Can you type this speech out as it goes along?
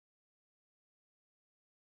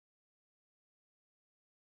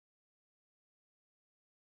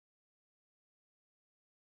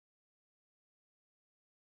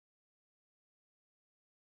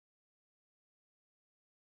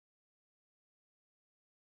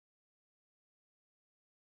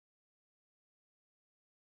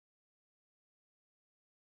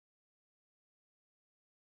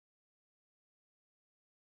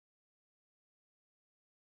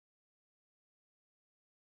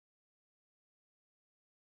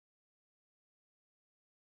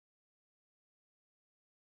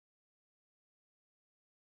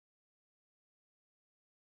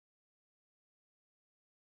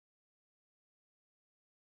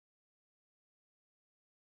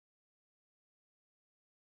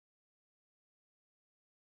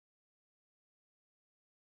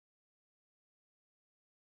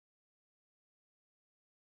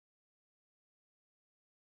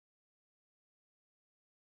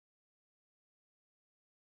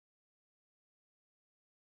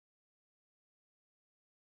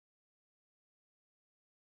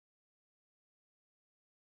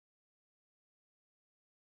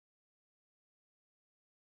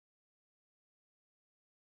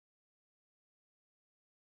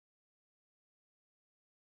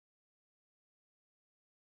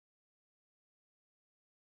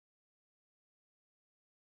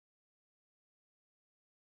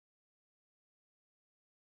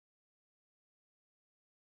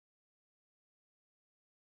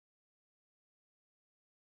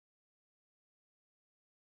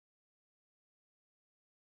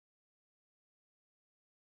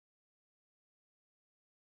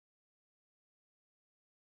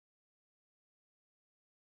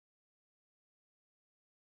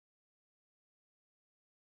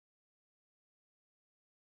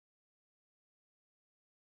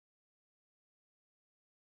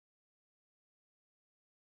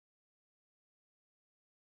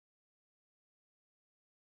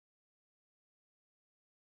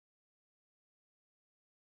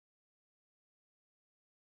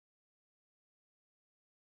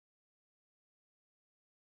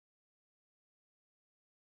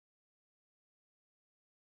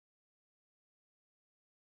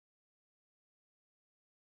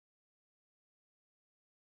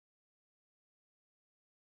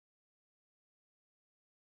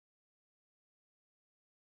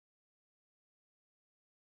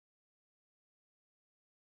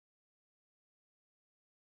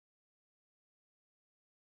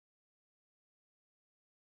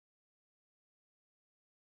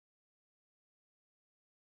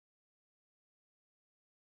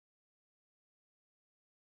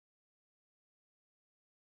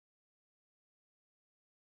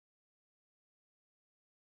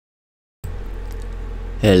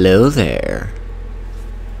Hello there.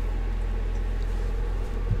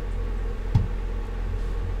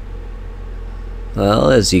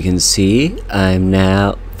 Well, as you can see, I'm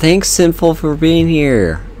now... Thanks, Sinful, for being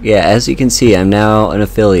here. Yeah, as you can see, I'm now an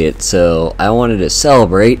affiliate, so I wanted to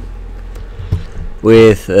celebrate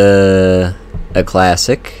with a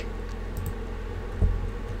classic.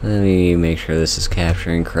 Let me make sure this is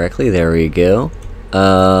capturing correctly. There we go.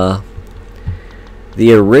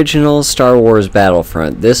 The original Star Wars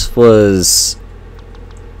Battlefront. This was...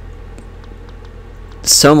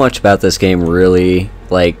 So much about this game really,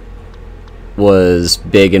 was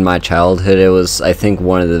big in my childhood. It was, I think,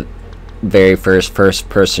 one of the very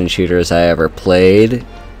first-person shooters I ever played,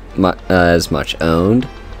 as much owned.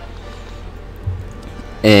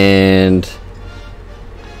 And...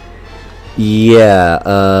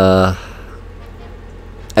 yeah,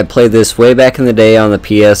 I played this way back in the day on the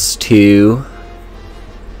PS2.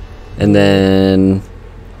 And then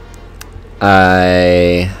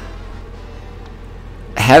I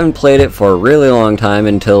haven't played it for a really long time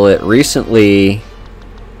until it recently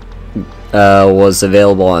was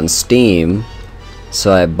available on Steam.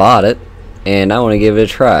 So I bought it, and I want to give it a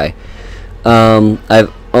try.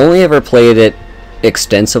 I've only ever played it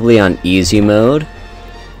extensively on easy mode.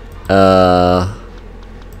 No.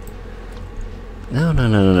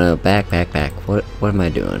 Back. What am I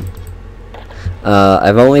doing?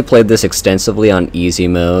 I've only played this extensively on easy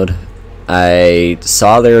mode. I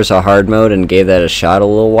saw there was a hard mode and gave that a shot a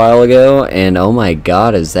little while ago, and oh my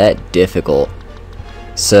god, is that difficult.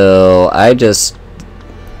 So I just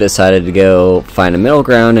decided to go find a middle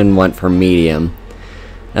ground and went for medium.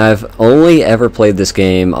 Now, I've only ever played this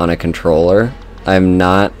game on a controller. I'm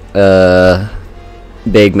not a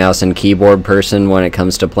big mouse and keyboard person when it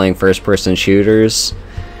comes to playing first-person shooters,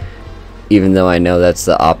 even though I know that's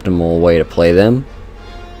the optimal way to play them.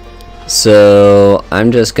 So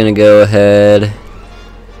I'm just gonna go ahead.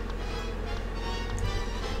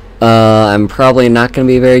 I'm probably not gonna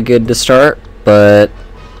be very good to start, but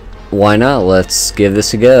why not? Let's give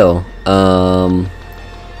this a go.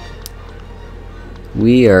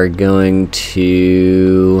 We are going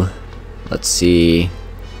to, let's see,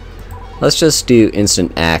 let's just do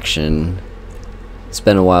instant action. It's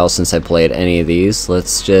been a while since I played any of these.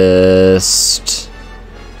 Let's just...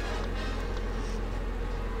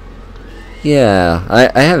 yeah,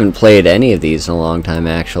 I haven't played any of these in a long time,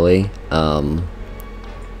 actually. Yeah,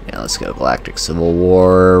 let's go Galactic Civil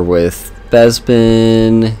War with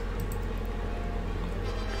Bespin.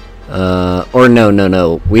 Or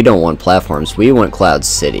no, we don't want platforms. We want Cloud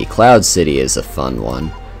City. Cloud City is a fun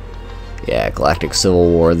one. Yeah, Galactic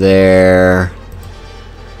Civil War there.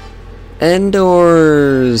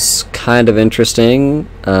 Endor's kind of interesting.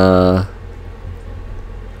 After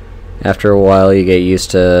a while you get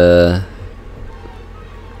used to...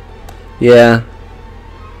 yeah.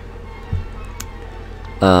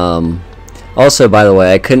 Also, by the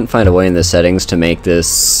way, I couldn't find a way in the settings to make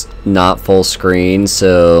this not full screen,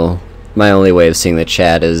 so my only way of seeing the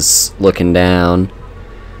chat is looking down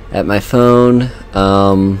at my phone.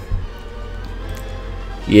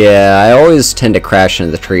 Yeah, I always tend to crash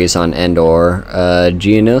into the trees on Endor.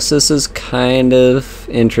 Geonosis is kind of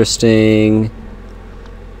interesting.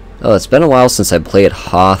 Oh, it's been a while since I played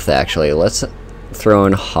Hoth, actually. Let's throw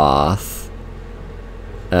in Hoth.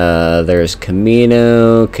 There's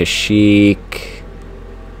Camino, Kashyyyk.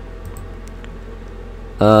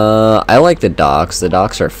 I like the docks. The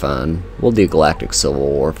docks are fun. We'll do Galactic Civil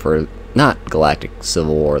War for... not Galactic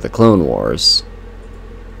Civil War, the Clone Wars.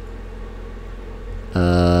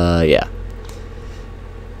 Yeah.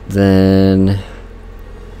 Then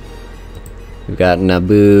we've got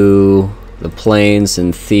Naboo, the plains,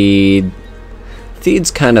 and Theed.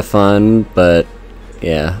 Theed's kind of fun, but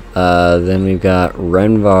yeah. Then we've got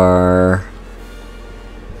Renvar.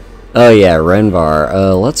 Oh yeah,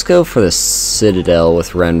 Renvar. Let's go for the Citadel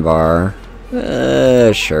with Renvar.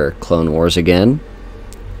 Sure, Clone Wars again.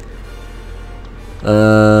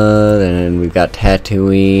 Then we've got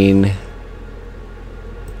Tatooine.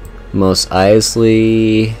 Mos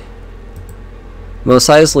Eisley. Mos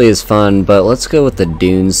Eisley is fun, but let's go with the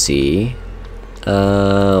Dune Sea.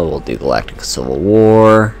 We'll do Galactic Civil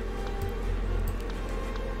War.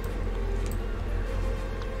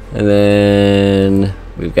 And then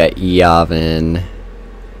we've got Yavin.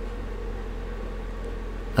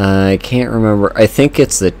 I can't remember. I think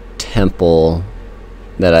it's the Temple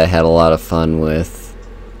that I had a lot of fun with.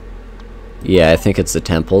 Yeah, I think it's the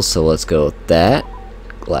Temple, so let's go with that.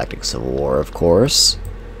 Galactic Civil War, of course.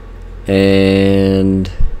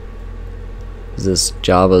 And is this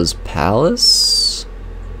Jabba's palace?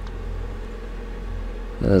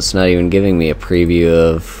 It's not even giving me a preview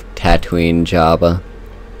of Tatooine Jabba.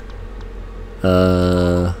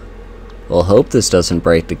 We'll hope this doesn't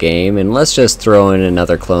break the game, and let's just throw in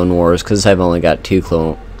another Clone Wars, because I've only got 2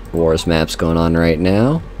 Clone Wars maps going on right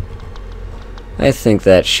now. I think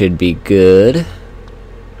that should be good.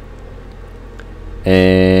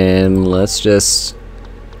 And let's just,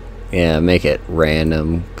 yeah, make it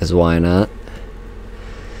random, because why not?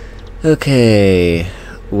 Okay,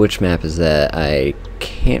 which map is that? I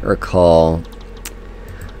can't recall.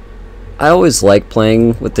 I always like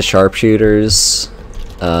playing with the sharpshooters.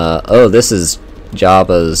 Oh, this is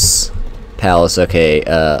Jabba's palace. Okay,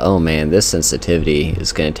 oh man, this sensitivity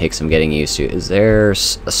is going to take some getting used to. Is there a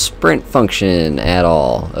sprint function at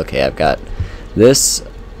all? Okay, I've got this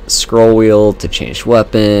scroll wheel to change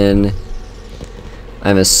weapon.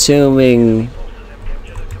 I'm assuming...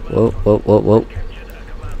 Whoa, whoa, whoa, whoa.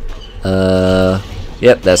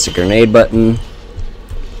 Yep, that's the grenade button.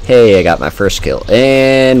 Hey, I got my first kill.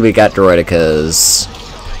 And we got droidicas.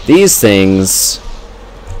 These things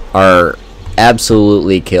are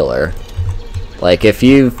absolutely killer. Like, if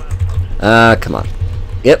you've... come on.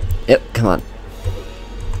 Yep, come on.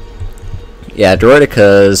 Yeah,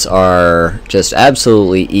 droidicas are just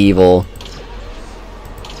absolutely evil.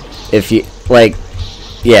 If you... Like...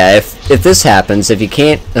 Yeah, if this happens, if you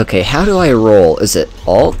can't... Okay, how do I roll? Is it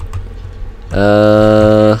Alt?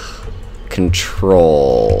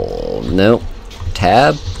 Control. Nope.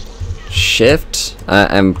 Tab? Shift?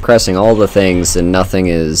 I'm pressing all the things and nothing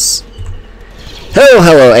is... Oh,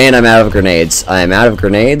 hello, and I'm out of grenades. I'm out of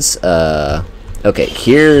grenades. Okay,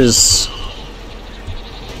 here's...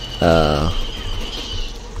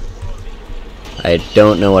 I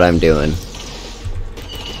don't know what I'm doing.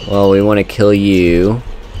 Well, we want to kill you.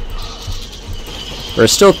 We're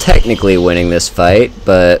still technically winning this fight,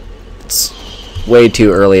 but it's way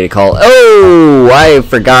too early to call. Oh, I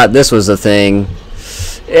forgot this was a thing.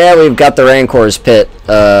 Yeah, we've got the Rancor's pit.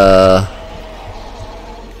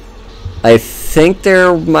 I think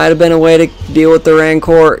there might have been a way to deal with the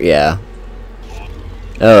Rancor. Yeah.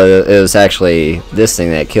 Oh, it was actually this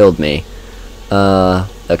thing that killed me.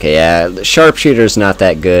 Okay, yeah, the sharpshooter's not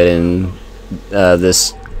that good in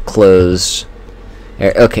this closed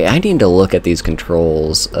area. Okay, I need to look at these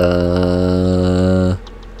controls.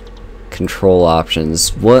 Control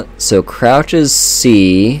options. What? So crouch is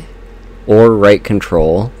C or right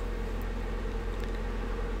control.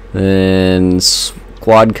 Then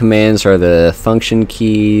squad commands are the function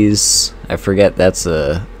keys. I forget that's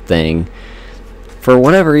a thing. For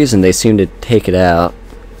whatever reason, they seem to take it out.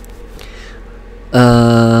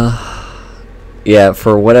 Yeah,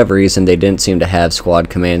 for whatever reason, they didn't seem to have squad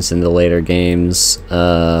commands in the later games.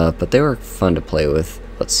 But they were fun to play with.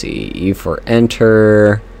 Let's see. E for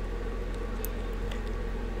enter.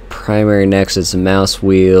 Primary next is the mouse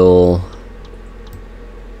wheel.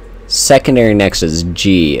 Secondary next is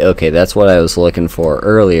G. Okay, that's what I was looking for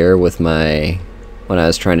earlier with my... when I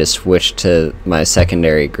was trying to switch to my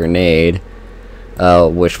secondary grenade.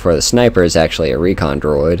 Which for the sniper is actually a recon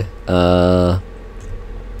droid.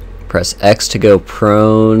 Press X to go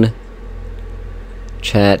prone.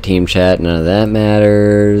 Chat, team chat, none of that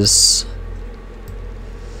matters.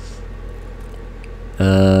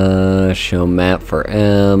 Show map for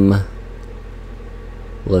M.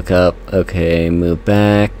 Look up. Okay, move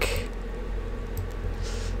back.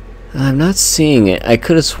 I'm not seeing it. I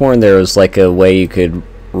could have sworn there was like a way you could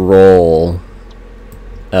roll,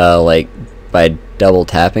 like by double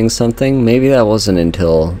tapping something. Maybe that wasn't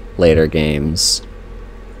until later games.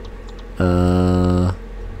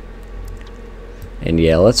 And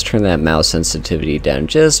yeah, let's turn that mouse sensitivity down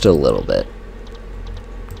just a little bit.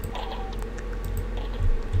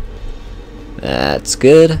 That's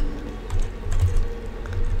good.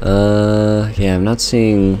 Yeah, I'm not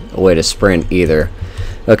seeing a way to sprint either.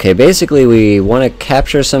 Okay, basically we want to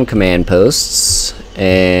capture some command posts,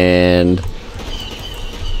 and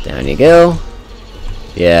down you go.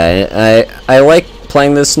 Yeah, I like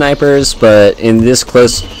playing the snipers, but in this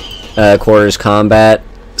close quarters combat,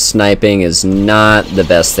 sniping is not the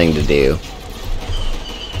best thing to do.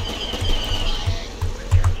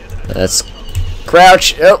 Let's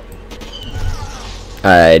crouch. Oh,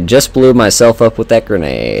 I just blew myself up with that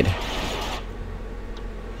grenade.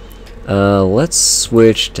 Let's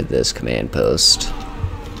switch to this command post.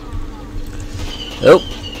 Oh,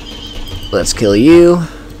 let's kill you.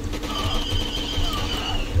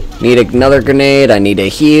 Need another grenade. I need a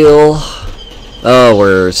heal. Oh,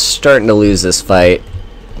 we're starting to lose this fight.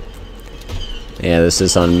 Yeah, this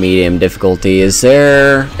is on medium difficulty. Is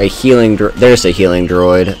there a healing droid? There's a healing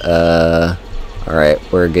droid.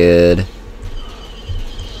 Alright, we're good.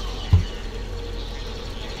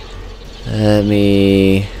 Let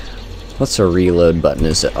me... What's a reload button?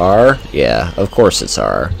 Is it R? Yeah, of course it's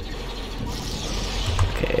R.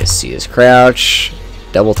 Okay, C is crouch.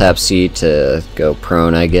 Double tap C to go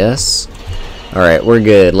prone, I guess. Alright, we're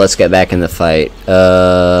good. Let's get back in the fight.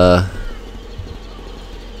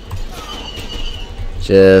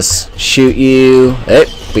 Just shoot you. Hey,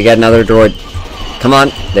 we got another droid. Come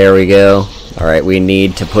on. There we go. Alright, we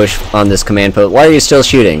need to push on this command post. Why are you still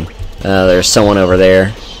shooting? There's someone over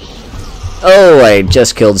there. Oh, I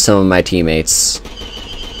just killed some of my teammates.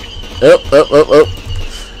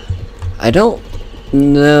 I don't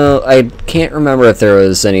know. I can't remember if there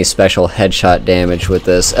was any special headshot damage with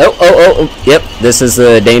this. Yep. This is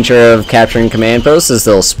the danger of capturing command posts, is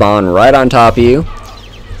they'll spawn right on top of you.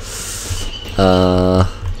 But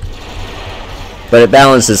it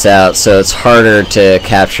balances out, so it's harder to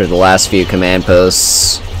capture the last few command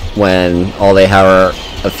posts when all they have are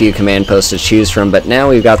a few command posts to choose from. But now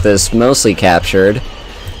we've got this mostly captured,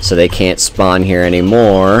 so they can't spawn here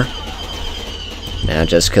anymore. Now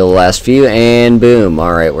just kill the last few, and boom.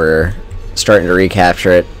 Alright, we're starting to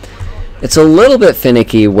recapture it. It's a little bit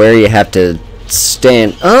finicky where you have to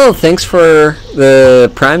stand. Oh, thanks for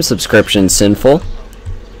the Prime subscription, Sinful.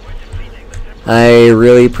 I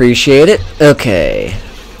really appreciate it. Okay.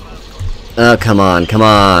 Oh, come on, come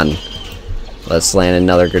on. Let's land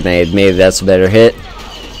another grenade. Maybe that's a better hit.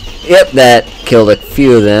 Yep, that killed a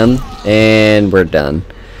few of them. And we're done.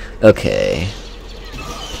 Okay.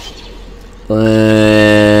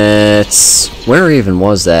 Let's... Where even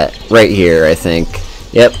was that? Right here, I think.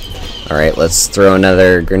 Yep. Alright, let's throw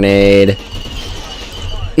another grenade.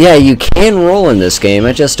 Yeah, you can roll in this game.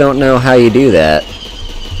 I just don't know how you do that.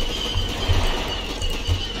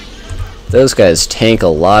 Those guys tank a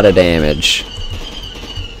lot of damage.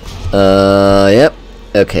 Yep.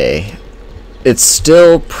 Okay. It's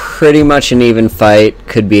still pretty much an even fight.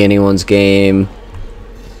 Could be anyone's game.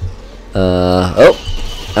 Oh.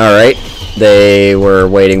 Alright. They were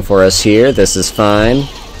waiting for us here. This is fine.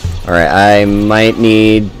 Alright, I might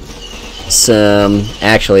need some...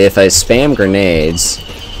 Actually, if I spam grenades,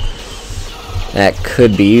 that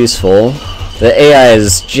could be useful. The AI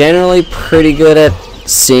is generally pretty good at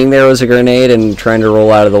seeing there was a grenade and trying to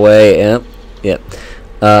roll out of the way. Yep.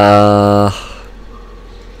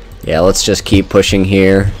 Yeah, let's just keep pushing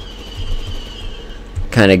here.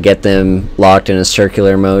 Kind of get them locked in a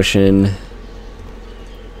circular motion.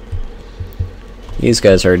 These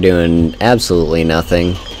guys are doing absolutely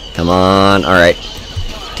nothing. Come on. Alright.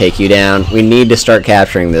 Take you down. We need to start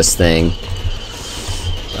capturing this thing.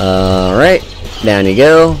 Alright. Down you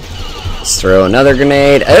go. Let's throw another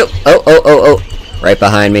grenade. Oh. Right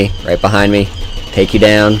behind me. Right behind me. Take you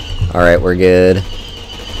down. Alright, we're good.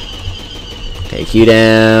 Take you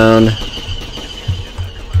down.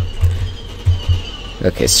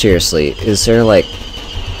 Okay, seriously. Is there like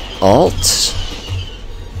Alt?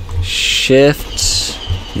 Shift?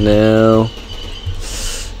 No.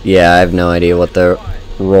 Yeah, I have no idea what the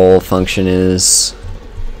roll function is.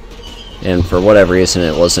 And for whatever reason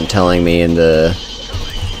it wasn't telling me in the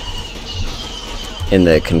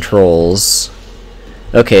controls.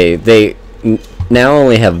 Okay, they now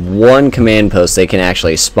only have one command post they can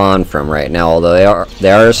actually spawn from right now, although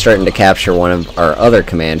they are starting to capture one of our other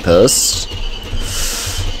command posts.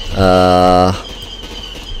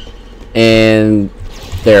 And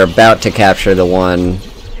they're about to capture the one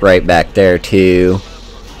right back there too.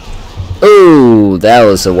 Ooh, that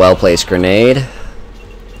was a well-placed grenade.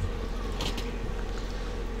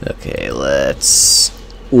 Okay, let's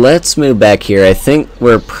move back here. I think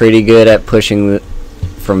we're pretty good at pushing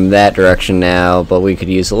from that direction now, but we could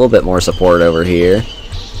use a little bit more support over here.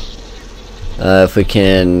 If we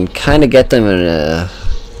can kind of get them in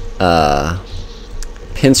a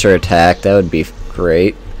pincer attack, that would be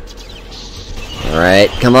great.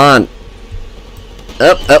 Alright, come on.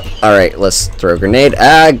 Up. Alright, let's throw a grenade.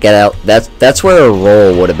 Get out. That's where a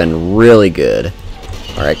roll would have been really good.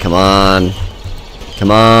 Alright, come on.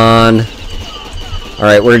 Come on.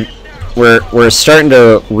 Alright, we're starting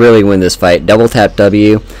to really win this fight. Double tap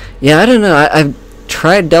W. Yeah, I don't know. I've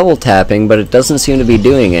tried double tapping, but it doesn't seem to be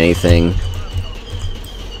doing anything.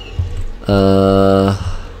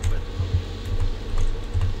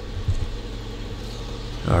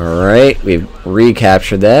 Alright, we've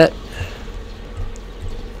recaptured that.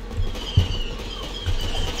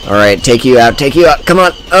 Alright, take you out, come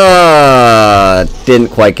on! Didn't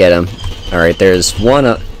quite get him. Alright, there's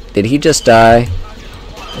one did he just die?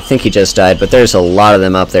 I think he just died, but there's a lot of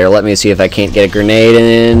them up there. Let me see if I can't get a grenade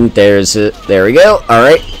in. There we go.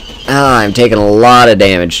 Alright. I'm taking a lot of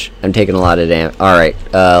damage. Alright,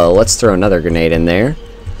 let's throw another grenade in there.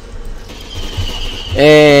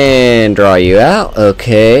 And draw you out.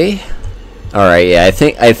 Okay. Alright, yeah, I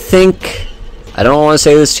think I don't want to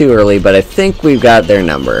say this too early, but I think we've got their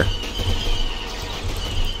number.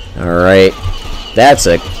 Alright. That's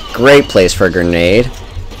a great place for a grenade.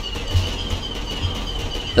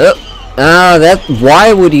 Oh,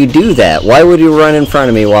 why would you do that? Why would you run in front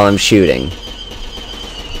of me while I'm shooting?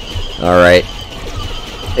 Alright.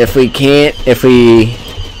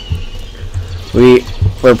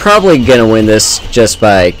 We're probably gonna win this just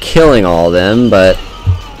by killing all of them, but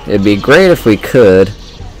it'd be great if we could.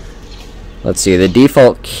 Let's see, the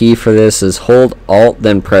default key for this is hold Alt,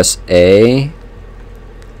 then press A.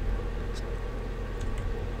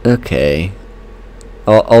 Okay.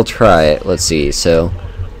 I'll try it. Let's see, so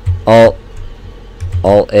Alt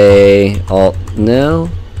A, Alt, no,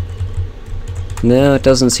 it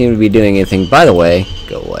doesn't seem to be doing anything. By the way,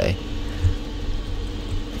 go away.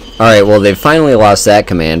 Alright, well, they've finally lost that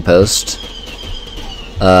command post.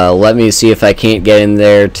 Let me see if I can't get in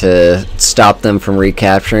there to stop them from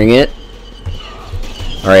recapturing it.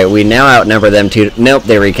 Alright, we now outnumber them to... Nope,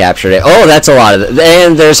 they recaptured it. Oh, that's a lot of it.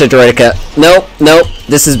 And there's a droidica. Nope,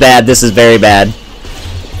 this is bad, this is very bad.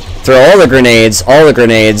 Throw all the grenades,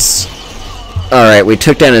 Alright, we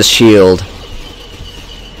took down his shield.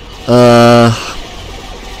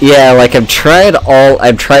 Yeah, like I've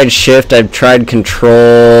tried shift, I've tried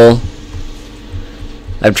control,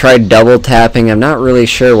 I've tried double tapping. I'm not really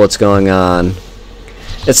sure what's going on.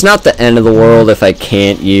 It's not the end of the world if I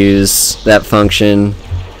can't use that function.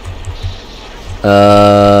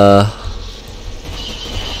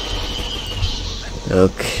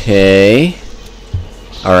 Okay.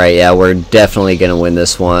 Alright, yeah, we're definitely gonna win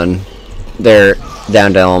this one. They're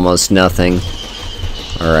down to almost nothing.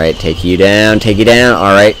 Alright, take you down,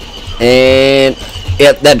 alright. And,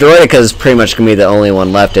 yep, that droidica is pretty much going to be the only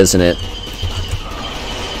one left, isn't it?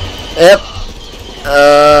 Yep.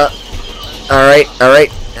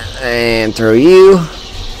 Alright. And throw you.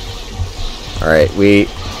 Alright,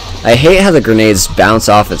 I hate how the grenades bounce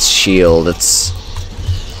off its shield.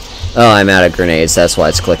 Oh, I'm out of grenades, that's why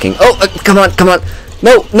it's clicking. Oh, come on.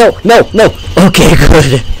 No. Okay,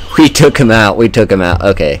 good. We took him out,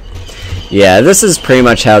 okay. Yeah, this is pretty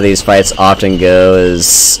much how these fights often go,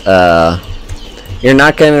 is, you're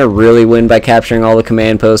not gonna really win by capturing all the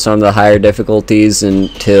command posts on the higher difficulties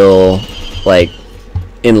until, like,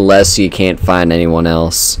 unless you can't find anyone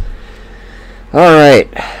else. Alright.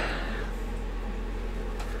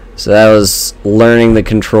 So that was learning the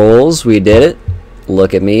controls, we did it.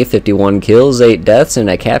 Look at me, 51 kills, 8 deaths, and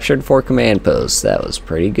I captured 4 command posts. That was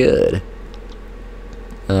pretty good.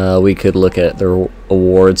 We could look at their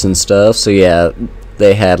awards and stuff. So yeah,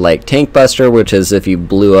 they had like Tank Buster, which is if you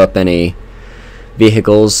blew up any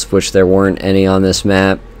vehicles, which there weren't any on this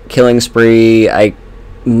map. Killing Spree, I'm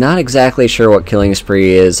not exactly sure what Killing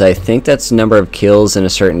Spree is. I think that's number of kills in a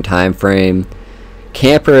certain time frame.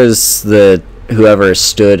 Camper is whoever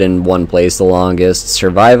stood in one place the longest.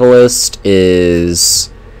 Survivalist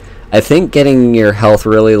is, I think, getting your health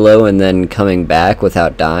really low and then coming back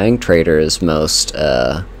without dying. Traitor is most,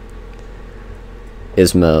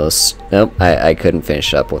 nope, I couldn't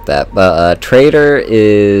finish up with that. But, Traitor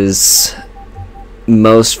is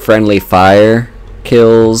most friendly fire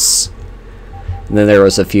kills. And then there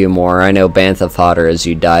was a few more. I know Bantha Fodder is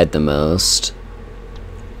you died the most.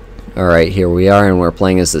 Alright, here we are, and we're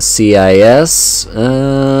playing as the CIS.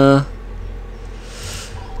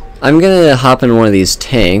 I'm gonna hop in one of these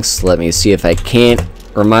tanks. Let me see if I can't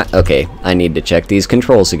remind... Okay, I need to check these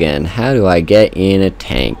controls again. How do I get in a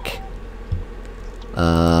tank?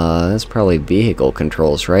 That's probably vehicle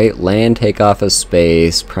controls, right? Land, takeoff of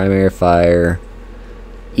space, primary fire,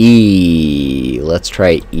 E. Let's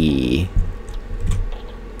try E.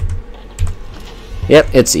 Yep,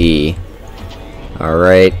 it's E.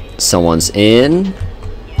 Alright, someone's in.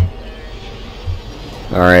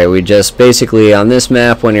 Alright, we just basically, on this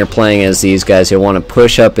map, when you're playing as these guys, you'll want to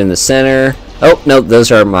push up in the center. Oh, no,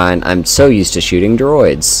 those are mine. I'm so used to shooting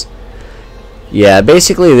droids. Yeah,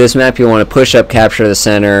 basically this map you want to push up, capture the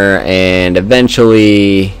center, and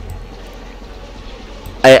eventually...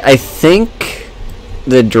 I think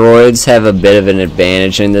the droids have a bit of an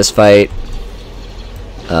advantage in this fight.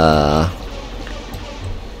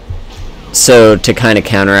 So to kind of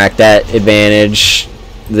counteract that advantage,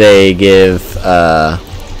 they give the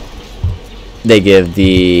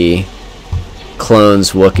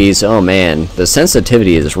clones Wookiees. Oh man, the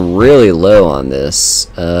sensitivity is really low on this.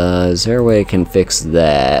 Is there a way I can fix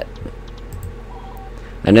that?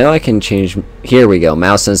 I know I can change... Here we go,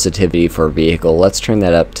 mouse sensitivity for vehicle. Let's turn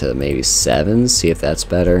that up to maybe 7, see if that's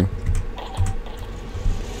better.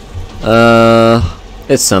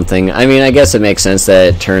 It's something. I mean, I guess it makes sense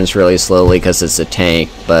that it turns really slowly because it's a tank,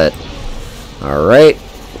 but... Alright,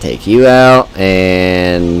 take you out,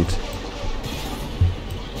 and...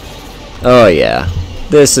 Oh yeah,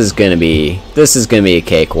 this is gonna be a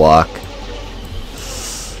cakewalk.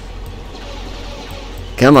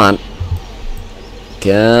 Come on.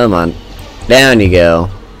 Come on. Down you go.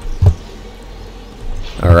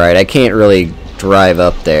 Alright, I can't really drive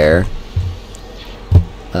up there.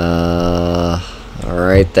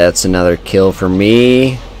 Alright, that's another kill for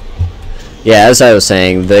me. Yeah, as I was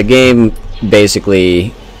saying, the game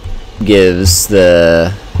basically gives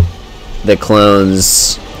the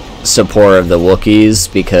clones support of the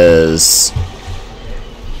Wookiees because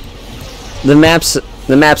the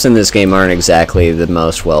maps in this game aren't exactly the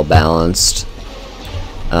most well balanced.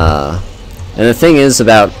 And the thing is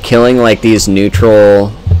about killing like these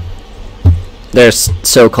neutral, they're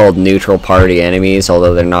so-called neutral party enemies,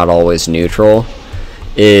 although they're not always neutral,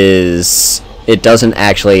 is it doesn't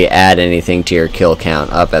actually add anything to your kill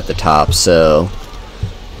count up at the top. So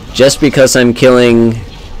just because I'm killing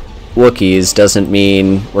Wookiees doesn't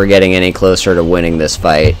mean we're getting any closer to winning this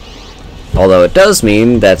fight. Although it does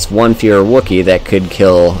mean that's one fewer Wookiee that could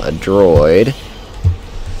kill a droid.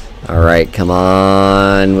 Alright, come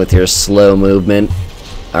on with your slow movement.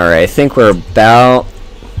 Alright, I think we're about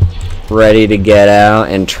ready to get out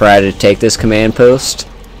and try to take this command post.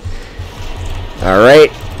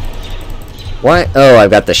 Alright. What? Oh, I've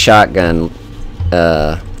got the shotgun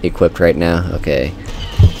equipped right now. Okay.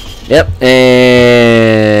 Yep,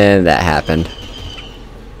 and that happened.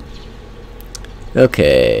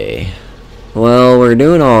 Okay. Well, we're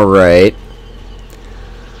doing alright.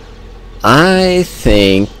 I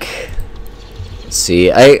think... Let's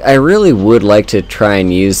see, I really would like to try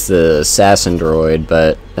and use the assassin droid,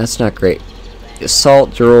 but that's not great. Assault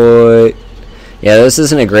droid... Yeah, this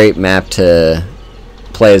isn't a great map to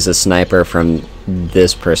play as a sniper from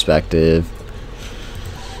this perspective.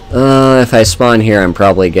 If I spawn here, I'm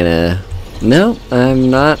probably gonna... No, I'm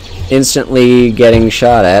not instantly getting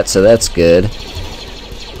shot at, so that's good.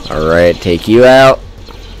 Alright, take you out.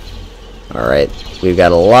 Alright, we've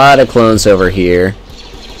got a lot of clones over here.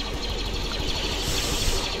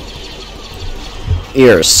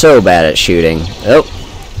 You're so bad at shooting. Oh,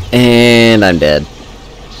 and I'm dead.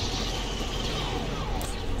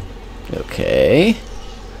 Okay.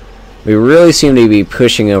 We really seem to be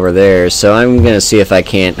pushing over there, so I'm going to see if I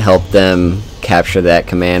can't help them capture that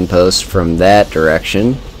command post from that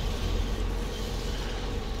direction.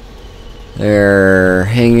 They're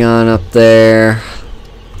hanging on up there.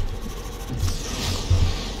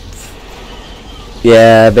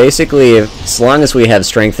 Yeah, basically, as long as we have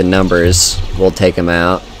strength in numbers, we'll take them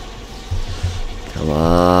out. Come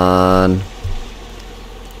on.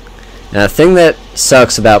 Now, the thing that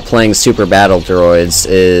sucks about playing super battle droids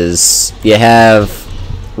is you have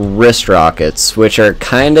wrist rockets, which are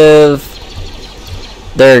kind of...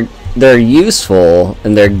 They're useful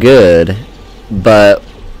and they're good, but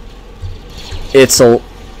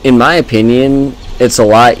in my opinion, it's a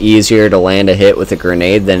lot easier to land a hit with a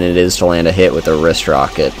grenade than it is to land a hit with a wrist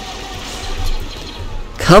rocket.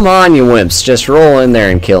 Come on, you wimps, just roll in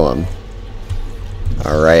there and kill them.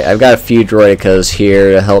 Alright, I've got a few droidicas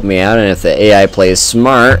here to help me out, and if the AI plays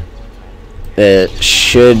smart, it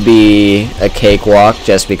should be a cakewalk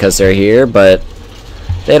just because they're here, but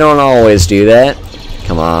they don't always do that.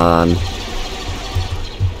 Come on.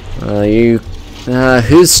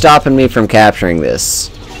 Who's stopping me from capturing this?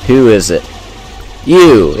 Who is it?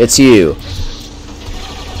 You! It's you!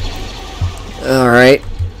 Alright.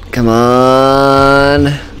 Come on.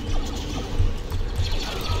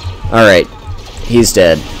 Alright. He's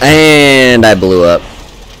dead. And I blew up.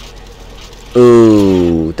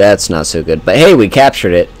 Ooh, that's not so good. But hey, we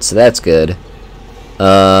captured it, so that's good.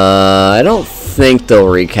 I don't think they'll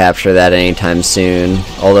recapture that anytime soon.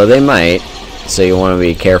 Although they might. So you want to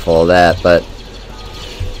be careful of that, but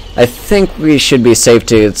I think we should be safe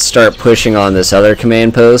to start pushing on this other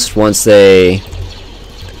command post once they...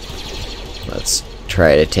 Let's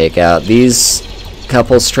try to take out these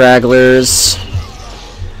couple stragglers.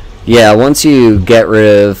 Yeah, once you get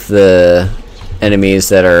rid of the enemies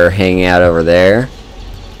that are hanging out over there...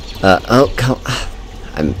 oh, come...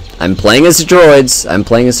 I'm playing as the droids. I'm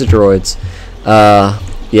playing as the droids.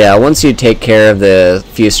 Yeah, once you take care of the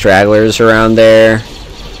few stragglers around there,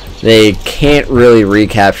 they can't really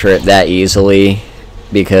recapture it that easily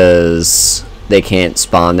because they can't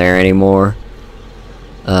spawn there anymore.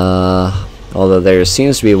 Although there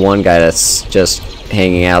seems to be one guy that's just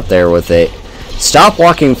hanging out there with a... Stop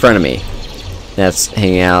walking in front of me! That's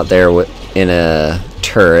hanging out there in a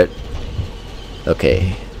turret.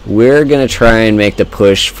 Okay. We're gonna try and make the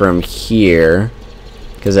push from here,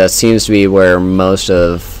 because that seems to be where most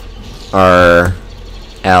of our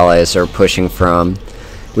allies are pushing from.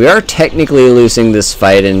 We are technically losing this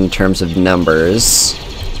fight in terms of numbers,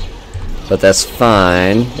 but that's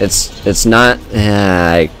fine. It's not.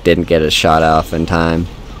 I didn't get a shot off in time.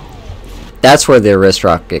 That's where the wrist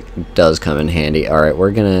rocket does come in handy. All right,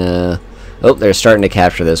 we're gonna. Oh, they're starting to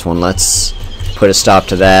capture this one. Let's put a stop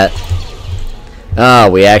to that. Oh,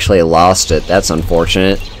 we actually lost it. That's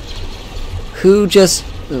unfortunate. Who just...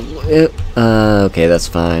 okay, that's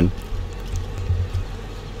fine.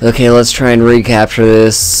 Okay, let's try and recapture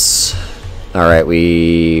this. Alright,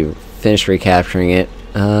 we finished recapturing it.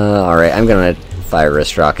 Alright, I'm gonna fire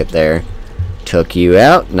wrist rocket there. Took you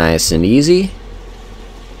out. Nice and easy.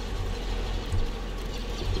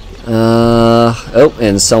 Oh,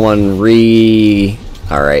 and someone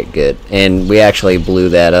Alright, good. And we actually blew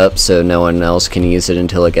that up, so no one else can use it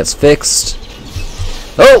until it gets fixed.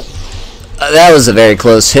 Oh! That was a very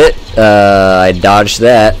close hit. I dodged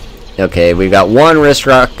that. Okay, we've got one wrist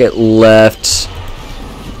rocket left.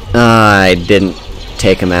 I didn't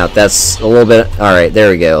take him out. That's a little bit... Alright, there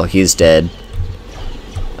we go. He's dead.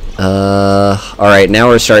 Alright, now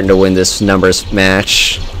we're starting to win this numbers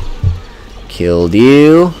match. Killed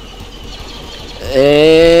you.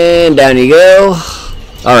 And down you go.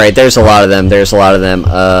 Alright, there's a lot of them. There's a lot of them.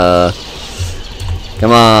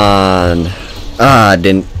 Come on.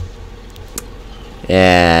 Didn't...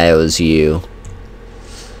 Yeah, it was you.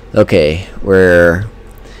 Okay, we're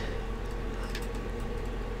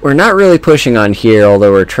not really pushing on here,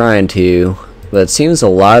 although we're trying to. But it seems a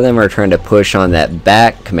lot of them are trying to push on that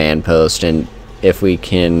back command post, and if we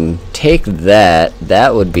can take that,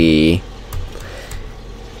 that would be...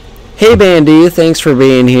 Hey Bandy, thanks for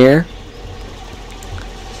being here.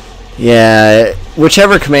 Yeah,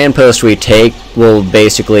 whichever command post we take will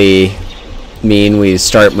basically mean we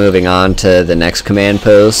start moving on to the next command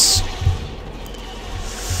post.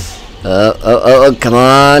 Come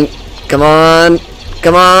on. Come on.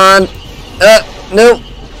 Come on. No.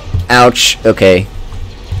 Ouch. Okay.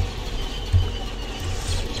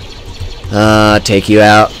 Take you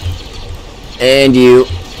out. And you.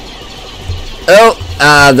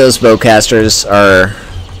 Oh, those bowcasters are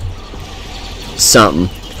something.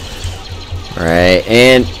 Alright,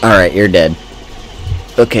 and alright, you're dead.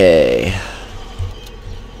 Okay.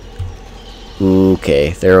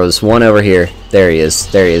 Okay, there was one over here. There he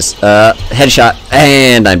is. There he is. Headshot,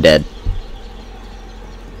 and I'm dead.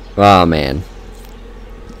 Oh man.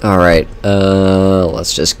 Alright,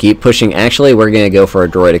 let's just keep pushing. Actually, we're gonna go for a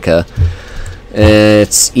droideka.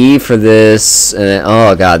 It's E for this, and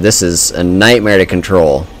oh god, this is a nightmare to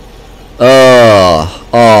control.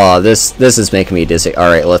 This is making me dizzy.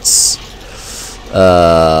 Alright, let's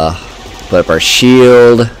put up our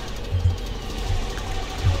shield.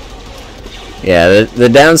 Yeah, the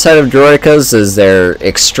downside of droidekas is they're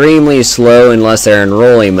extremely slow unless they're in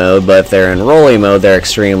rolly mode, but if they're in rolly mode, they're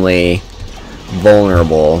extremely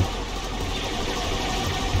vulnerable.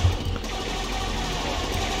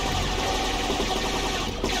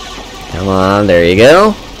 Come on, there you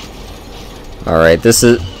go. Alright, this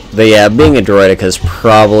is... But yeah, being a droideka is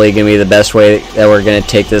probably going to be the best way that we're going to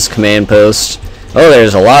take this command post. Oh,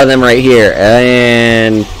 there's a lot of them right here.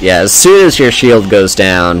 And yeah, as soon as your shield goes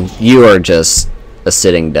down, you are just a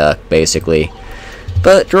sitting duck, basically.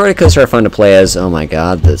 But droidekas are fun to play as. Oh my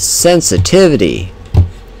god, the sensitivity.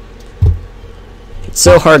 It's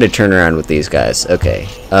so hard to turn around with these guys. Okay.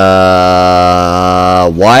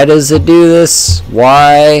 Why does it do this?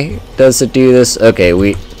 Why does it do this? Okay,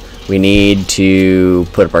 we need to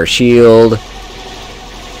put up our shield.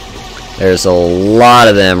 There's a lot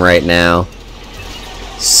of them right now.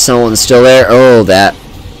 Someone's still there. Oh, well,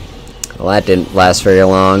 that didn't last very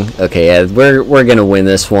long. Okay, yeah, we're gonna win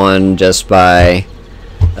this one just by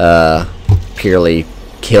purely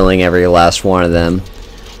killing every last one of them.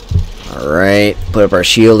 Alright, put up our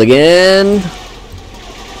shield again.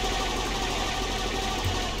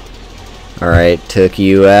 Alright, took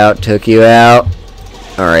you out, took you out.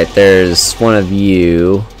 Alright, there's one of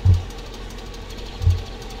you.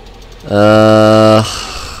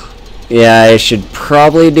 Yeah, I should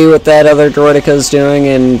probably do what that other droideka's doing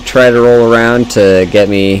and try to roll around to get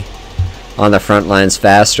me on the front lines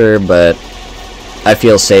faster, but I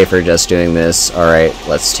feel safer just doing this. Alright,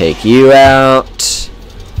 let's take you out.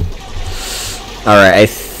 Alright, I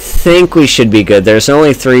think we should be good. There's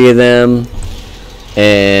only 3 of them,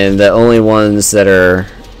 and the only ones that are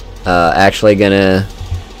actually gonna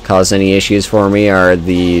cause any issues for me are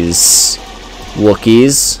these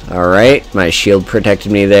Wookiees. Alright, my shield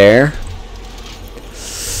protected me there.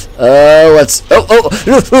 Let's. Oh,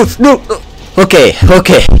 no. Okay.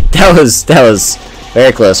 That was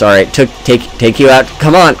very close. All right, take you out.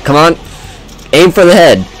 Come on. Aim for the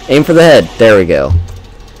head. There we go.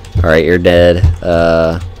 All right, you're dead.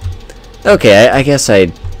 Okay, I guess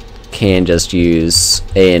I can just use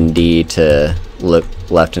A and D to look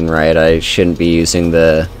left and right. I shouldn't be using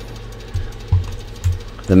the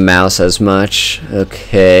mouse as much.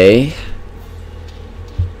 Okay.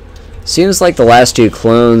 Seems like the last two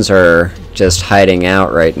clones are just hiding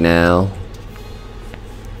out right now.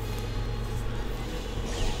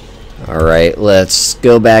 Alright, let's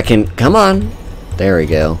go back and... Come on! There we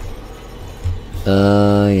go.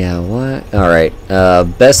 Yeah, what? Alright,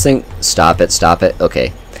 best thing... Stop it.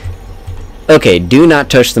 Okay. Okay, do not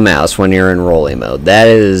touch the mouse when you're in rolling mode. That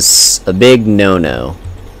is a big no-no.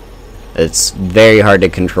 It's very hard to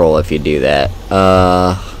control if you do that.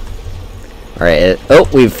 Alright, oh,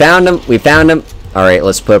 we found him. Alright,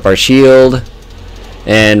 let's put up our shield.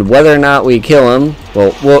 And whether or not we kill him,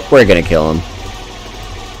 well, we're gonna kill him.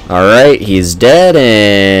 Alright, he's dead,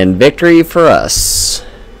 and victory for us.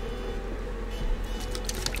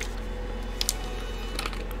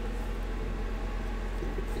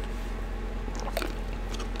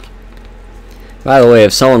 By the way,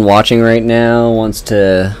 if someone watching right now wants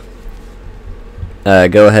to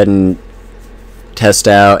go ahead and test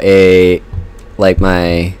out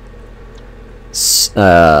my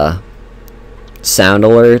sound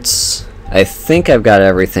alerts, I think I've got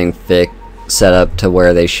everything set up to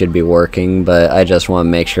where they should be working, but I just want to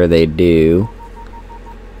make sure they do.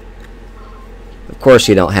 Of course,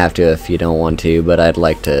 you don't have to if you don't want to, but I'd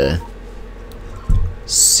like to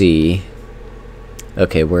see.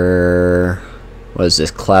 Okay, what is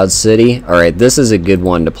this, Cloud City? Alright, this is a good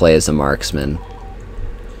one to play as a marksman.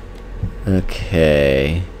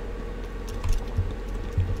 Okay.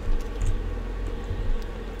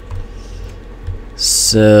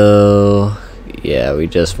 So, yeah, we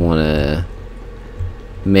just want to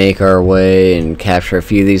make our way and capture a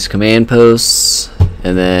few of these command posts,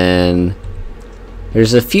 and then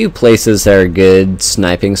there's a few places that are good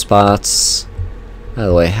sniping spots. By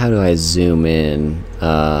the way, how do I zoom in?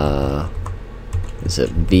 Is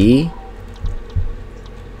it V?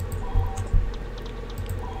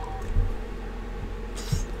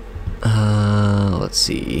 Let's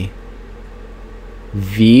see.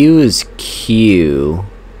 View is Q,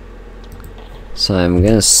 so I'm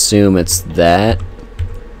gonna assume it's that.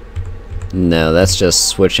 No, that's just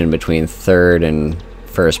switching between third and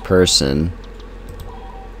first person.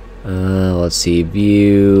 Let's see.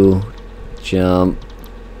 View, jump,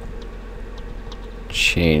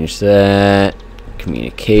 change that.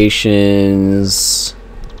 Communications.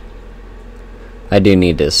 I do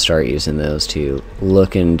need to start using those to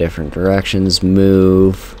look in different directions,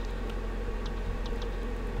 move.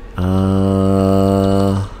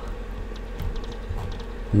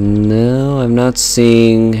 No, I'm not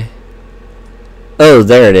seeing... Oh,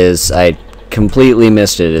 there it is. I completely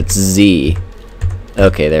missed it. It's Z.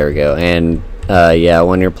 Okay, there we go. And, yeah,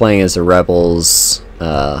 when you're playing as the rebels,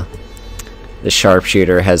 the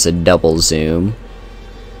sharpshooter has a double zoom.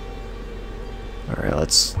 Alright,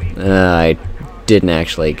 let's... I didn't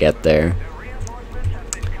actually get there.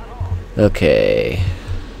 Okay.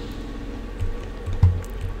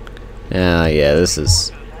 Yeah, this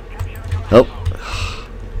is... Oh.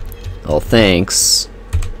 Oh, thanks.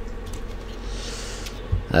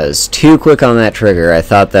 I was too quick on that trigger. I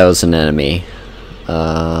thought that was an enemy.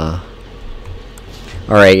 Alright,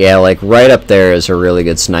 yeah, like right up there is a really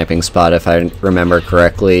good sniping spot if I remember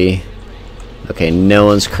correctly. Okay, no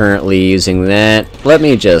one's currently using that. Let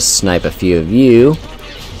me just snipe a few of you.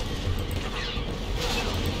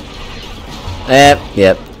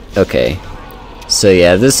 Yep, okay. So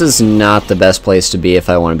yeah, this is not the best place to be if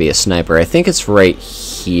I want to be a sniper. I think it's right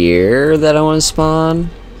here that I want to spawn.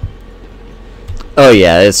 Oh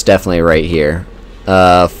yeah, it's definitely right here.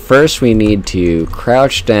 First we need to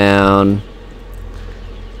crouch down.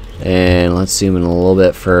 And let's zoom in a little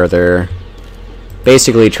bit further.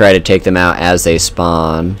 Basically try to take them out as they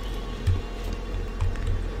spawn.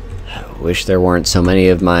 I wish there weren't so many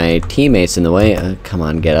of my teammates in the way. Come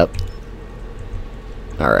on, get up.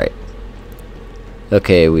 Alright.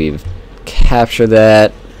 Okay, we've captured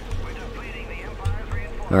that.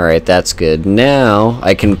 Alright, that's good. Now,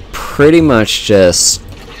 I can pretty much just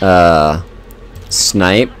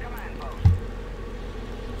snipe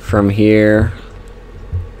from here.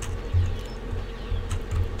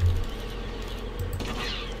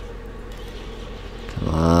 Come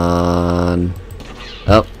on.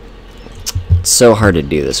 Oh. It's so hard to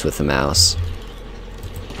do this with the mouse.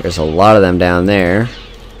 There's a lot of them down there.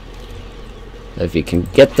 If you can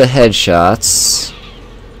get the headshots.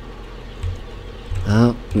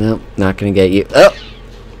 Oh, no, not gonna get you. Oh!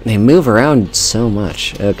 They move around so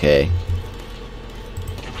much. Okay.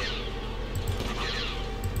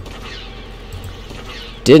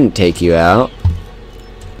 Didn't take you out.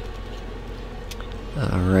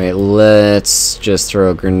 Alright, let's just throw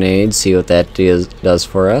a grenade, see what that does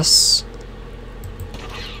for us.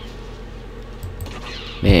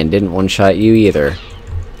 Man, didn't one-shot you either.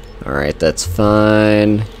 Alright, that's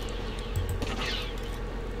fine.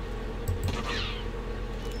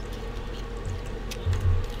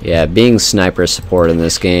 Yeah, being sniper support in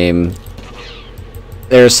this game,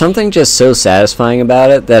 there's something just so satisfying about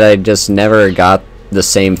it that I just never got the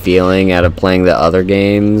same feeling out of playing the other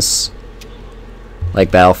games. Like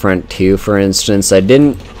Battlefront 2, for instance. I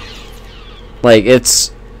didn't... Like,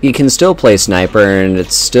 it's... You can still play sniper, and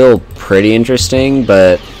it's still pretty interesting,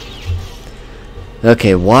 but...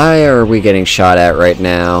 Okay, why are we getting shot at right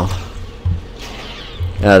now?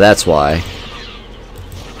 Oh, that's why.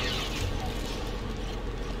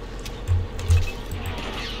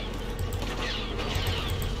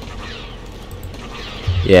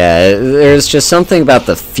 Yeah, there's just something about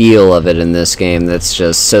the feel of it in this game that's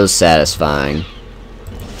just so satisfying.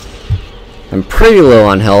 I'm pretty low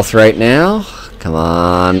on health right now. Come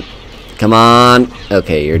on. Come on.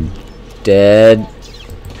 Okay, you're dead.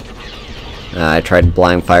 I tried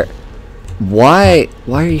blind fire. Why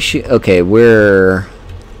are you shooting? Okay, we're...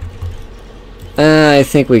 I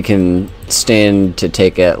think we can stand to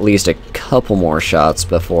take at least a couple more shots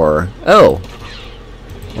before... Oh!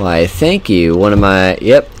 Why, thank you. One of my...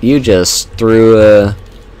 Yep, you just threw a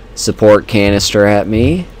support canister at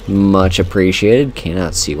me. Much appreciated.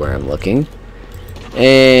 Cannot see where I'm looking.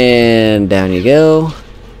 And down you go.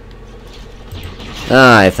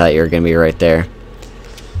 Ah, I thought you were going to be right there.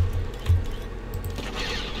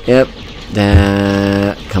 Yep.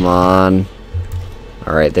 Come on.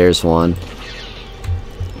 Alright, there's one.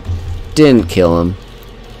 Didn't kill him.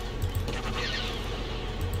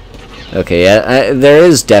 Okay, yeah, there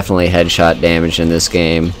is definitely headshot damage in this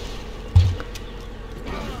game.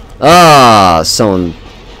 Ah, someone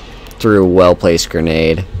threw a well-placed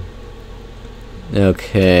grenade.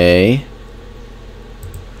 Okay.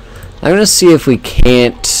 I'm gonna see if we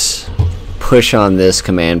can't push on this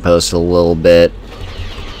command post a little bit.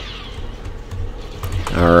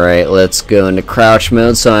 Alright, let's go into crouch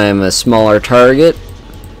mode so I'm a smaller target.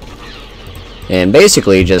 And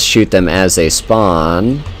basically just shoot them as they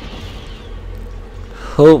spawn.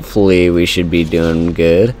 Hopefully we should be doing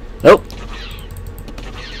good. Oh!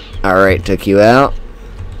 Alright, took you out.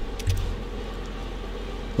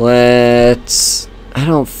 Let's... I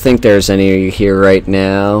don't think there's any here right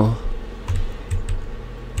now.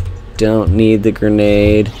 Don't need the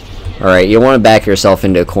grenade. Alright, you want to back yourself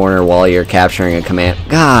into a corner while you're capturing a command...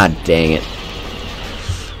 God dang it.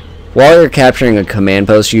 While you're capturing a command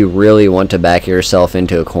post, you really want to back yourself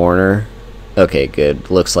into a corner. Okay, good.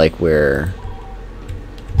 Looks like we're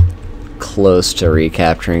close to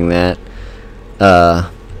recapturing that.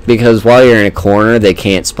 Because while you're in a corner, they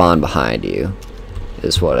can't spawn behind you,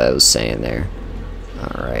 is what I was saying there.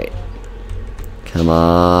 Alright. Come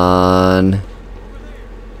on.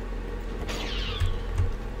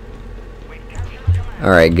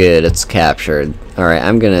 Alright, good. It's captured. Alright,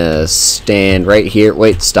 I'm gonna stand right here.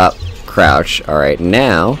 Wait, stop. Crouch. Alright,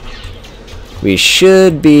 now we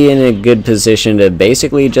should be in a good position to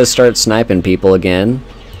basically just start sniping people again.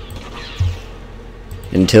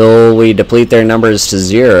 Until we deplete their numbers to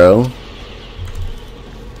 0.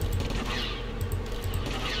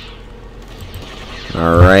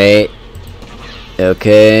 Alright.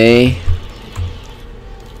 Okay.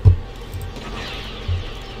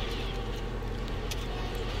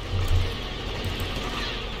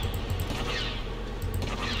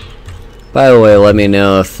 By the way, let me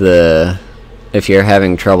know if you're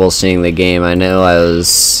having trouble seeing the game. I know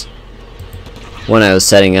when I was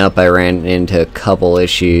setting up, I ran into a couple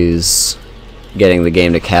issues getting the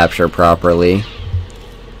game to capture properly.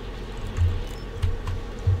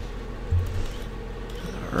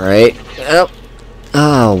 Alright.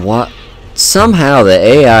 Oh, what? Somehow the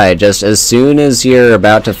AI, just as soon as you're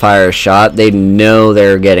about to fire a shot, they know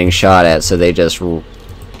they're getting shot at, so they just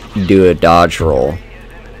do a dodge roll.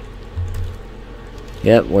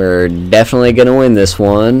 Yep, we're definitely gonna win this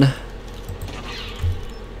one.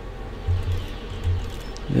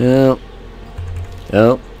 Yep.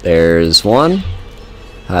 Oh, there's one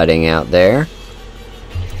hiding out there.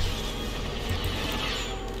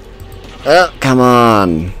 Oh, come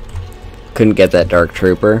on. Couldn't get that dark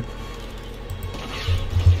trooper.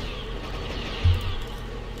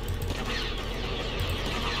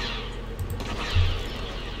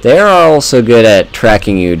 They are also good at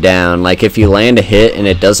tracking you down. Like if you land a hit and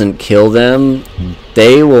it doesn't kill them,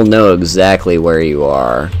 they will know exactly where you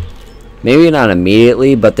are. Maybe not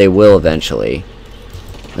immediately, but they will eventually.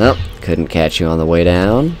 Oh, couldn't catch you on the way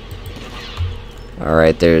down.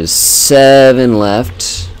 Alright, there's 7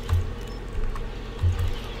 left.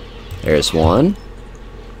 There's 1.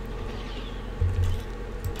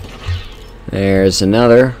 There's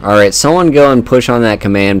another. Alright, someone go and push on that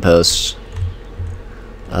command post.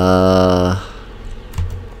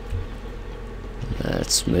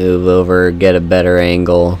 Let's move over, get a better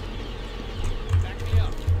angle.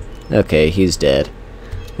 Okay, he's dead.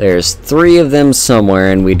 There's 3 of them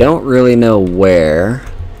somewhere, and we don't really know where.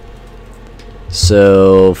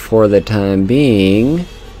 So, for the time being...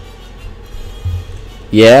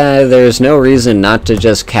 yeah, there's no reason not to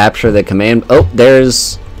just capture the command... oh,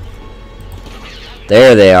 there's...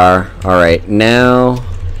 there they are. Alright, now...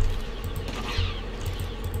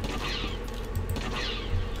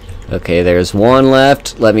 okay, there's 1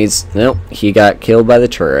 left. Let me... nope, he got killed by the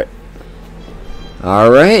turret.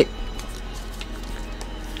 Alright.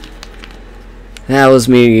 That was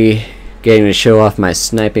me getting to show off my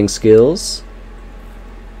sniping skills.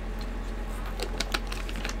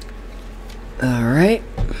 Alright.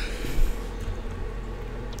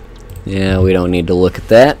 Yeah, we don't need to look at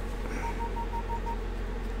that.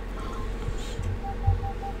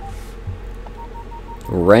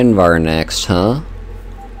 Renvar next, huh?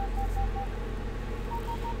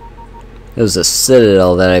 It was a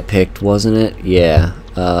Citadel that I picked, wasn't it? Yeah.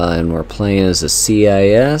 And we're playing as a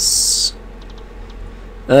CIS.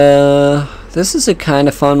 This is a kind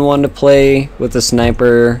of fun one to play with the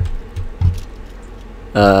sniper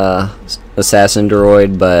assassin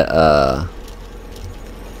droid, but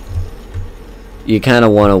you kind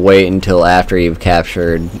of want to wait until after you've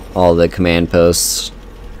captured all the command posts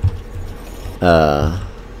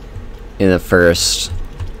in the first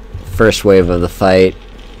wave of the fight.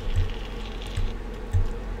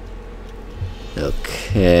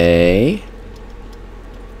 Okay.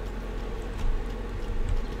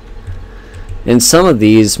 In some of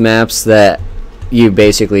these maps that you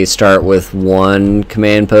basically start with 1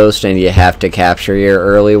 command post and you have to capture your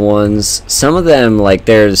early ones, some of them, like,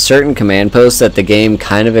 there's certain command posts that the game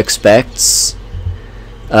kind of expects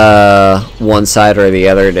one side or the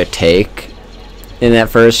other to take in that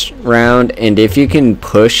first round, and if you can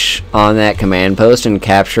push on that command post and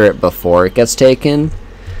capture it before it gets taken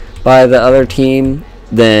by the other team,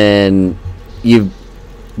 then you've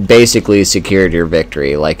basically secured your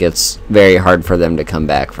victory. Like, it's very hard for them to come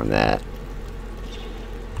back from that.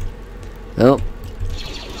 Oh.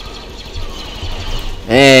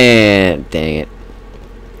 And dang it.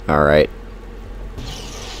 Alright.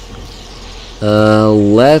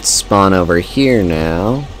 Let's spawn over here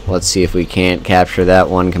now. Let's see if we can't capture that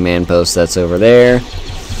 1 command post that's over there.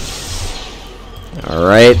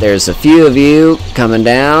 Alright, there's a few of you coming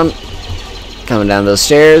down those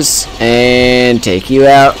stairs, and take you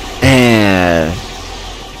out. And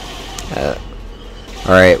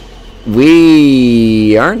alright,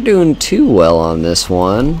 we aren't doing too well on this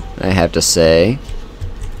one, I have to say.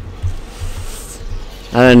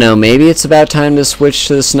 I don't know, maybe it's about time to switch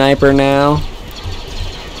to the sniper now,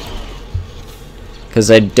 because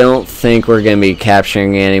I don't think we're going to be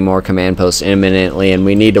capturing any more command posts imminently, and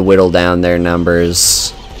we need to whittle down their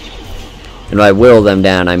numbers. And by whittle them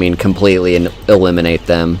down, I mean completely eliminate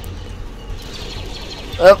them.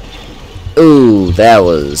 Oh. Ooh, that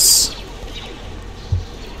was...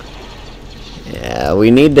 yeah,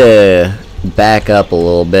 we need to back up a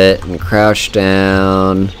little bit and crouch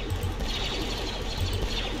down.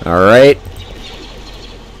 Alright.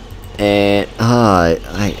 And...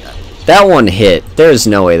 that one hit. There's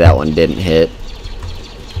no way that one didn't hit.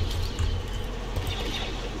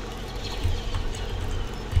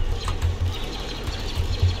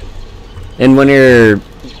 And when you're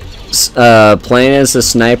playing as a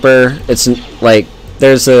sniper, it's like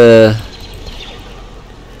there's a...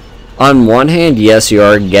 on one hand, yes, you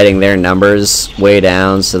are getting their numbers way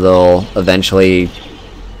down, so they'll eventually...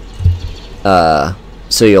 so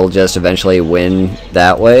you'll just eventually win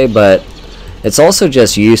that way, but it's also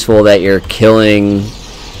just useful that you're killing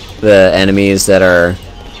the enemies that are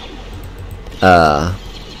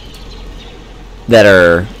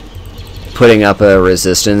putting up a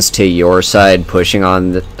resistance to your side pushing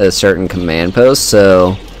on a certain command post.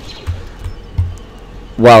 So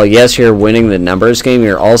while yes, you're winning the numbers game,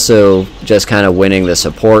 you're also just kind of winning the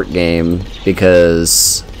support game,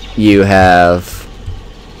 because you have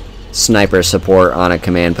sniper support on a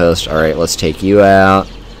command post. Alright, let's take you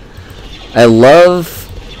out. I love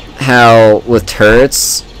how with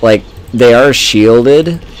turrets, like, they are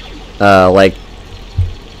shielded, Like,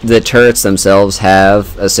 the turrets themselves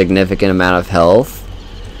have a significant amount of health,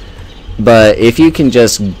 but if you can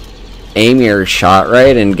just aim your shot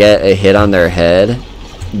right and get a hit on their head,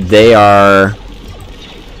 they are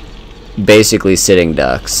basically sitting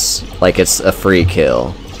ducks. Like, it's a free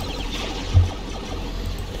kill.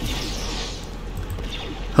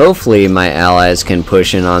 Hopefully my allies can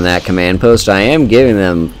push in on that command post. I am giving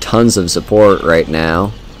them tons of support right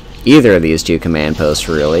now. Either of these two command posts,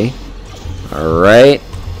 really. Alright.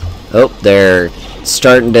 Oh, they're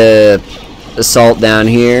starting to assault down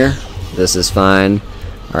here. This is fine.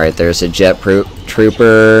 Alright, there's a jet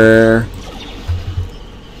trooper.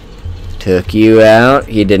 Took you out.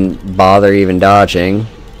 He didn't bother even dodging.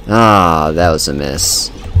 Ah, that was a miss.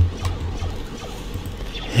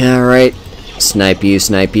 Alright. Snipe you,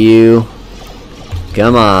 snipe you.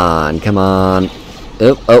 Come on, come on.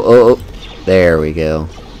 Oh. There we go.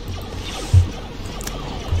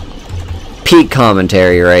 Peak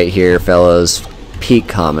commentary right here, fellows. Peak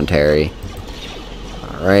commentary.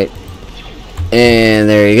 Alright. And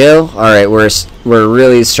there you go. Alright, we're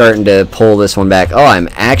really starting to pull this one back. Oh, I'm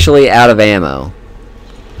actually out of ammo.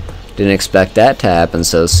 Didn't expect that to happen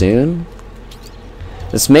so soon.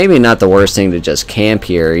 It's maybe not the worst thing to just camp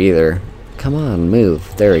here either. Come on,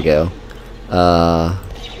 move. There we go.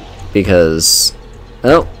 Because...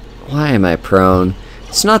 Oh, why am I prone?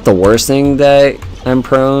 It's not the worst thing that I'm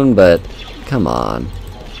prone, but... Come on.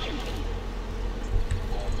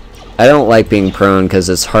 I don't like being prone because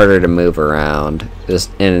it's harder to move around.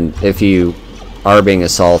 And if you are being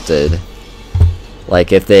assaulted,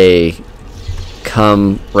 like if they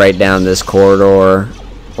come right down this corridor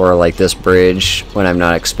or like this bridge when I'm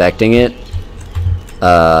not expecting it,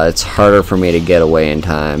 it's harder for me to get away in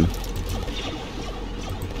time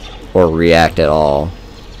or react at all.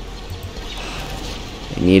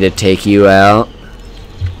 I need to take you out.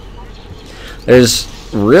 There's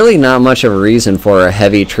really not much of a reason for a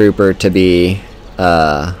heavy trooper to be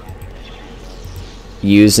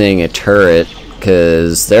using a turret,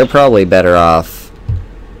 because they're probably better off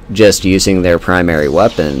just using their primary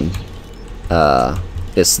weapon.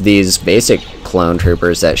 It's these basic clone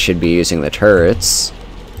troopers that should be using the turrets.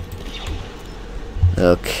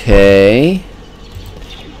 Okay.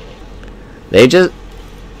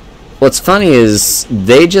 What's funny is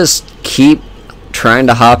they just keep trying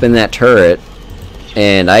to hop in that turret,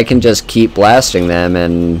 and I can just keep blasting them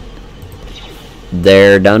and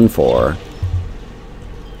they're done for.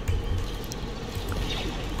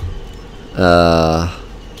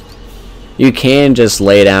 You can just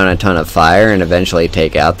lay down a ton of fire and eventually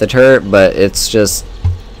take out the turret, but it's just...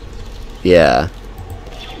 Yeah,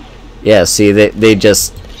 see, they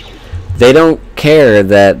don't care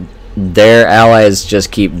that their allies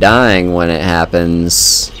just keep dying when it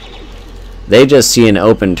happens. They just see an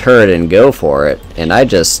open turret and go for it, and I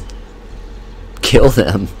just kill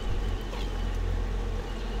them.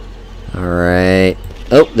 Alright.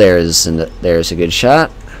 Oh, there's a good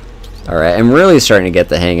shot. Alright, I'm really starting to get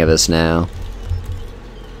the hang of this now.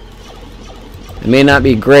 I may not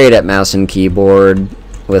be great at mouse and keyboard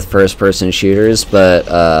with first-person shooters, but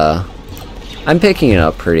I'm picking it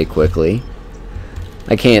up pretty quickly.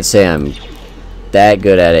 I can't say I'm that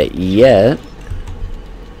good at it yet,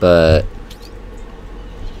 but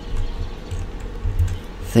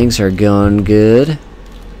things are going good.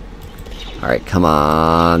 Alright, come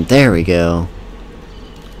on. There we go.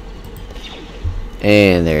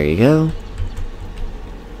 And there you go.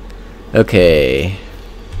 Okay.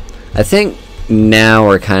 I think now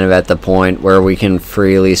we're kind of at the point where we can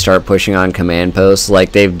freely start pushing on command posts.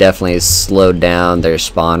 Like, they've definitely slowed down their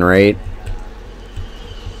spawn rate.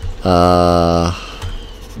 And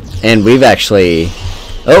we've actually...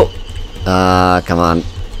 Oh! Come on.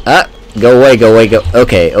 Go away, go away, go...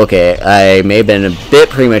 Okay. I may have been a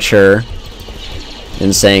bit premature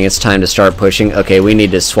in saying it's time to start pushing. Okay, we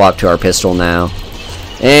need to swap to our pistol now.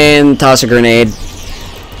 And toss a grenade.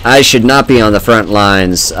 I should not be on the front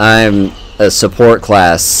lines. I'm a support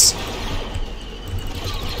class.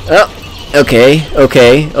 Oh, okay.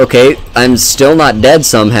 I'm still not dead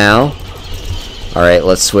somehow. Alright,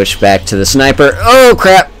 let's switch back to the sniper. Oh,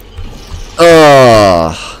 crap!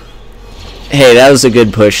 Oh. Hey, that was a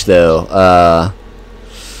good push, though.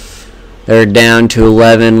 They're down to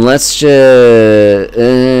 11. Let's just...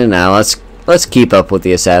 now, let's keep up with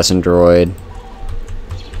the assassin droid.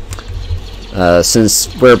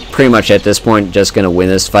 Since we're pretty much at this point just gonna win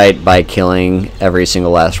this fight by killing every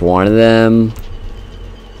single last one of them.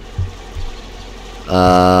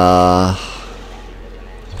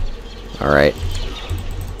 Alright.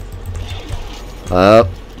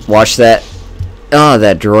 Watch that. Oh,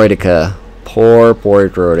 that droidica Poor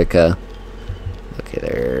Droidica. Okay,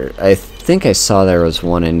 there. I think I saw there was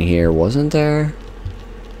one in here, wasn't there?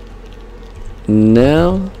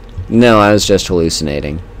 No? No, I was just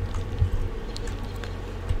hallucinating.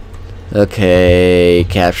 Okay,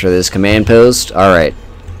 capture this command post. Alright.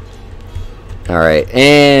 Alright,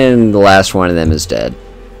 and the last one of them is dead.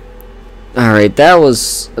 Alright, that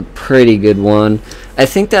was a pretty good one. I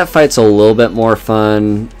think that fight's a little bit more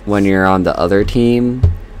fun when you're on the other team.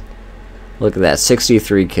 Look at that,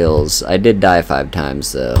 63 kills. I did die 5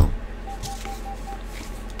 times though.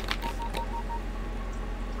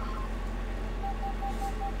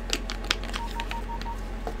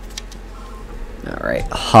 Alright,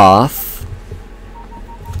 Hoth.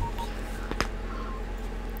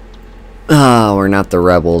 Ah, we're not the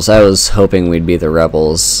rebels. I was hoping we'd be the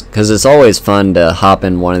rebels, because it's always fun to hop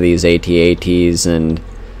in one of these AT-ATs and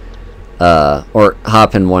or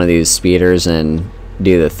hop in one of these speeders and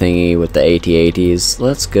do the thingy with the AT-ATs.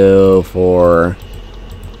 Let's go for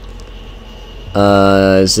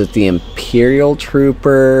is it the Imperial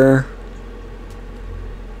Trooper?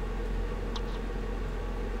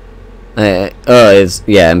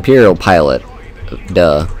 Yeah, Imperial Pilot.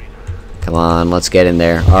 Duh. Come on, let's get in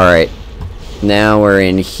there. Alright. Now we're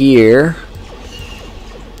in here.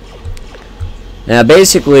 Now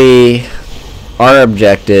basically, our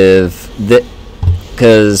objective,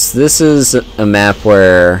 because this is a map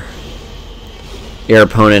where your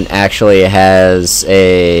opponent actually has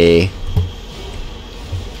a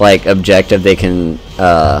objective they can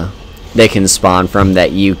spawn from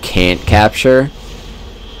that you can't capture.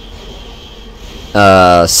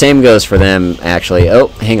 Same goes for them actually. Oh,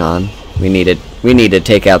 hang on. We need to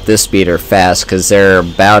take out this speeder fast because they're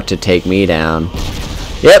about to take me down.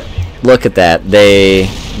 Yep, look at that. They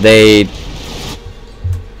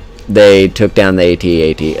took down the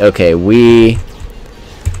AT-AT. Okay,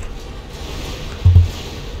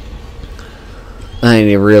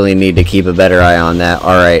 I really need to keep a better eye on that.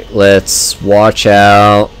 Alright, let's watch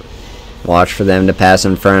out. Watch for them to pass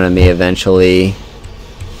in front of me eventually.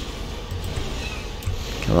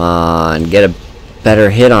 Come on, get a better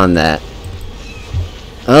hit on that.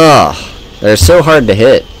 Ugh, they're so hard to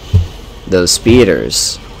hit, those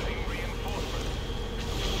speeders.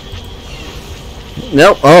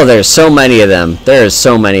 Nope. Oh, there's so many of them. There's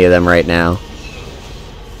so many of them right now.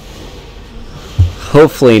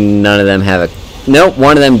 Hopefully none of them have a... Nope,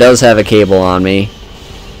 one of them does have a cable on me.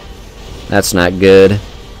 That's not good.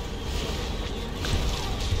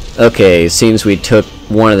 Okay, seems we took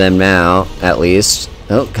one of them out, at least.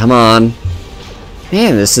 Oh, come on.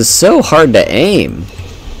 Man, this is so hard to aim.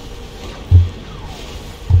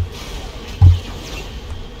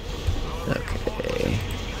 Okay.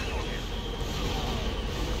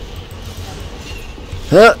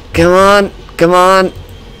 Oh, come on. Come on.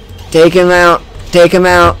 Take him out. Take him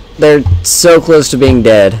out. They're so close to being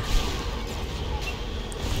dead.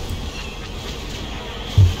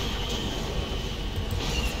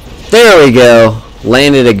 There we go.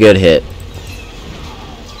 Landed a good hit.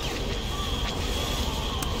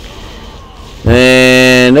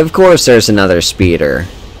 And of course there's another speeder,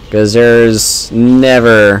 because there's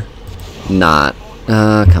never not.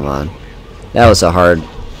 Come on. That was a hard...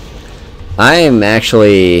 I am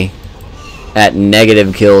actually at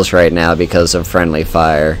negative kills right now because of friendly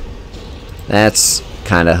fire. That's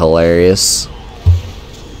kind of hilarious.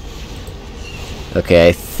 Okay,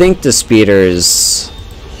 I think the speeder is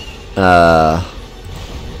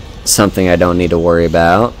something I don't need to worry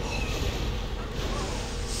about.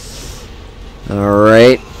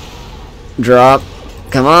 Alright. Drop.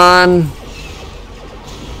 Come on.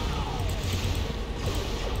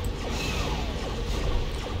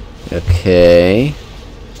 Okay.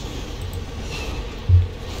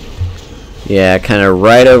 Yeah, kind of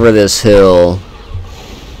right over this hill.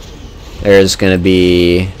 There's going to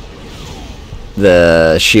be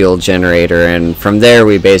the shield generator, and from there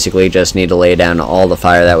we basically just need to lay down all the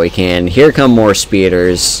fire that we can. Here come more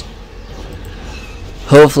speeders.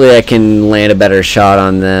 Hopefully I can land a better shot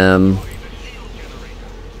on them.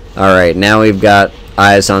 Alright, now we've got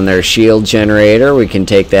eyes on their shield generator. We can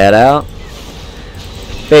take that out.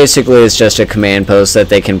 Basically it's just a command post that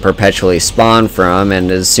they can perpetually spawn from,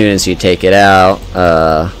 and as soon as you take it out,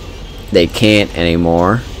 they can't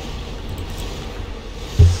anymore.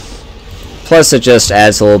 Plus it just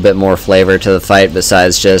adds a little bit more flavor to the fight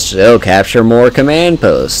besides just, oh, capture more command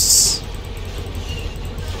posts.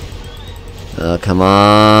 Oh, come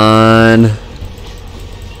on.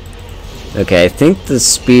 Okay, I think the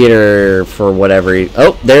speeder, for whatever...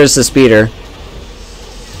 Oh, there's the speeder.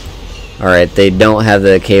 Alright, they don't have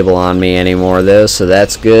the cable on me anymore, though, so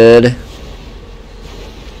that's good.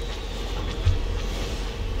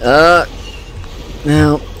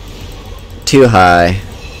 No. Too high.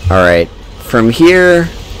 Alright. From here,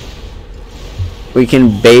 we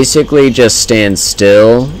can basically just stand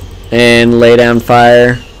still and lay down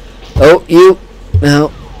fire. Oh, you!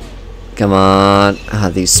 No. Come on. Ah,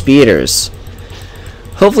 these speeders.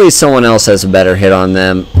 Hopefully someone else has a better hit on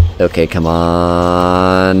them. Okay, come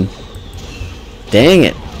on. Dang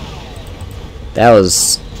it. That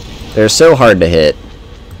was... They're so hard to hit.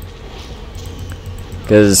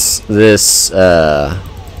 Because this, being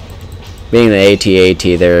the AT-AT,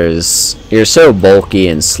 you're so bulky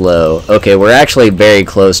and slow. Okay, we're actually very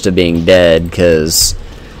close to being dead, because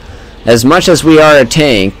as much as we are a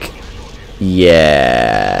tank,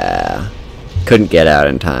 yeah, couldn't get out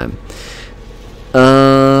in time.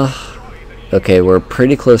 Okay, we're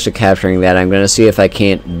pretty close to capturing that. I'm gonna see if I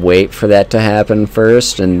can't wait for that to happen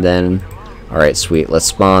first, and then, alright, sweet, let's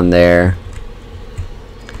spawn there.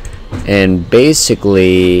 And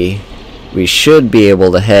basically, we should be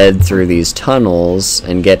able to head through these tunnels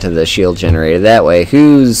and get to the shield generator that way.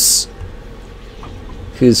 Who's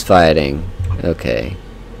fighting? Okay,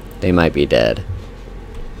 they might be dead.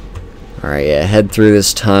 Alright, yeah, head through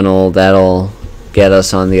this tunnel. That'll get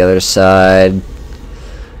us on the other side.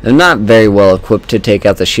 I'm not very well equipped to take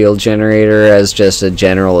out the shield generator as just a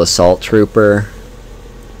general assault trooper.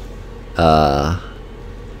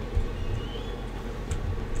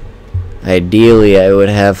 Ideally, I would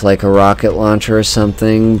have like a rocket launcher or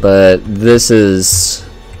something, but this is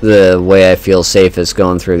the way I feel safest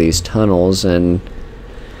going through these tunnels, and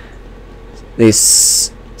they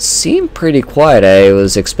seem pretty quiet. I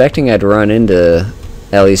was expecting I'd run into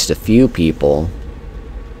at least a few people.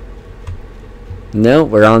 No,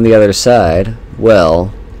 we're on the other side.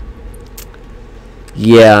 Well,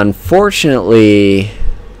 yeah, unfortunately,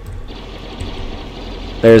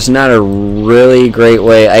 there's not a really great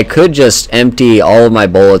way. I could just empty all of my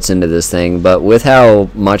bullets into this thing, but with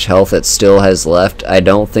how much health it still has left, I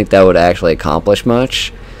don't think that would actually accomplish much.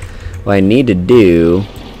 What I need to do,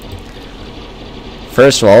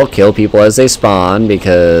 first of all, kill people as they spawn,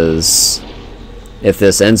 because if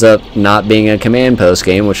this ends up not being a command post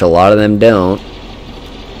game, which a lot of them don't.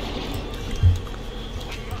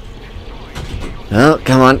 Oh,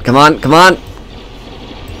 come on, come on, come on!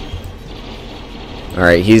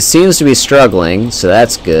 Alright, he seems to be struggling, so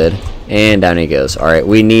that's good. And down he goes. Alright,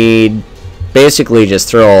 we need... basically just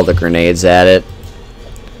throw all the grenades at it.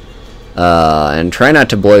 And try not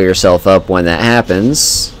to blow yourself up when that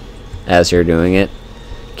happens, as you're doing it.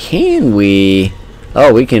 Can we...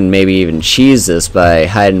 oh, we can maybe even cheese this by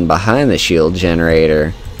hiding behind the shield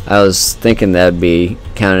generator. I was thinking that would be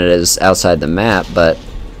counted as outside the map, but...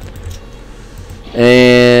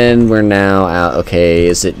 and we're now out. Okay,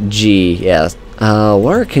 is it G? Yeah.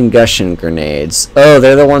 What are concussion grenades? Oh,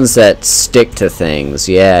 they're the ones that stick to things.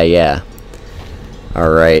 Yeah, yeah.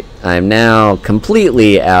 Alright, I'm now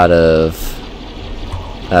completely out of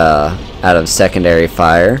secondary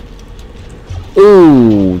fire.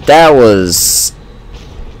 Ooh, that was...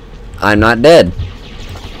 I'm not dead.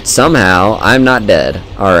 Somehow, I'm not dead.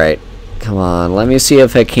 Alright, come on, let me see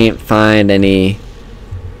if I can't find anything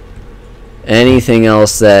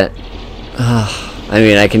else that... I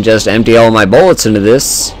mean, I can just empty all my bullets into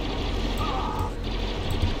this.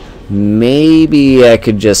 Maybe I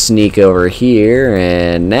could just sneak over here,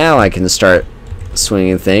 and now I can start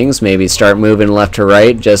swinging things. Maybe start moving left to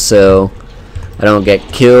right, just so I don't get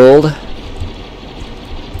killed.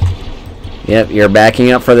 Yep, you're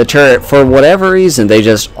backing up for the turret. For whatever reason, they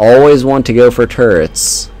just always want to go for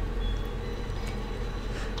turrets.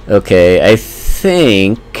 Okay, I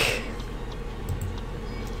think...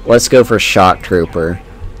 let's go for shock trooper,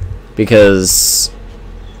 because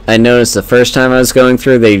I noticed the first time I was going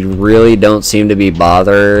through, they really don't seem to be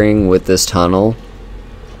bothering with this tunnel,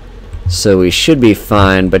 so we should be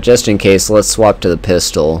fine. But just in case, let's swap to the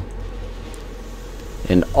pistol,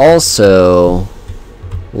 and also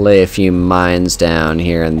lay a few mines down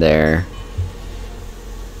here and there,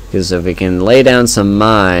 because if we can lay down some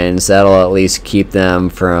mines, that'll at least keep them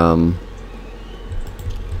from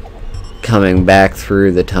coming back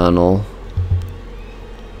through the tunnel.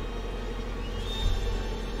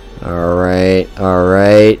 Alright,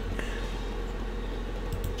 alright.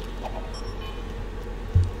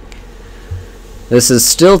 This is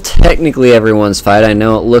still technically everyone's fight. I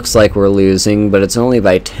know it looks like we're losing, but it's only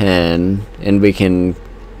by 10, and we can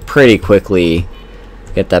pretty quickly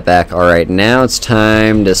get that back. Alright, now it's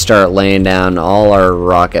time to start laying down all our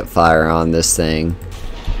rocket fire on this thing.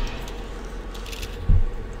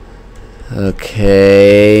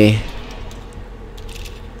 Okay,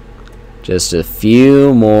 just a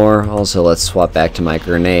few more. Also, let's swap back to my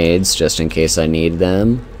grenades just in case I need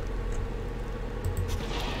them.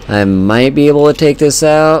 I might be able to take this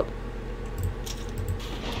out.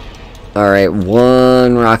 Alright,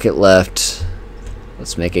 one rocket left.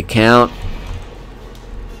 Let's make it count.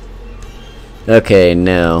 Okay,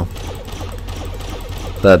 no.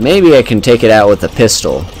 But maybe I can take it out with a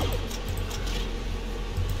pistol.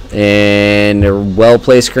 And a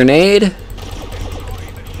well-placed grenade.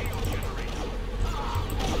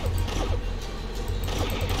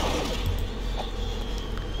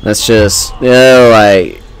 Let's just...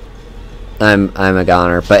 Oh, I'm a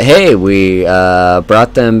goner. But hey, we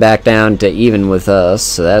brought them back down to even with us,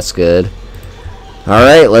 so that's good.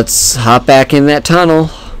 Alright, let's hop back in that tunnel.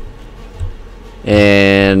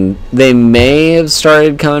 And they may have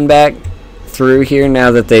started coming back through here now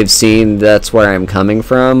that they've seen that's where I'm coming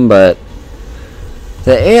from, but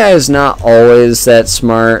the AI is not always that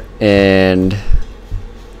smart, and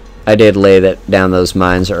I did lay down those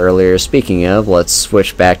mines earlier. Speaking of, let's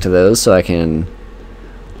switch back to those so I can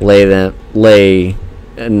lay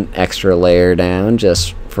an extra layer down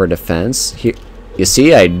just for defense. Here, you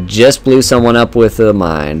see, I just blew someone up with a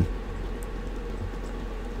mine.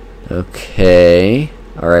 Okay.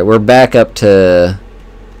 Alright, we're back up to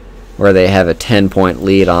where they have a 10-point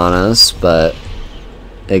lead on us, but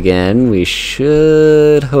again, we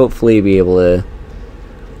should hopefully be able to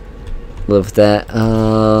live with that.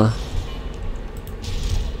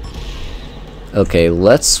 Okay,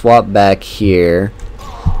 let's swap back here.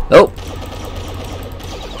 Oh!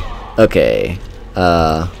 Okay.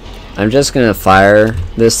 I'm just gonna fire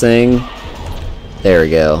this thing. There we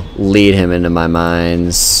go. Lead him into my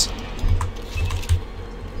mines.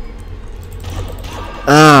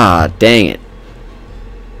 Ah, dang it.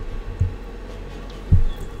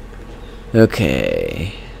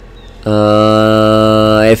 Okay.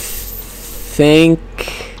 I think...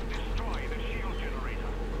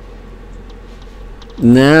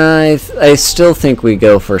 Nah, I still think we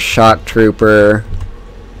go for Shock Trooper.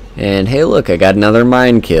 And hey, look, I got another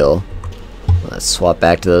mine kill. Let's swap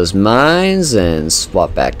back to those mines and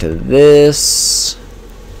swap back to this.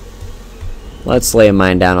 Let's lay a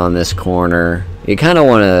mine down on this corner. You kind of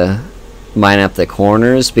want to mine up the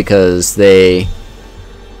corners because they're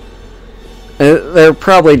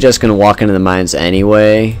probably just going to walk into the mines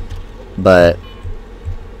anyway. But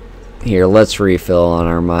here, let's refill on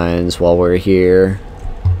our mines while we're here.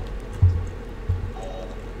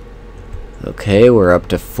 Okay, we're up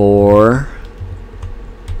to 4.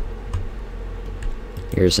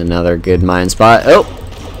 Here's another good mine spot. Oh!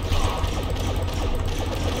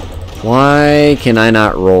 Why can I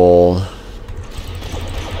not roll?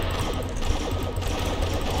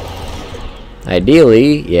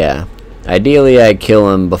 Ideally, yeah. Ideally, I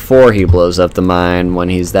kill him before he blows up the mine when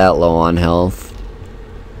he's that low on health.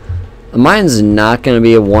 The mine's not going to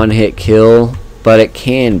be a one-hit kill, but it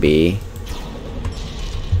can be.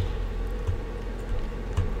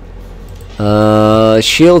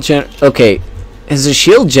 Shield okay, has the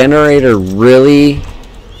shield generator really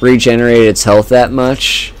regenerated its health that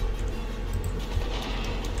much?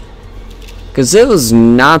 Because it was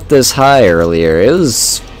not this high earlier. It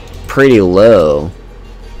was pretty low.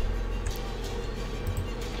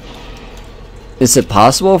 Is it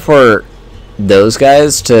possible for those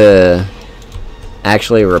guys to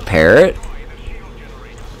actually repair it?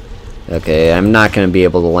 Okay, I'm not going to be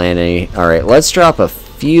able to land any... Alright, let's drop a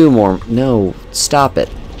few more... No, stop it.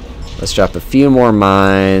 Let's drop a few more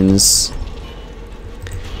mines.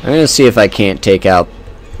 I'm going to see if I can't take out...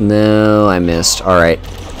 No, I missed. Alright.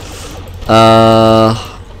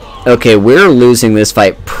 Okay, we're losing this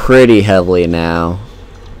fight pretty heavily now.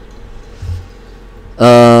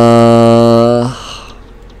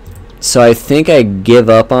 So I think I give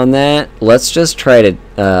up on that. Let's just try to,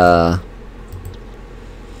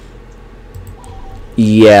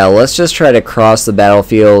 yeah, let's just try to cross the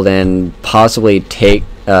battlefield and possibly take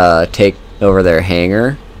over their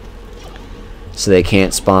hangar. So they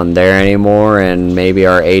can't spawn there anymore, and maybe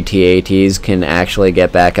our AT-ATs can actually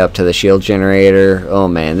get back up to the shield generator. Oh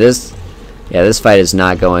man, this fight is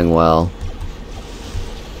not going well.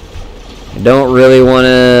 I don't really want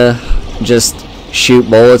to just shoot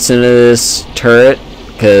bullets into this turret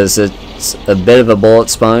because it's a bit of a bullet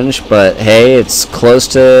sponge, but hey, it's close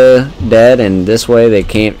to dead, and this way they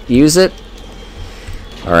can't use it.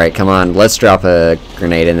 Alright, come on, let's drop a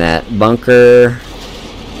grenade in that bunker.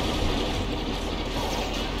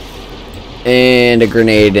 And a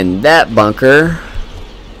grenade in that bunker.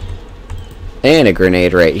 And a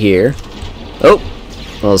grenade right here. Oh!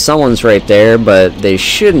 Well, someone's right there, but they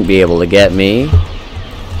shouldn't be able to get me.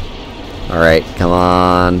 Alright, come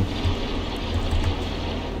on.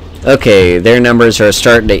 Okay, their numbers are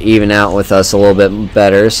starting to even out with us a little bit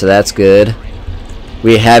better, so that's good.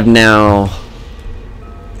 We have now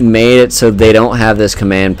made it so they don't have this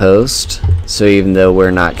command post. So even though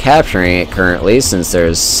we're not capturing it currently, since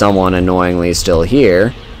there's someone annoyingly still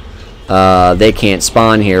here, they can't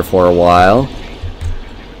spawn here for a while.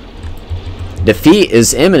 Defeat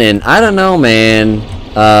is imminent. I don't know, man.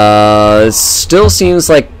 It still seems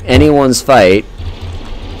like anyone's fight.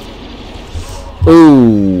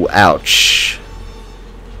 Ooh, ouch.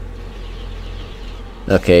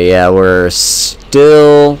 Okay, yeah, we're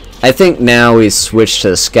still... I think now we switch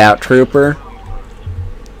to Scout Trooper.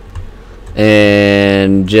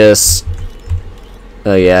 And just...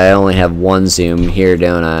 Oh yeah, I only have one zoom here,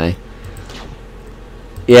 don't I?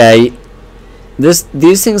 Yeah,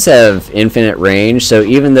 these things have infinite range, so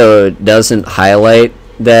even though it doesn't highlight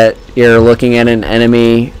that you're looking at an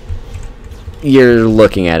enemy, you're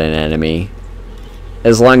looking at an enemy.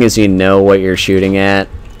 As long as you know what you're shooting at,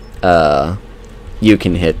 you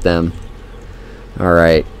can hit them.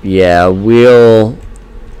 Alright, yeah,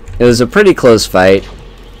 it was a pretty close fight,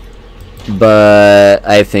 but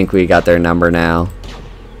I think we got their number now.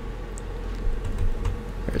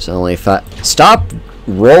 There's only 5. Stop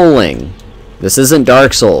rolling! This isn't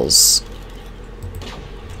Dark Souls.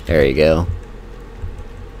 There you go.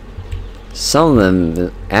 Some of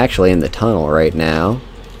them actually in the tunnel right now.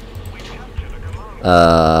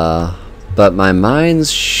 But my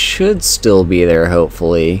mines should still be there,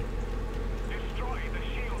 hopefully.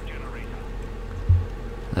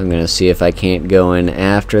 I'm gonna see if I can't go in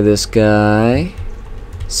after this guy.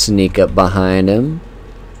 Sneak up behind him.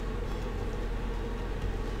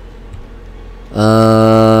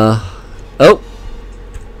 Oh!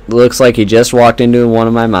 Looks like he just walked into one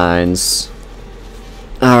of my mines.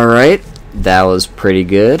 Alright, that was pretty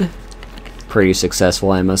good. Pretty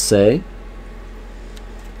successful, I must say.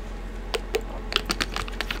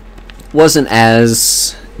 Wasn't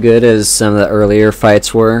as good as some of the earlier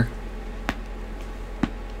fights were.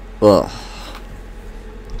 Ugh.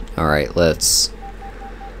 Alright, let's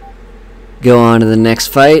go on to the next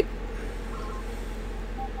fight.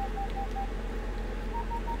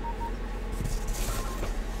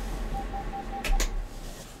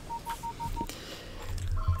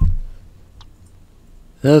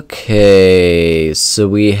 Okay, so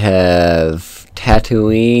we have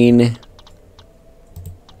Tatooine.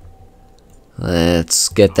 Let's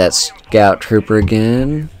get that Scout Trooper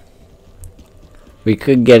again. We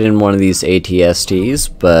could get in one of these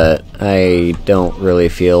ATSTs, but I don't really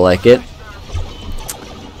feel like it.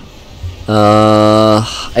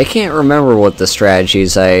 I can't remember what the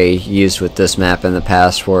strategies I used with this map in the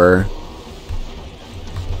past were.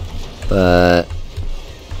 But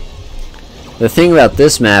the thing about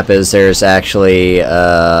this map is there's actually,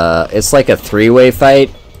 it's like a three-way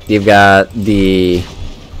fight. You've got the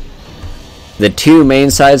two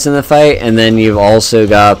main sides in the fight, and then you've also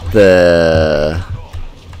got the...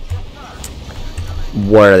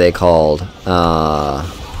 What are they called?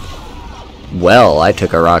 Well, I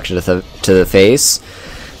took a rock to the face.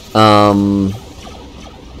 What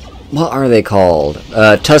are they called?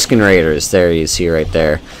 Tusken Raiders. There you see right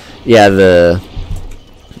there. Yeah,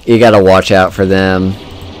 you gotta watch out for them.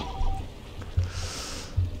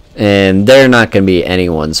 And they're not gonna be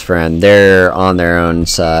anyone's friend. They're on their own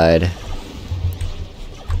side.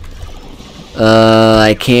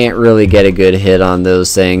 I can't really get a good hit on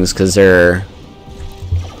those things because they're...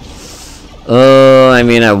 I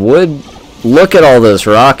mean, I would... Look at all those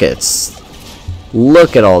rockets.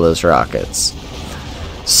 Look at all those rockets.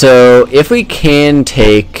 So, if we can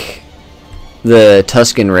take the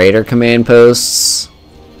Tusken Raider command posts,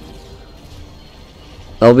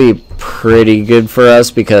 that'll be pretty good for us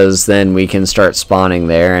because then we can start spawning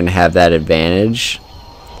there and have that advantage.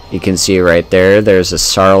 You can see right there, there's a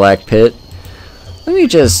Sarlacc pit. Let me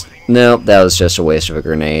just... Nope, that was just a waste of a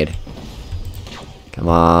grenade. Come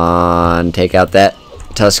on, take out that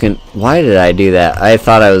Tusken... Why did I do that? I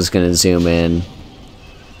thought I was going to zoom in.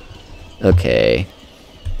 Okay.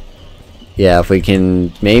 Yeah, if we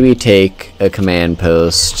can maybe take a command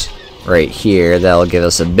post right here, that'll give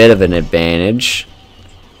us a bit of an advantage.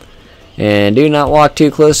 And do not walk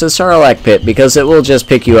too close to the Sarlacc pit because it will just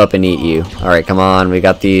pick you up and eat you. Alright, come on, we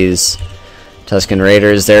got these Tusken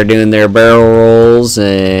Raiders. They're doing their barrel rolls,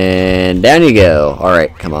 and down you go.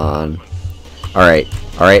 Alright, come on. Alright,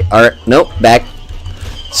 alright, alright. Nope, back.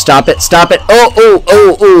 Stop it, stop it. Oh, oh,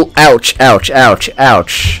 oh, oh. Ouch, ouch, ouch,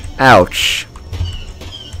 ouch, ouch.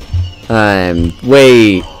 I'm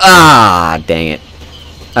way... Ah, dang it.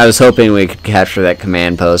 I was hoping we could capture that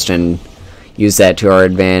command post and use that to our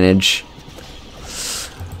advantage.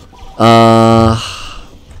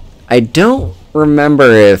 I don't remember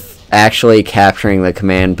if actually capturing the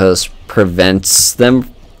command post prevents them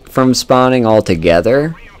from spawning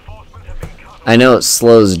altogether. I know it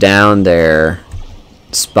slows down their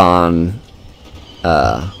spawn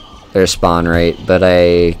rate, but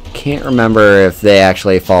I can't remember if they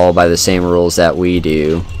actually follow by the same rules that we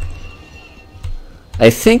do. I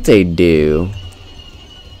think they do.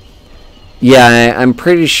 Yeah, I'm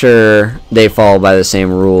pretty sure they follow by the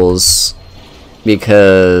same rules,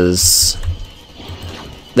 because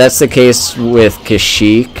that's the case with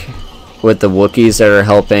Kashyyyk, with the Wookiees that are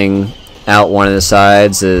helping out one of the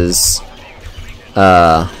sides. Is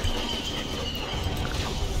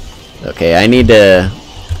okay, I need to...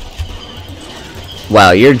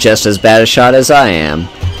 Wow, you're just as bad a shot as I am.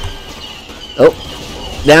 Oh,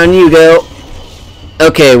 down you go.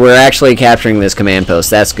 Okay, we're actually capturing this command post.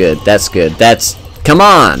 That's good. That's good. That's... Come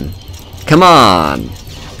on! Come on!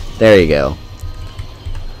 There you go.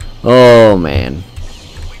 Oh, man.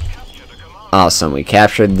 Awesome. We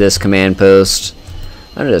captured this command post.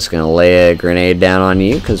 I'm just going to lay a grenade down on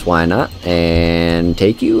you, because why not? And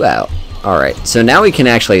take you out. Alright, so now we can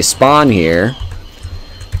actually spawn here.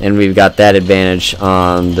 And we've got that advantage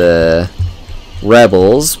on the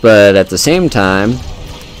rebels, but at the same time...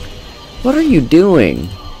 What are you doing?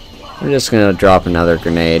 We're just gonna drop another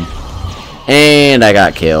grenade. And I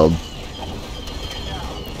got killed.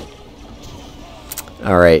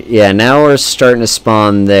 Alright, yeah, now we're starting to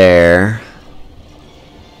spawn there.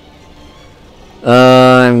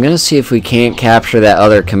 I'm gonna see if we can't capture that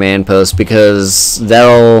other command post, because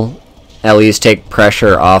that'll at least take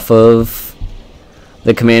pressure off of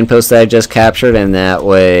the command post that I just captured, and that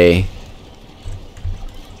way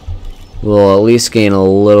we'll at least gain a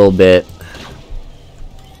little bit.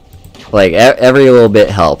 Like, every little bit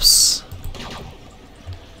helps.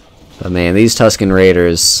 But man, these Tusken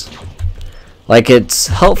Raiders... Like, it's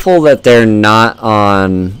helpful that they're not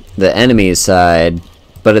on the enemy side,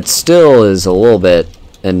 but it still is a little bit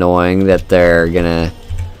annoying that they're gonna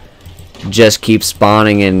just keep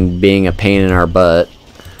spawning and being a pain in our butt.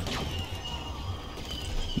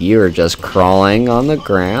 You are just crawling on the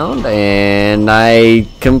ground, and I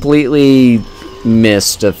completely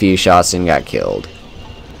missed a few shots and got killed.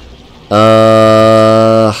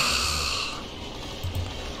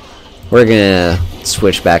 We're gonna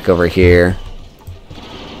switch back over here.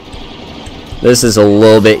 This is a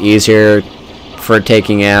little bit easier for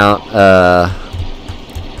taking out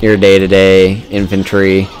your day-to-day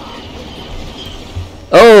infantry.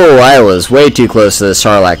 Oh, I was way too close to the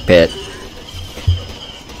Sarlacc pit.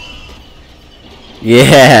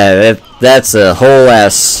 Yeah, that's a whole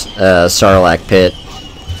ass Sarlacc pit.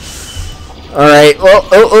 Alright,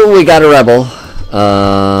 oh, we got a rebel.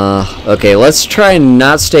 Okay, let's try and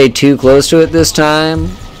not stay too close to it this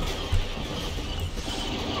time.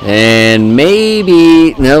 And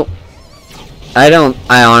maybe... Nope. I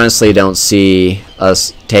honestly don't see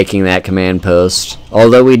us taking that command post.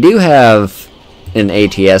 Although we do have an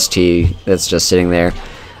ATST that's just sitting there.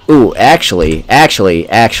 Ooh, actually.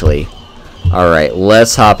 Alright,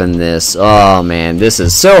 let's hop in this. Oh man, this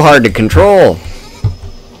is so hard to control.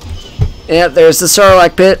 Yep, there's the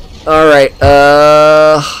Sarlacc pit. Alright,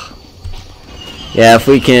 yeah, if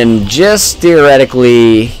we can just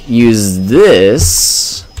theoretically use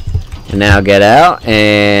this, and now get out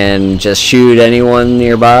and just shoot anyone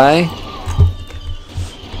nearby,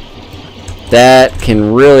 that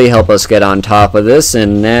can really help us get on top of this.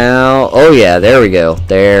 And now, oh yeah, there we go.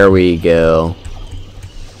 There we go.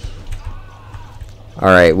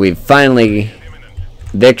 Alright, we've finally...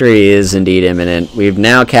 Victory is indeed imminent. We've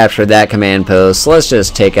now captured that command post. Let's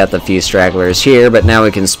just take out the few stragglers here, but now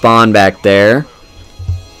we can spawn back there.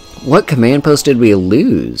 What command post did we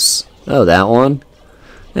lose? Oh, that one?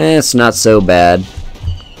 It's not so bad.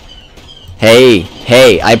 Hey,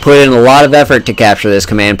 I put in a lot of effort to capture this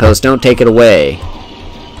command post. Don't take it away.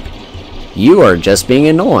 You are just being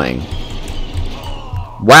annoying.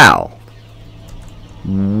 Wow.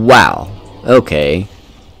 Okay.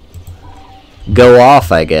 Go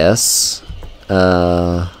off, I guess.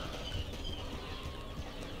 Okay,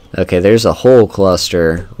 there's a whole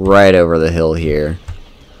cluster right over the hill here.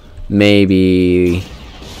 Maybe...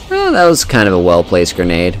 Well, that was kind of a well-placed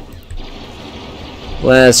grenade.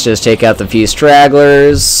 Let's just take out the few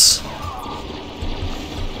stragglers.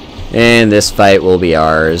 And this fight will be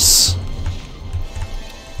ours.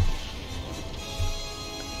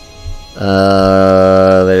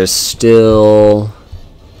 There's still...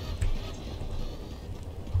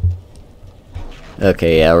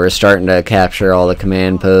 Okay, yeah, we're starting to capture all the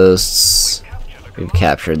command posts. We've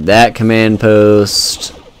captured that command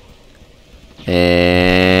post.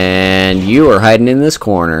 And you are hiding in this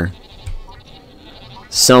corner.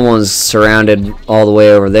 Someone's surrounded all the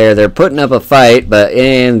way over there. They're putting up a fight,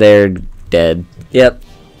 and they're dead. Yep.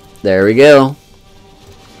 There we go.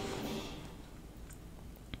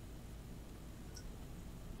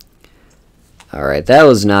 Alright, that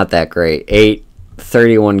was not that great.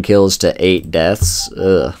 31 kills to 8 deaths.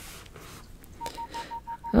 Ugh.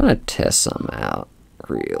 I'm gonna test some out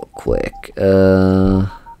real quick.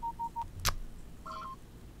 Well,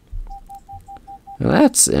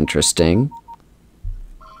 that's interesting.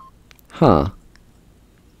 Huh.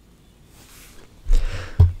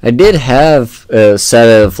 I did have a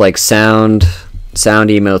set of like sound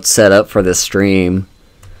emotes set up for the stream.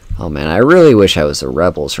 Oh man, I really wish I was the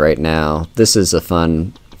Rebels right now. This is a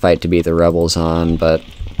fun fight to be the Rebels on, but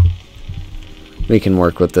we can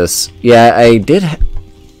work with this. Yeah, I did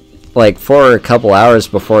like for a couple hours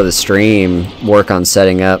before the stream work on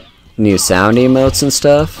setting up new sound emotes and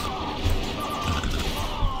stuff.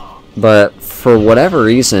 But for whatever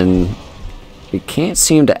reason, we can't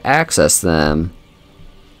seem to access them.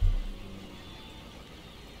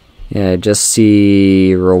 Yeah, I just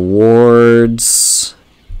see rewards,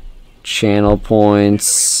 channel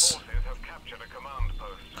points.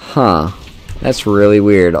 Huh. That's really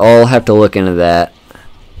weird. I'll have to look into that.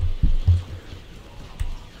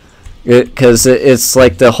 Because it's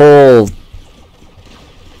like the whole...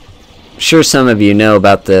 Sure, some of you know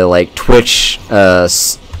about the like Twitch...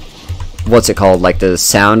 what's it called? Like the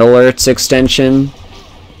sound alerts extension.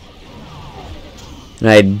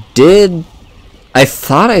 And I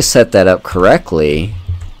thought I set that up correctly.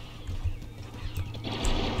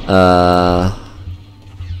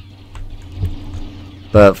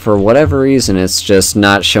 But for whatever reason, it's just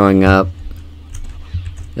not showing up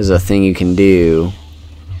as a thing you can do.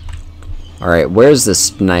 Alright, where's the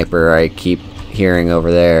sniper I keep hearing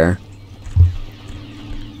over there?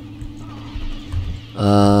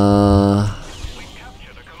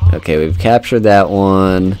 Okay, we've captured that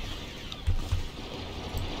one.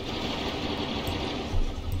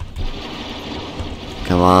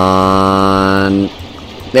 Come on.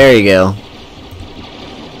 There you go.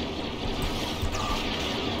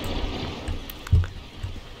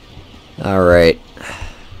 Alright.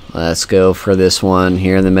 Let's go for this one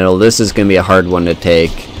here in the middle. This is going to be a hard one to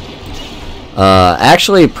take.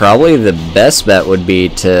 Actually, probably the best bet would be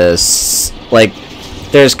to... like,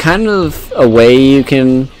 there's kind of a way you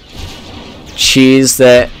can cheese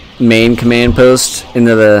that main command post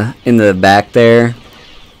into the back there.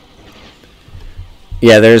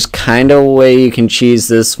 Yeah, there's kind of a way you can cheese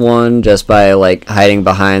this one just by like hiding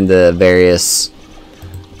behind the various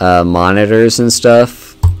monitors and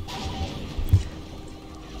stuff.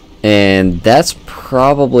 And that's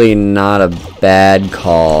probably not a bad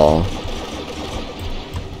call.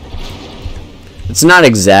 It's not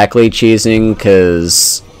exactly cheesing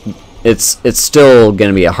because it's still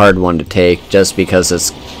gonna be a hard one to take just because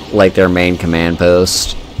it's like their main command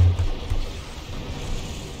post.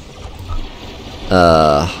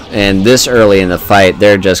 And this early in the fight,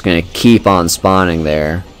 they're just gonna keep on spawning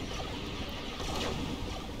there.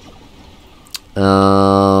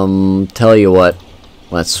 Tell you what,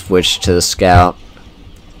 let's switch to the scout.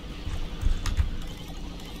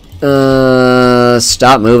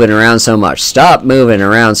 Stop moving around so much. Stop moving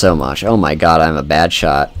around so much. Oh my god, I'm a bad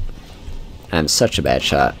shot. I'm such a bad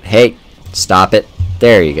shot. Hey, stop it.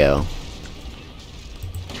 There you go.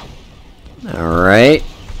 Alright.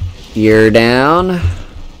 You're down.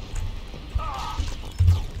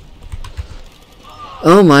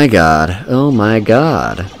 Oh my god. Oh my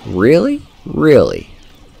god. Really? Really?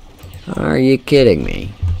 Are you kidding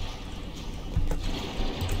me?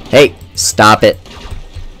 Hey, stop it.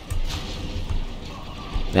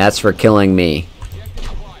 That's for killing me.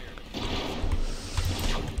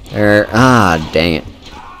 Dang it.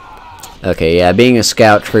 Okay, yeah, being a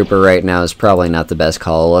scout trooper right now is probably not the best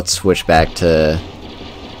call. Let's switch back to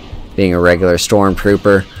being a regular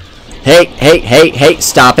stormtrooper. Hey, hey, hey, hey,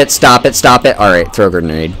 stop it, stop it, stop it. Alright, throw a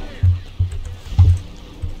grenade.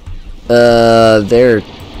 They're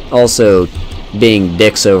also being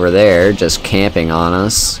dicks over there, just camping on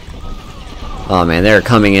us. Oh man, they're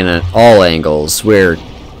coming in at all angles. We're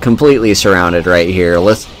completely surrounded right here.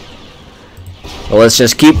 Let's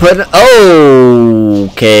just keep putting... Oh!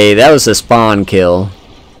 Okay, that was a spawn kill.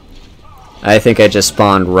 I think I just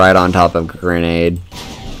spawned right on top of a grenade.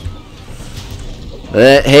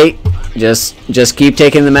 Hey, just keep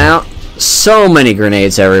taking them out. So many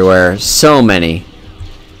grenades everywhere. So many.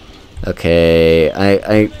 Okay,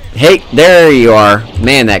 hey, there you are.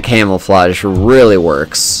 Man, that camouflage really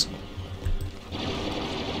works.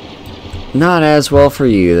 Not as well for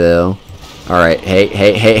you, though. Alright, hey,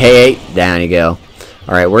 hey, hey, hey, hey. Down you go.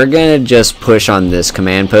 Alright, we're gonna just push on this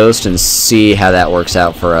command post and see how that works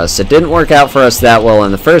out for us. It didn't work out for us that well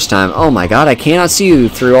in the first time. Oh my god, I cannot see you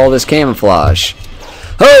through all this camouflage.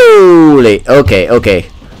 Holy! Okay, okay.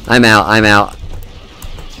 I'm out, I'm out.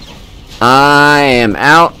 I am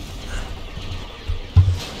out.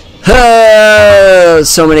 Oh,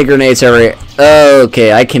 so many grenades everywhere.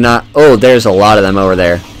 Okay, I cannot... Oh, there's a lot of them over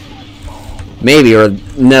there. Maybe, or...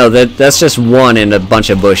 No, that's just one in a bunch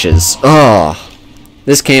of bushes. Oh...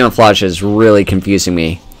 This camouflage is really confusing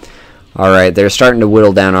me. Alright, they're starting to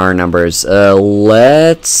whittle down our numbers.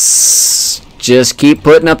 Let's just keep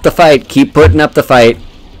putting up the fight. Keep putting up the fight.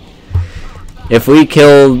 If we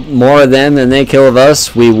kill more of them than they kill of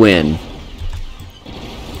us, we win.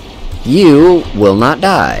 You will not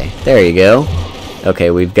die. There you go. Okay,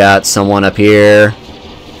 we've got someone up here.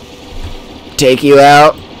 Take you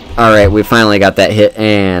out. Alright, we finally got that hit,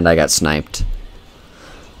 and I got sniped.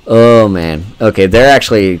 Oh man. Okay, they're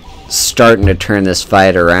actually starting to turn this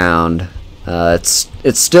fight around. It's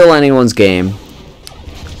still anyone's game.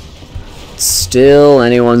 It's still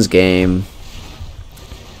anyone's game.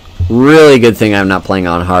 Really good thing I'm not playing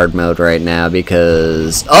on hard mode right now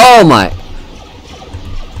because... Oh my...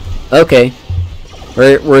 Okay.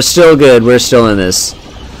 We're still good. We're still in this.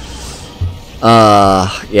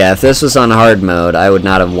 Yeah, if this was on hard mode, I would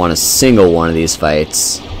not have won a single one of these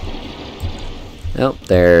fights. Nope,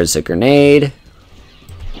 there's a grenade.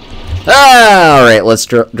 Ah, alright, let's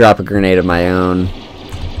drop a grenade of my own.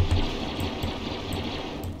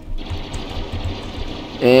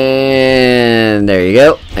 And there you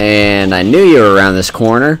go. And I knew you were around this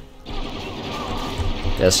corner.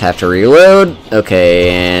 Just have to reload. Okay,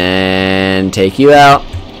 and take you out.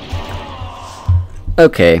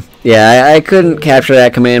 Okay, yeah, I couldn't capture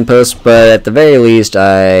that command post, but at the very least,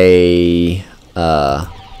 I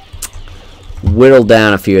whittled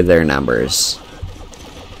down a few of their numbers.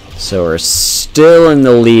 So we're still in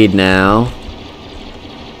the lead now.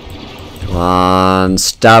 Come on,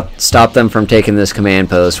 stop them from taking this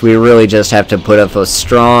command post. We really just have to put up a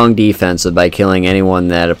strong defense by killing anyone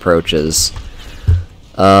that approaches.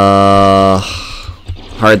 Hard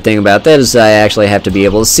thing about that is I actually have to be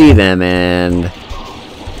able to see them, and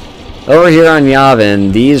over here on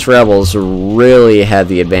Yavin, these rebels really had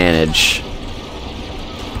the advantage.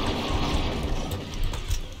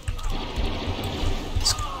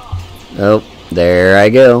 Oh, there I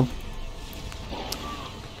go.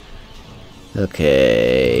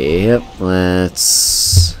 Okay, yep,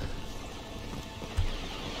 let's...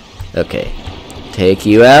 Okay, take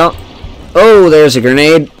you out. Oh, there's a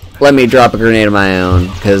grenade. Let me drop a grenade of my own,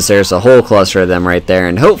 because there's a whole cluster of them right there,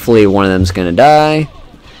 and hopefully one of them's gonna die.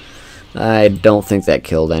 I don't think that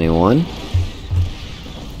killed anyone.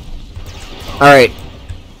 Alright,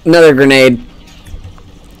 another grenade.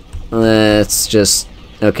 Let's just...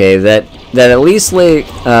 Okay, that at least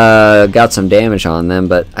got some damage on them,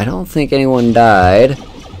 but I don't think anyone died.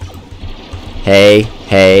 Hey,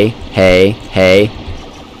 hey, hey, hey.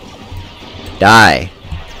 Die.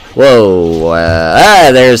 Whoa,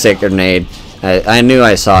 there's a grenade. I knew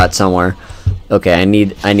I saw it somewhere. Okay, I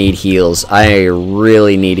need heals. I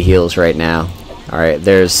really need heals right now. Alright,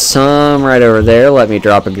 there's some right over there. Let me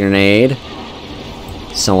drop a grenade.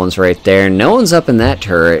 Someone's right there. No one's up in that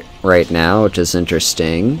turret right now, which is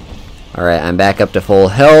interesting. Alright, I'm back up to full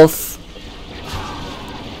health.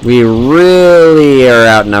 We really are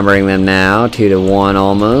outnumbering them now, 2-to-1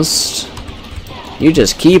 almost. You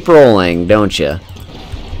just keep rolling, don't you?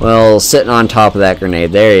 Well, sitting on top of that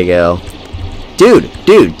grenade. There you go.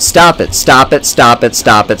 Dude, stop it, stop it, stop it,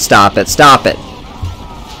 stop it, stop it, stop it.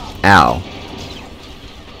 Ow.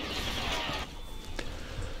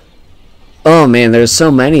 Oh man, there's so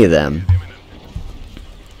many of them.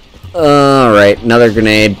 Alright, another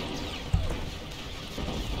grenade.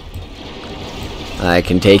 I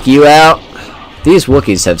can take you out. These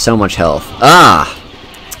Wookiees have so much health. Ah!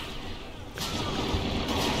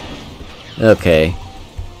 Okay.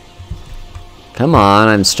 Come on,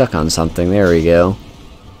 I'm stuck on something. There we go.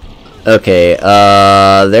 Okay,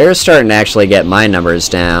 they're starting to actually get my numbers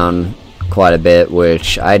down quite a bit,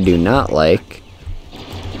 which I do not like.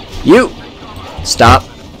 You! Stop.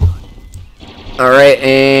 Alright,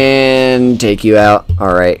 and take you out.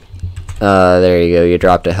 Alright. There you go. You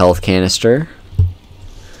dropped a health canister.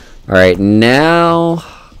 Alright, now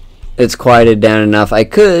it's quieted down enough. I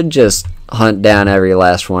could just hunt down every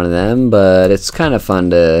last one of them, but it's kind of fun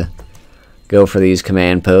to go for these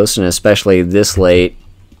command posts, and especially this late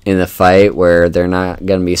in the fight where they're not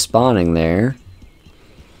going to be spawning there.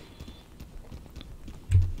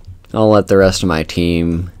 I'll let the rest of my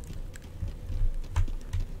team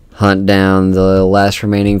hunt down the last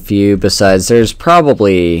remaining few. Besides, there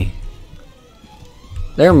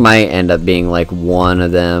might end up being like one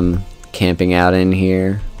of them camping out in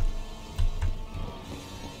here.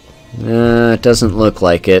 It doesn't look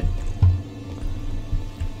like it.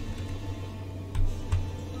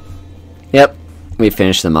 Yep, we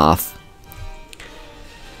finished them off.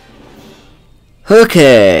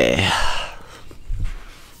 Okay.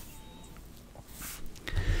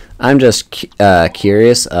 I'm just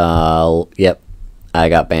curious. Yep, I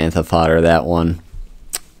got Bantha fodder that one.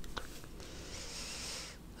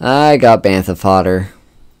 I got Bantha fodder.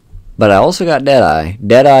 But I also got Deadeye.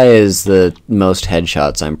 Deadeye is the most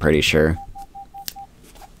headshots, I'm pretty sure.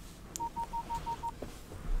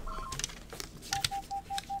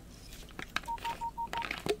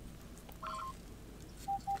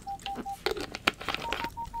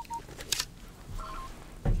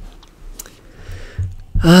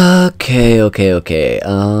 Okay.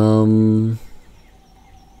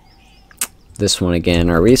 This one again.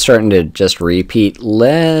 Are we starting to just repeat?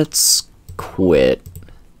 Let's quit.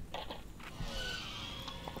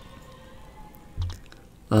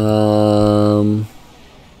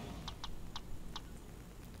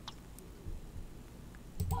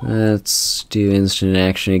 Let's do instant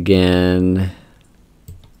action again.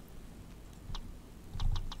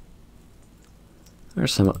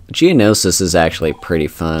 There's some Geonosis is actually pretty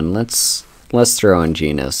fun. Let's throw in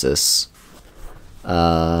Geonosis.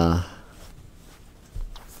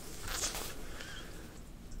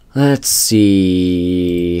 Let's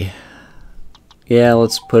see. Yeah,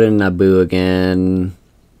 let's put in Naboo again.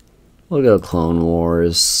 We'll go Clone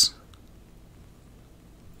Wars.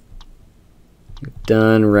 We've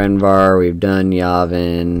done Renvar, we've done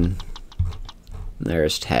Yavin.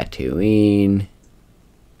 There's Tatooine.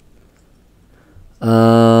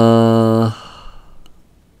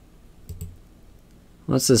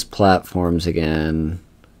 What's this platforms again?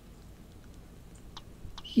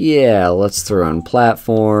 Yeah, let's throw in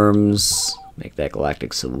platforms. Make that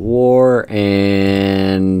Galactic Civil War,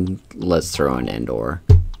 and let's throw in Endor.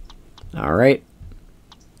 Alright.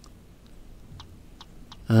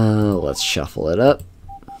 Let's shuffle it up.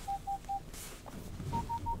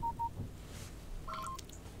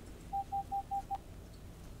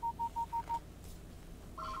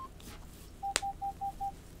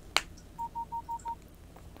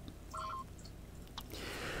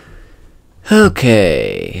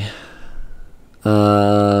 Okay.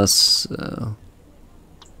 So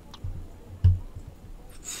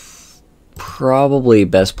probably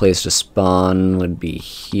best place to spawn would be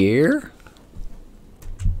here.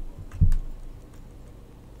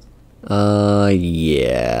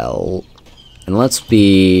 Yeah. And let's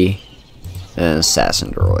be an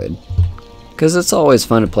assassin droid, because it's always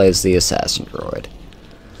fun to play as the assassin droid.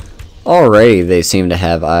 Alrighty, they seem to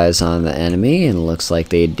have eyes on the enemy, and looks like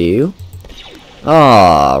they do.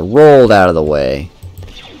 Ah, rolled out of the way.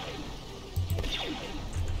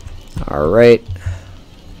 Alright.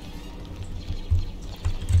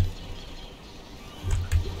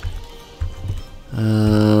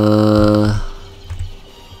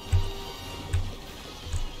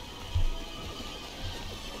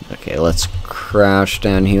 Okay, let's crouch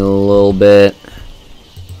down here a little bit.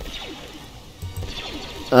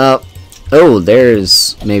 Oh,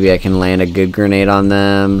 there's... Maybe I can land a good grenade on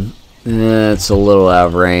them. It's a little out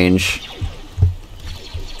of range.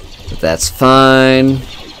 But that's fine.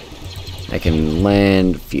 I can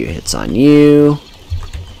land a few hits on you.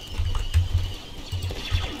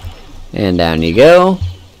 And down you go.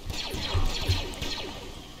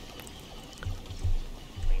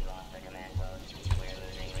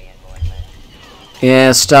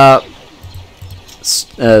 Yeah, stop.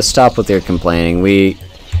 Stop with your complaining.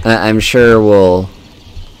 I'm sure we'll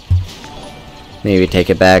maybe take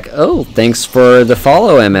it back. Oh, thanks for the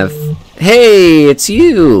follow, MF. Hey, it's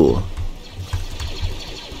you.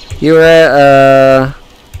 You were at,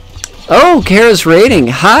 Oh, Kara's rating.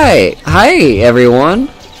 Hi. Hi, everyone.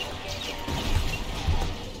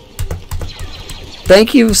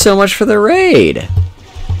 Thank you so much for the raid.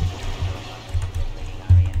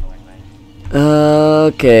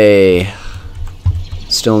 Okay.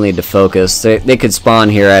 Still need to focus. They could spawn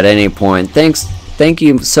here at any point. Thank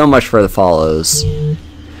you so much for the follows.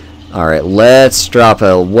 Alright, let's drop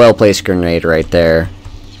a well-placed grenade right there.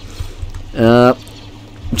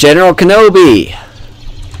 General Kenobi!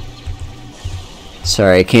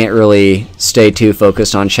 Sorry, I can't really stay too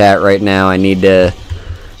focused on chat right now. I need to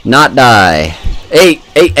not die. Hey!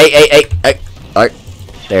 Alright,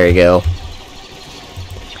 there you go.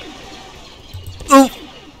 Ooh!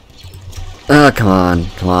 Oh, come on.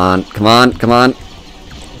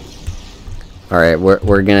 Alright,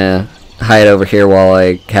 we're gonna hide over here while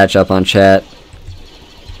I catch up on chat.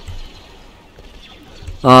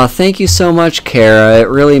 Aw, thank you so much, Kara. It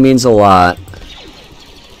really means a lot.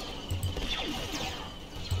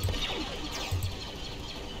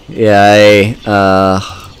 Yeah,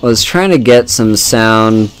 I was trying to get some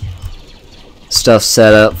sound stuff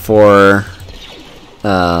set up for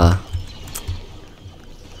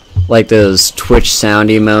like those Twitch sound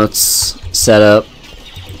emotes set up,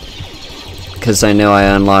 because I know I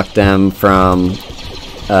unlocked them from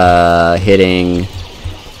hitting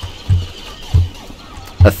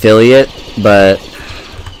affiliate, but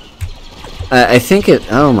I think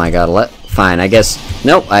it, oh my god, fine, I guess,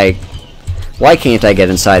 nope, why can't I get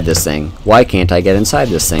inside this thing? Why can't I get inside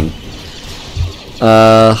this thing?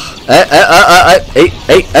 Hey,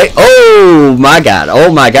 oh my god,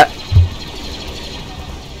 oh my god.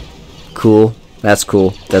 Cool, that's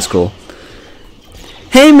cool, that's cool.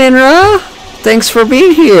 Hey Minra, thanks for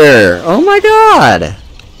being here. Oh my god,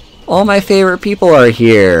 all my favorite people are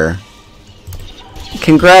here.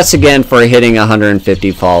 Congrats again for hitting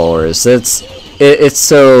 150 followers. It's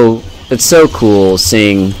so cool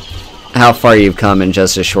seeing how far you've come in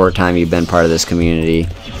just a short time you've been part of this community.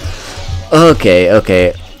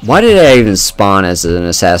 Okay. Why did I even spawn as an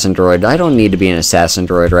assassin droid? I don't need to be an assassin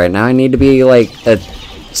droid right now. I need to be like a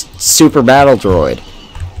super battle droid.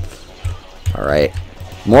 Alright.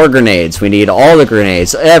 More grenades. We need all the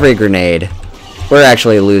grenades. Every grenade. We're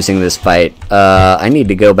actually losing this fight. I need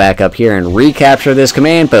to go back up here and recapture this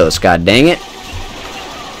command post. God dang it.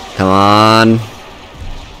 Come on.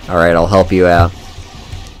 Alright, I'll help you out.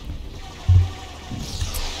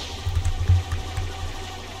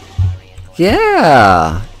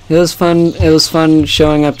 Yeah, it was fun. It was fun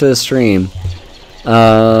showing up to the stream.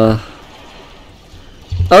 Oh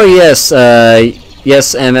yes,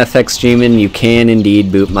 yes, MFX G-Man, you can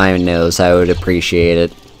indeed boot my nose. I would appreciate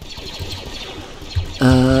it.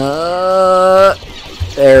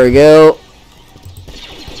 There we go.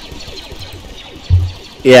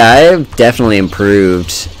 Yeah, I've definitely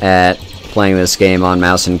improved at playing this game on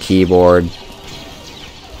mouse and keyboard.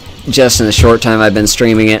 Just in the short time I've been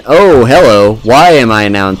streaming it. Oh, hello. Why am I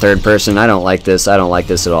now in third person? I don't like this. I don't like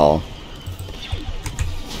this at all.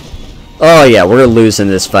 Oh yeah, we're losing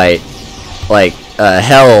this fight. Like, a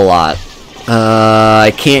hell of a lot.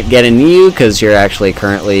 I can't get in you because you're actually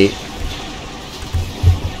currently...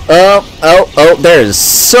 Oh, there's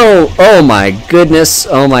so... Oh my goodness.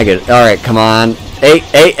 Oh my goodness. Alright, come on. Hey.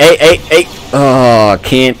 Oh,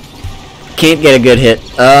 can't get a good hit.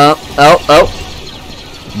 Oh.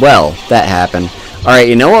 Well, that happened. Alright,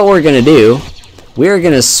 you know what we're gonna do? We're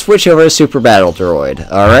gonna switch over to Super Battle Droid,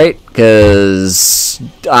 alright? Because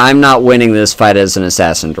I'm not winning this fight as an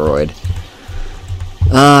Assassin Droid.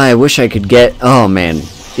 I wish I could get... Oh, man.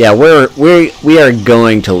 Yeah, we are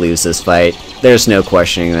going to lose this fight. There's no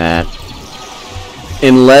questioning that.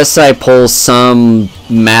 Unless I pull some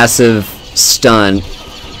massive stunt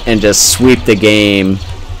and just sweep the game.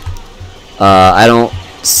 I don't...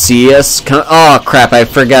 see us come. Oh crap, I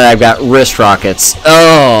forgot I've got wrist rockets.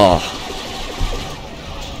 Oh,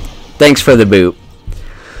 thanks for the boot.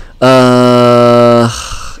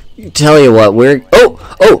 Tell you what, we're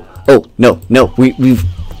no,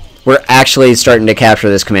 we're actually starting to capture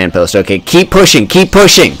this command post. Okay, keep pushing.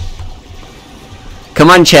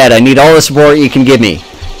 Come on, Chad, I need all the support you can give me.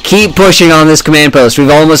 Keep pushing on this command post.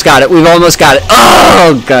 We've almost got it.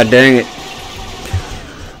 Oh god dang it.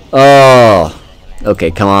 Oh,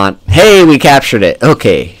 okay, come on. Hey, we captured it.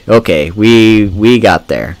 Okay, we got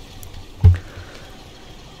there.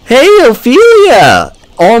 Hey, Ophelia!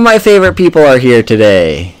 All my favorite people are here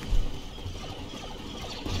today.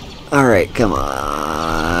 Alright, come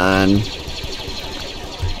on.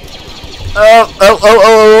 Oh,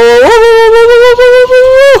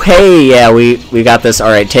 hey, yeah, we got this.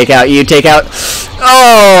 Alright, take out.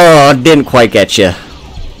 Oh, didn't quite get you.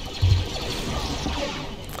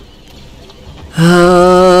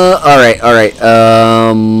 Alright,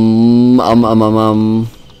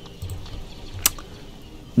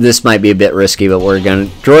 this might be a bit risky, but we're gonna...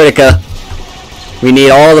 Droideka! We need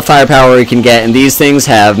all the firepower we can get, and these things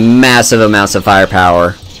have massive amounts of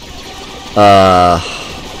firepower.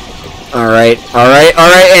 Alright,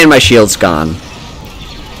 and my shield's gone.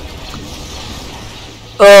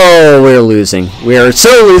 Oh, we're losing. We are so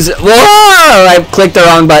losing. Whoa! I clicked the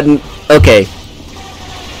wrong button. Okay.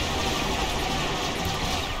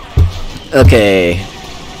 Okay.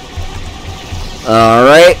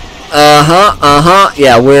 Alright.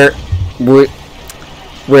 Yeah, we're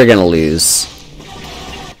gonna lose.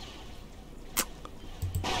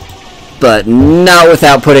 But not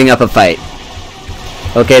without putting up a fight.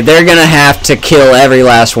 Okay, they're gonna have to kill every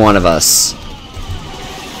last one of us.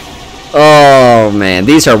 Oh, man.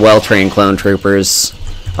 These are well-trained clone troopers.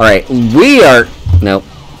 Alright, we are... Nope.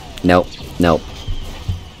 Nope. Nope.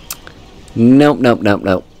 Nope, nope, nope,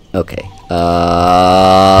 nope. Okay.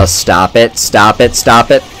 Stop it. Stop it.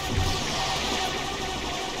 Stop it.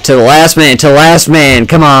 To the last man. To the last man.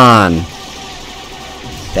 Come on.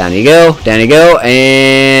 Down you go. Down you go.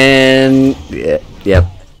 And... Yep.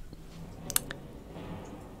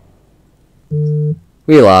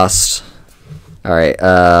 We lost. Alright,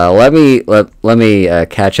 let me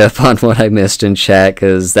catch up on what I missed in chat,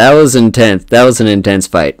 because that was intense. That was an intense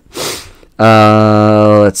fight.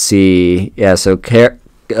 Let's see. Yeah, so Kara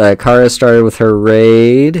started with her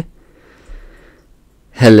raid.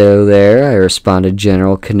 Hello there. I responded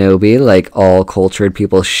General Kenobi, like all cultured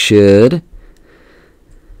people should.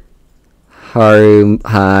 Haru,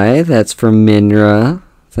 hi. That's from Minra.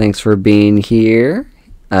 Thanks for being here.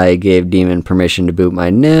 I gave Demon permission to boot my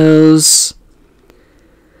nose.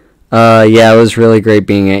 Yeah, it was really great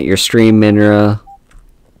being at your stream, Minra.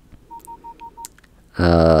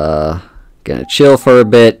 Gonna chill for a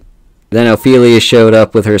bit. Then Ophelia showed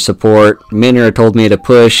up with her support. Minra told me to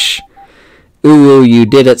push. Ooh, you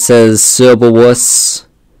did it, says Silbawus.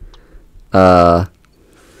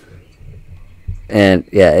 And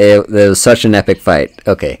yeah, it was such an epic fight.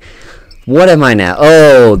 Okay, what am I now?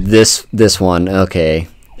 Oh, this one. Okay,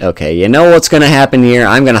 okay. You know what's gonna happen here?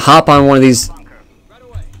 I'm gonna hop on one of these.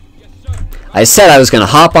 I said I was gonna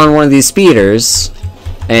hop on one of these speeders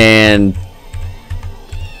and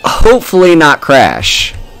hopefully not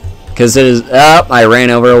crash, because it is. Oh, I ran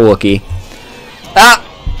over a Wookiee. Ah.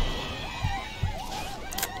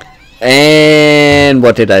 And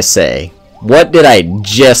what did I say? What did I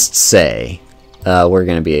just say? We're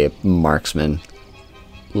gonna be a marksman.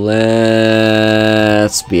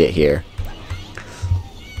 Let's be it here.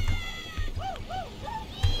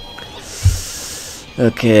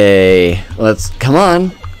 Okay, let's, come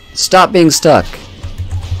on. Stop being stuck.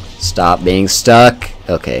 Stop being stuck.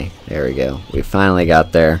 Okay, there we go. We finally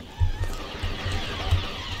got there.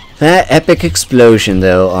 That epic explosion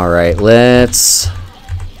though. Alright, let's...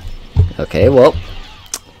 Okay, well,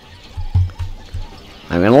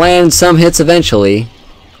 I'm gonna land some hits eventually.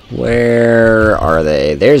 Where are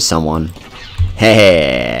they? There's someone.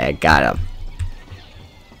 Hey, got him.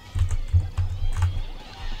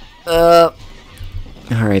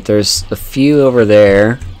 Alright, there's a few over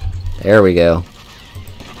there. There we go.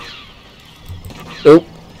 Oop.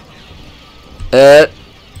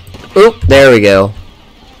 Oop, there we go.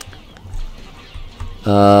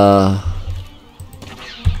 Oh,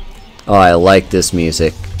 I like this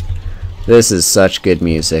music. This is such good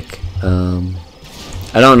music.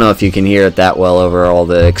 I don't know if you can hear it that well over all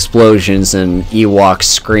the explosions and Ewoks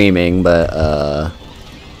screaming, but,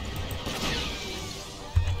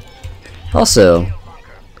 also,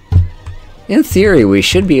 in theory, we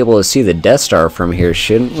should be able to see the Death Star from here,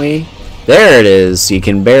 shouldn't we? There it is! You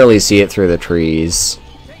can barely see it through the trees.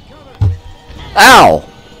 Ow!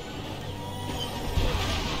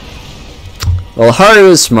 Well, Haru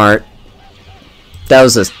was smart. That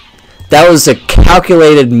was a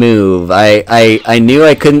calculated move. I knew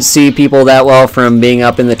I couldn't see people that well from being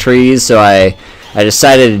up in the trees, so I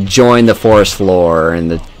decided to join the forest floor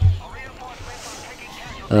and the...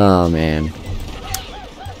 Oh man.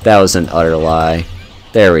 That was an utter lie.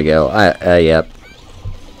 There we go. Yep.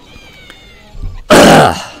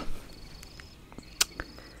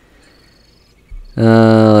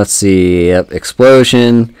 Let's see. Yep,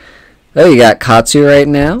 explosion. Oh, you got Katsu right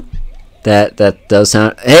now? That does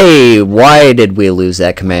sound... Hey, why did we lose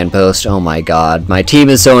that command post? Oh my god, my team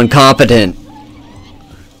is so incompetent.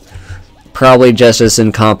 Probably just as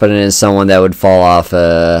incompetent as someone that would fall off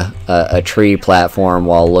a tree platform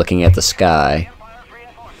while looking at the sky.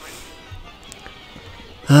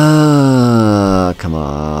 Ah, come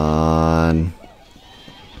on.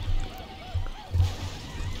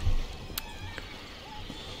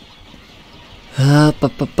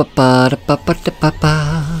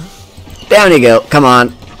 Down you go. Come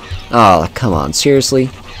on. Oh, come on. Seriously?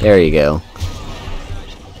 There you go.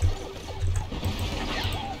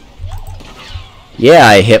 Yeah,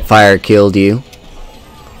 I hip fire killed you.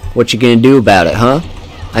 What you gonna do about it, huh?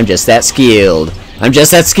 I'm just that skilled. I'm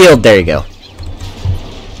just that skilled. There you go.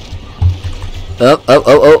 Oh, oh,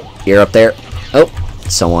 oh, oh. You're up there. Oh,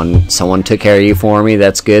 someone took care of you for me.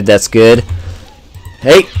 That's good. That's good.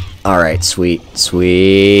 Hey. Alright, sweet.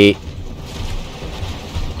 Sweet.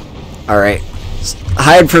 Alright.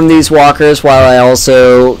 Hide from these walkers while I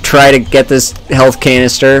also try to get this health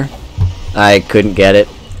canister. I couldn't get it.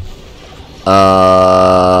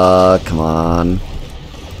 Come on.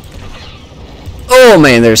 Oh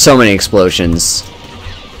man, there's so many explosions.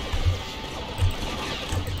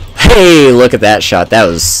 Hey, look at that shot. That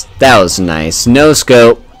was nice. No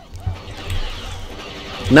scope.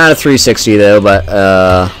 Not a 360 though,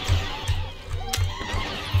 but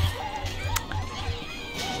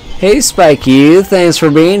hey Spike U, thanks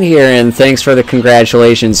for being here and thanks for the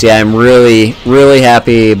congratulations. Yeah, I'm really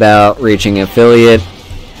happy about reaching affiliate.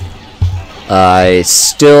 I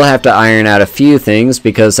still have to iron out a few things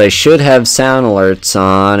because I should have sound alerts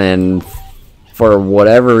on and for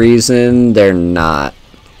whatever reason they're not.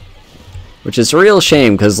 Which is a real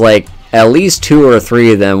shame because like at least 2 or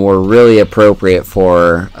 3 of them were really appropriate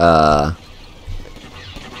for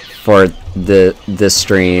this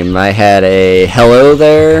stream. I had a hello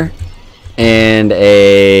there and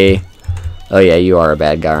a oh yeah, you are a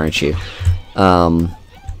bad guy, aren't you? And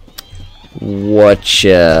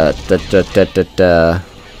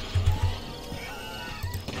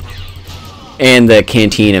the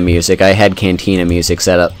cantina music. I had cantina music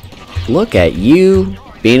set up. Look at you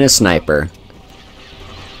being a sniper.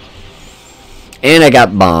 And I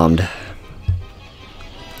got bombed.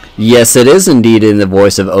 Yes, it is indeed in the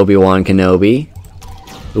voice of Obi-Wan Kenobi.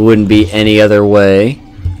 It wouldn't be any other way.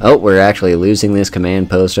 Oh, we're actually losing this command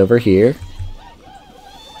post over here.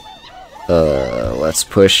 Let's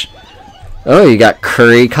push. Oh, you got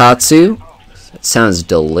curry katsu? That sounds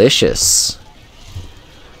delicious.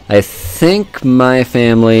 I think my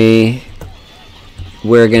family,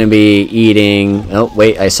 we're gonna be eating. Oh,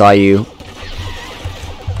 wait, I saw you.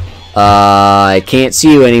 I can't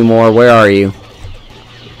see you anymore. Where are you?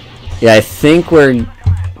 Yeah, I think we're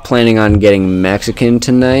planning on getting Mexican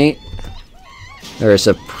tonight. There's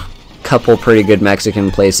a couple pretty good Mexican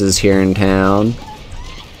places here in town.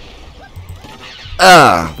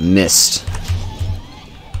 Ah, missed.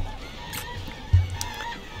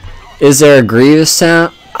 Is there a Grievous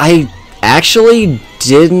sound? I actually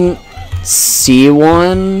didn't see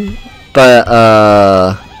one, but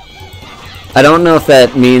I don't know if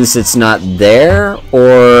that means it's not there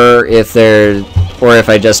or if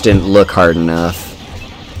I just didn't look hard enough.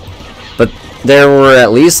 But there were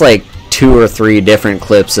at least like 2 or 3 different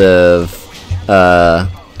clips of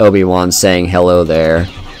Obi-Wan saying hello there.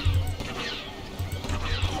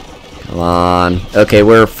 Come on. Okay,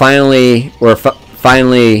 we're finally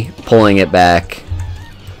pulling it back.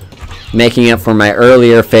 Making up for my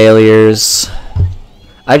earlier failures.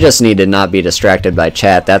 I just need to not be distracted by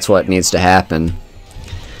chat. That's what needs to happen.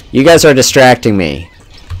 You guys are distracting me.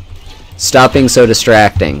 Stop being so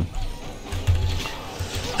distracting.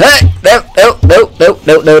 Hey! No.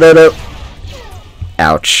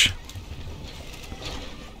 Ouch.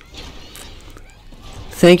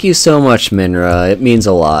 Thank you so much, Minra. It means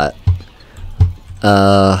a lot.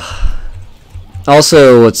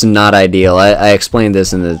 Also, what's not ideal, I explained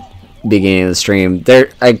this in the beginning of the stream.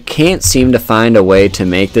 I can't seem to find a way to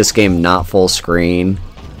make this game not full screen.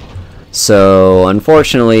 So,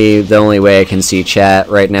 unfortunately, the only way I can see chat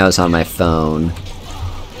right now is on my phone.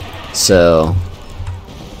 So,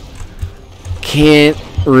 can't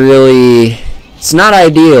really... It's not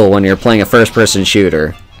ideal when you're playing a first-person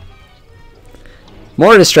shooter.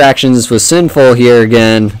 More distractions was sinful here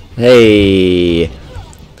again. Hey...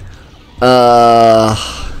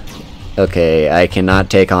 Okay, I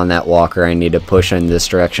cannot take on that walker. I need to push in this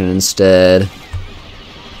direction instead.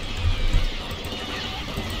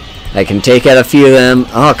 I can take out a few of them.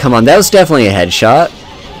 Oh, come on. That was definitely a headshot.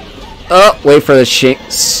 Oh, wait for the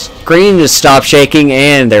screen to stop shaking,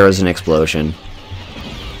 and there was an explosion.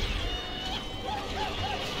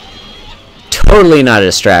 Totally not a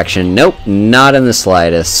distraction. Nope, not in the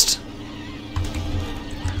slightest.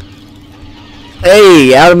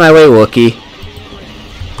 Hey, out of my way, Wookiee.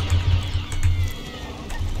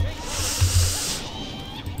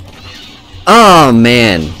 Oh,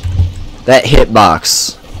 man. That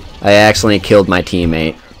hitbox. I accidentally killed my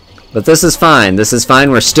teammate. But this is fine. This is fine.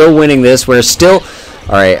 We're still winning this. We're still...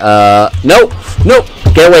 Alright, nope. Nope.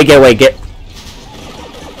 Get away, get away, get...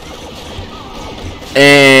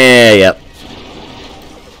 Yep.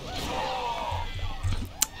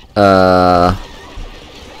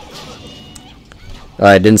 Oh,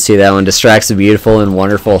 I didn't see that one. Distracts the beautiful and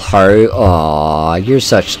wonderful Haru. Aw, you're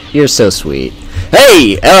so sweet.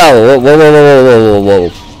 Hey! Oh, whoa.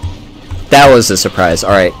 That was a surprise.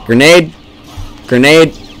 Alright, grenade.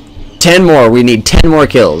 Grenade. 10 more. We need 10 more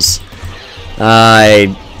kills.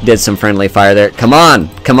 I did some friendly fire there. Come on.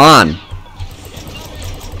 Come on.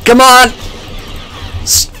 Come on!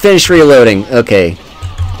 Finish reloading. Okay.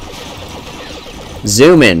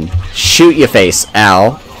 Zoom in. Shoot your face.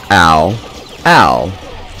 Ow. Ow. Ow.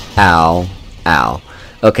 Ow. Ow.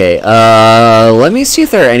 Okay, let me see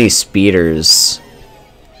if there are any speeders.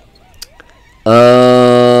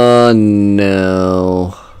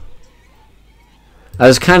 No. I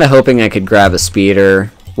was kind of hoping I could grab a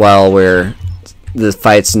speeder while the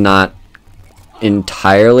fight's not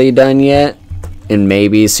entirely done yet, and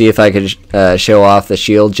maybe see if I could show off the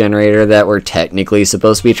shield generator that we're technically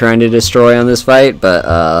supposed to be trying to destroy on this fight,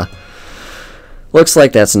 but looks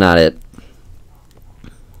like that's not it.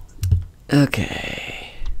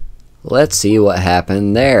 Okay, let's see what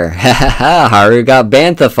happened there. Haru got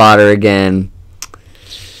bantha fodder again.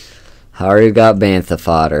 Haru got bantha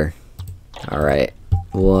fodder. Alright,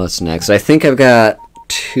 what's next? I think I've got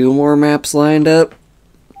 2 more maps lined up.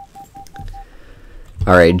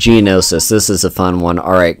 Alright, Geonosis. This is a fun one.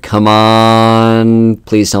 Alright, come on.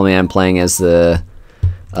 Please tell me I'm playing as the...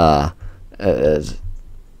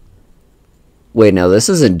 wait, no, this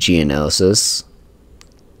isn't Geonosis.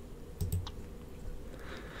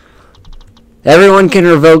 Everyone can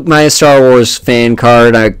revoke my Star Wars fan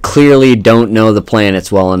card. I clearly don't know the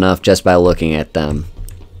planets well enough just by looking at them.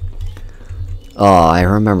 Oh, I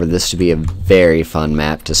remember this to be a very fun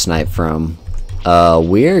map to snipe from.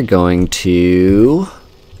 We're going to...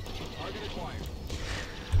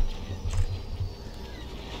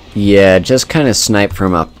 yeah, just kind of snipe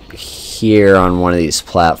from up here on one of these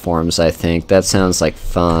platforms, I think. That sounds like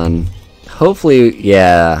fun. Hopefully,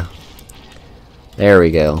 yeah. There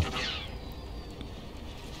we go.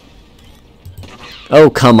 Oh,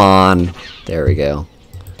 come on. There we go.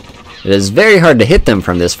 It is very hard to hit them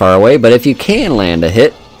from this far away, but if you can land a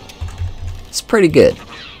hit, it's pretty good.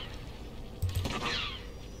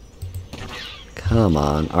 Come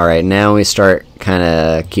on. Alright, now we start kind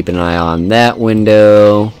of keeping an eye on that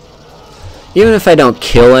window. Even if I don't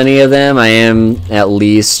kill any of them, I am at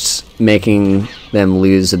least making them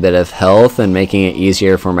lose a bit of health and making it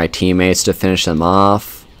easier for my teammates to finish them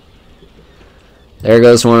off. There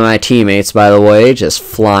goes one of my teammates, by the way, just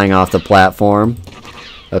flying off the platform.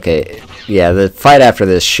 Okay, yeah, the fight after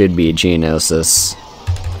this should be Geonosis.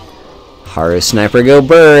 Haru Sniper Go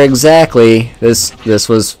Burr, exactly. This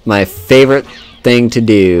was my favorite thing to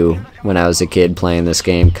do when I was a kid playing this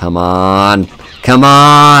game. Come on. Come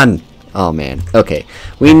on! Oh, man. Okay,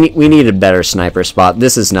 we need a better sniper spot.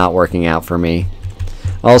 This is not working out for me.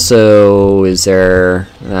 Also, is there...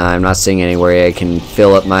 I'm not seeing anywhere I can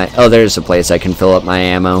fill up my... oh, there's a place I can fill up my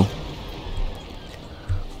ammo.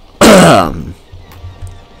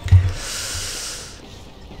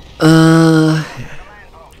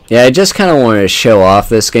 Yeah, I just kind of wanted to show off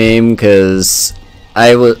this game because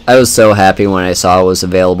I was so happy when I saw it was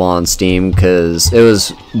available on Steam because it was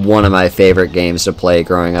one of my favorite games to play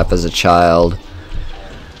growing up as a child.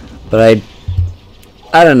 But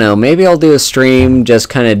I don't know, maybe I'll do a stream just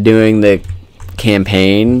kind of doing the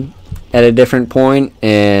campaign at a different point,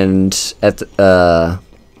 and and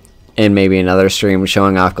maybe another stream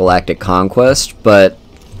showing off Galactic Conquest, but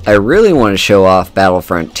I really want to show off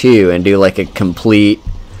Battlefront 2 and do like a complete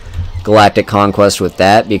Galactic Conquest with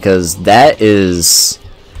that, because that is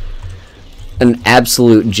an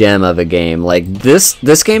absolute gem of a game. Like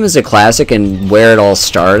this game is a classic and where it all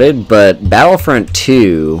started, but Battlefront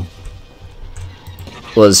 2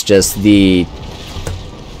 was just the,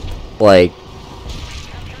 like,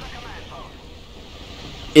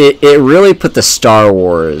 it really put the Star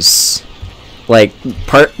Wars, like,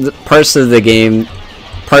 parts of the game,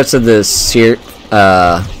 parts of the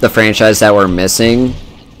franchise that were missing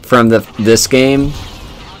from this game,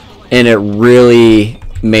 and it really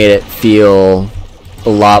made it feel a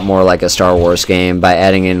lot more like a Star Wars game by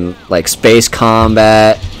adding in, like, space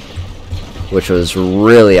combat, which was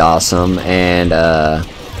really awesome, and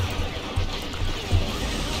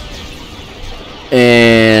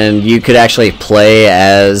you could actually play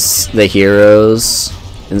as the heroes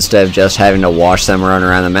instead of just having to watch them run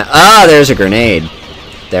around the map. Ah, there's a grenade.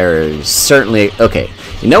 There's certainly... okay,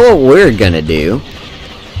 you know what we're gonna do?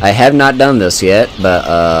 I have not done this yet, but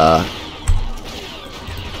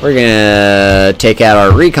we're gonna take out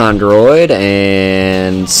our recon droid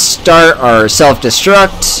and start our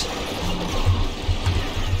self-destruct.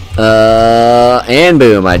 And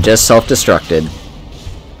boom, I just self-destructed.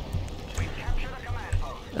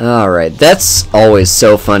 Alright, that's always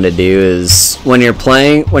so fun to do, is when you're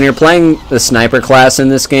playing the sniper class in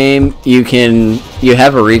this game, you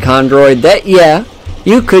have a recon droid that, yeah,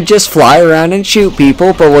 you could just fly around and shoot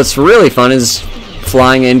people, but what's really fun is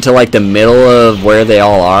flying into like the middle of where they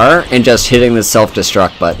all are and just hitting the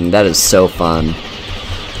self-destruct button. That is so fun.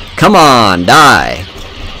 Come on, die.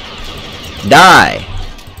 Die.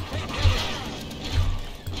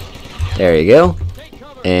 There you go.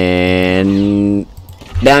 And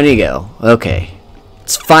down you go. Okay.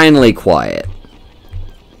 It's finally quiet.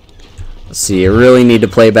 Let's see, you really need to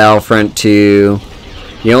play Battlefront 2.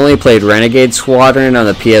 You only played Renegade Squadron on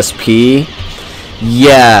the PSP.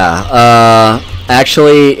 Yeah,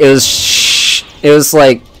 actually, it was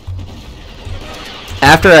like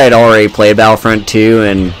after I'd already played Battlefront 2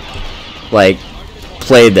 and like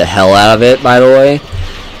played the hell out of it, by the way.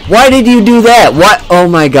 Why did you do that? What? Oh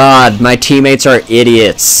my god, my teammates are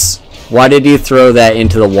idiots. Why did you throw that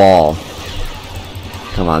into the wall?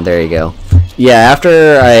 Come on, there you go. Yeah,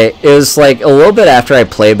 it was like a little bit after I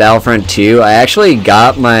played Battlefront 2, I actually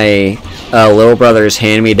got my little brother's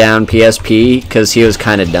hand-me-down PSP because he was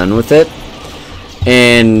kind of done with it.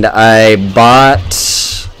 And I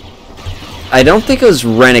bought, I don't think it was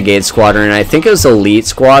Renegade Squadron, I think it was Elite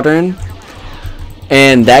Squadron.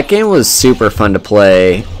 And that game was super fun to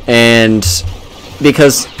play. And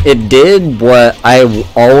because it did what I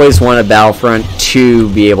always wanted Battlefront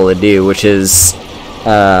to be able to do, which is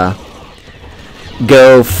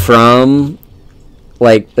go from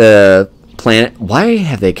like the planet. Why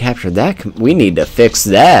have they captured that? We need to fix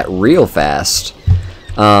that real fast.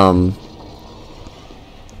 Yeah,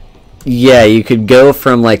 you could go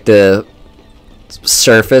from like the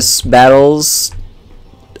surface battles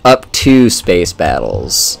up to space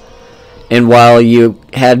battles, and while you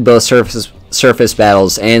had both surface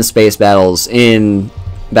battles and space battles in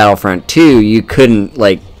Battlefront 2, you couldn't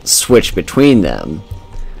like switch between them.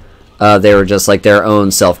 They were just like their own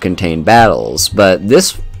self-contained battles. But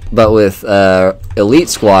with Elite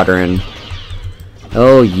Squadron,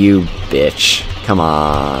 oh you bitch! Come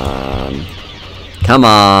on, come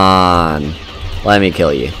on, let me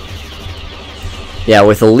kill you. Yeah,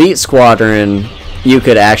 with Elite Squadron, you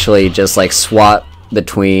could actually just like swap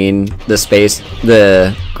between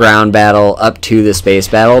the ground battle up to the space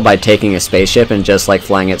battle by taking a spaceship and just like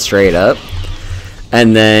flying it straight up.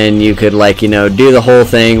 And then you could, like, you know, do the whole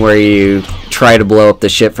thing where you try to blow up the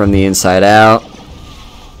ship from the inside out.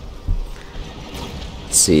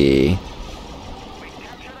 Let's see.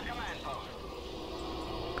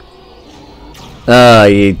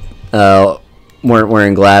 You weren't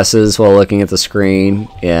wearing glasses while looking at the screen.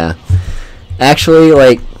 Yeah. Actually,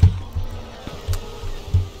 like,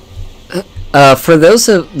 for those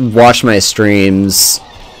that watch my streams,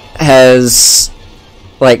 have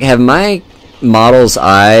my models'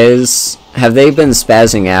 eyes, have they been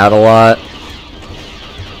spazzing out a lot?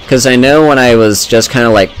 Because I know when I was just kind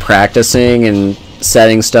of like practicing and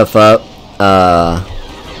setting stuff up,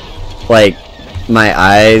 like my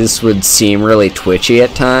eyes would seem really twitchy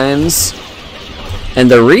at times.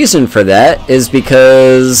 And the reason for that is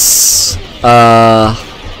because my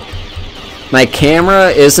camera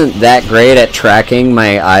isn't that great at tracking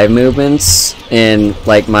my eye movements and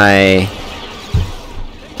like my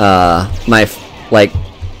like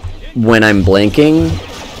when I'm blinking,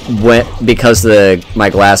 because my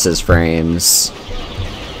glasses frames.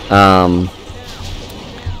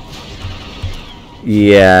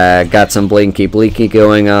 Yeah, got some blinky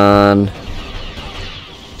going on.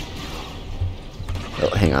 Oh,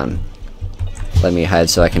 hang on. Let me hide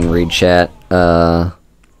so I can read chat. Let's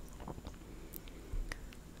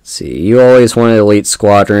see, you always wanted Elite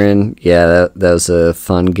Squadron. Yeah, that was a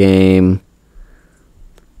fun game.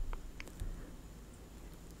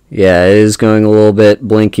 Yeah, it is going a little bit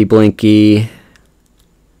blinky.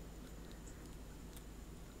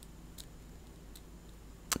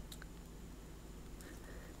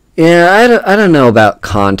 Yeah, I don't know about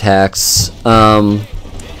contacts.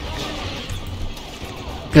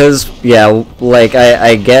 Because yeah, like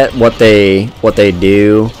I get what they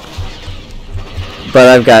do, but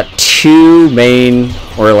I've got two main,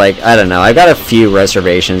 or like I don't know, I got a few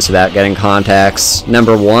reservations about getting contacts.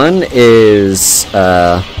 Number one is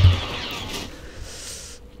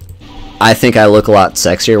I think I look a lot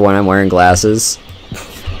sexier when I'm wearing glasses.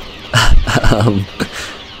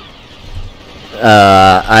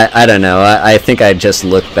 I don't know. I think I just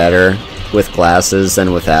look better with glasses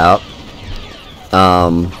than without.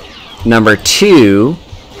 Number two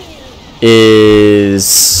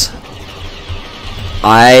is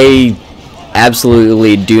I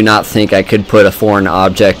absolutely do not think I could put a foreign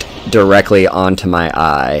object directly onto my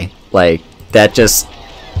eye. Like, that just...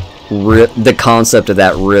 the concept of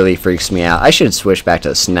that really freaks me out. I should switch back to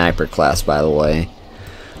the sniper class, by the way.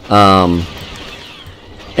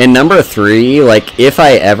 And number three, like, if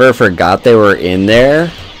I ever forgot they were in there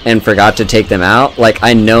and forgot to take them out, like,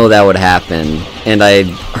 I know that would happen. And I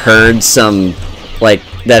heard some, like,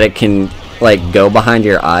 that it can, like, go behind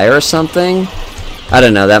your eye or something. I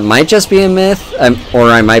don't know, that might just be a myth, or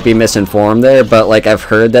I might be misinformed there, but, like, I've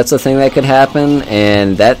heard that's a thing that could happen,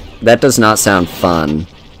 and that does not sound fun.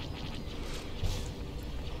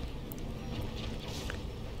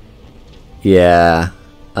 Yeah.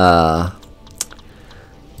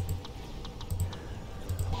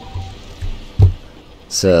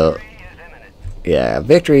 So, yeah,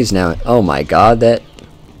 victory's now. Oh my god, that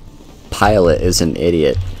pilot is an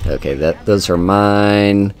idiot. Okay, those are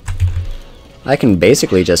mine. I can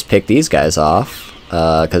basically just pick these guys off,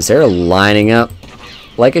 because they're lining up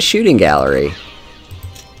like a shooting gallery.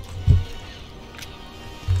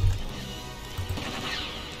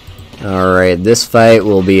 Alright, this fight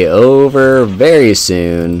will be over very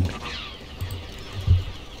soon.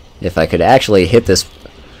 If I could actually hit this...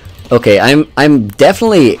 Okay, I'm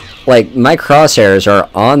definitely... Like, my crosshairs are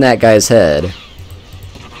on that guy's head.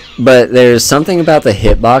 But there's something about the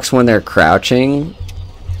hitbox when they're crouching.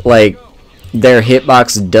 Like, their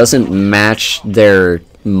hitbox doesn't match their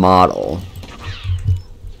model.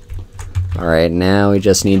 Alright, now we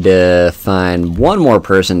just need to find one more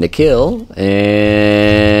person to kill,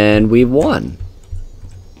 and we've won.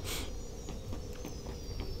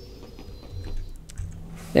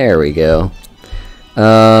 There we go.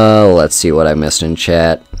 Let's see what I missed in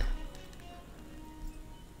chat.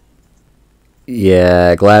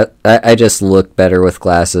 Yeah, I just look better with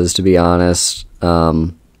glasses, to be honest.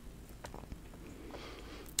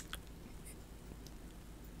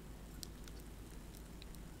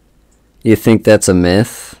 You think that's a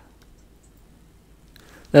myth?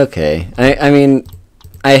 Okay. I mean,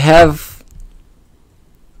 I have...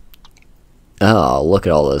 Oh, look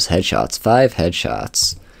at all those headshots. 5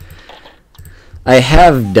 headshots. I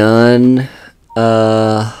have done...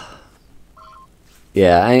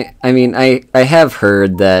 Yeah, I mean, I have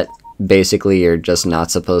heard that basically you're just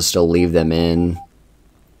not supposed to leave them in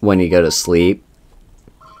when you go to sleep.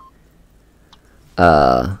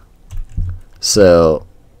 So...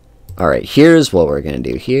 Alright, here's what we're going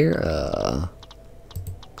to do here.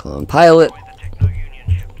 Clone pilot.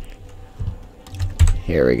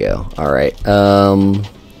 Here we go. Alright,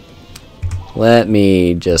 let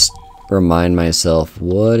me just remind myself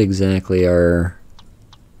what exactly are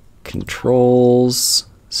controls.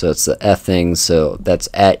 So it's the F thing, so that's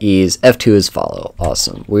at ease. F2 is follow.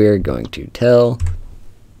 Awesome. We're going to tell...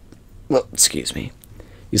 Well, excuse me.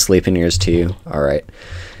 You sleep in yours too? Alright.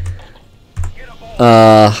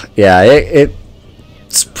 Yeah,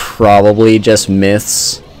 it's probably just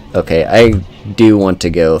myths. Okay, I do want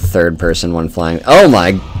to go third person when flying. Oh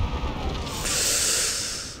my...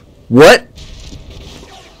 What?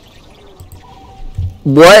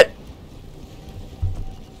 What?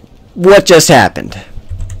 What just happened?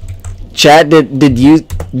 Chat, did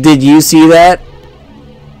you see that?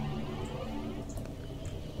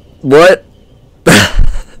 What?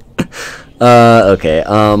 Okay,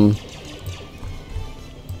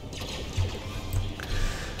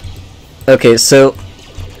 Okay, so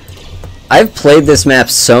I've played this map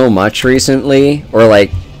so much recently, or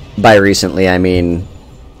like, by recently I mean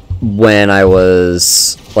when I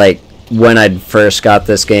was, like, when I first got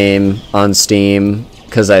this game on Steam,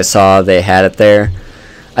 because I saw they had it there.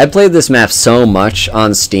 I played this map so much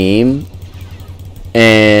on Steam,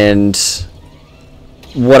 and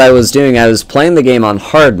what I was doing, I was playing the game on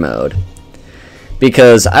hard mode,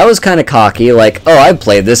 because I was kind of cocky, like, oh, I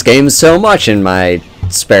played this game so much in my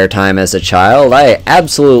spare time as a child, I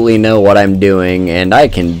absolutely know what I'm doing, and I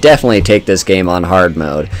can definitely take this game on hard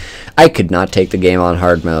mode. I could not take the game on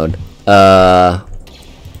hard mode.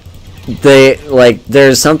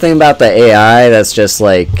 There's something about the AI that's just,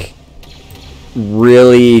 like,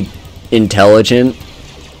 really intelligent,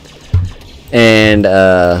 and,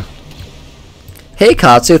 hey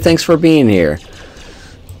Katsu, thanks for being here.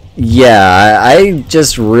 Yeah, I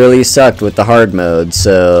just really sucked with the hard mode,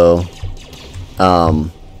 so...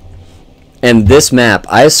 And this map,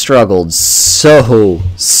 I struggled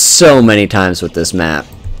so many times with this map.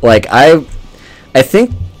 Like, I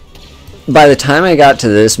think by the time I got to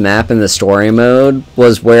this map in the story mode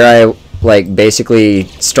was where I, like, basically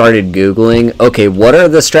started Googling, okay, what are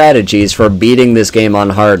the strategies for beating this game on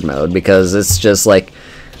hard mode? Because it's just, like,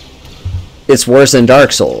 it's worse than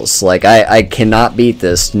Dark Souls. Like, I cannot beat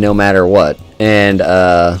this no matter what.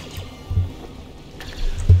 And,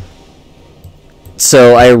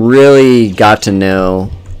 so I really got to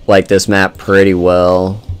know, like, this map pretty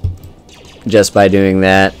well just by doing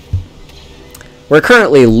that. We're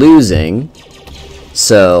currently losing,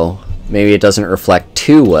 so maybe it doesn't reflect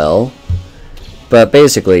too well. But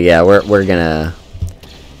basically, yeah, we're gonna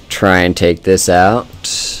try and take this out.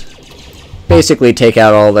 Basically take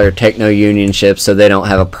out all their Techno-Union ships so they don't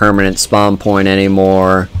have a permanent spawn point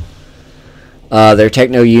anymore. Their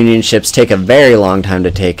Techno-Union ships take a very long time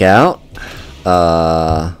to take out.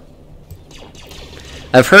 I've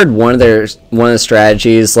heard one of the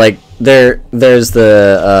strategies, like, there's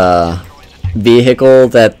the vehicle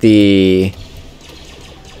that the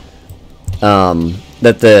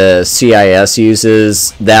CIS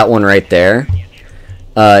uses, that one right there,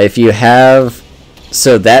 if you have,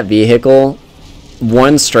 so that vehicle,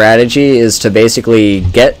 one strategy is to basically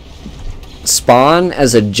spawn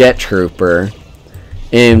as a jet trooper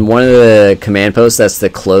in one of the command posts that's the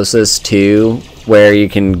closest to where you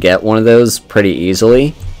can get one of those pretty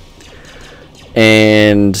easily,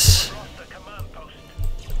 and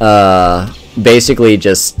basically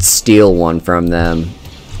just steal one from them,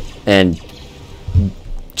 and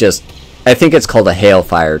just, I think it's called a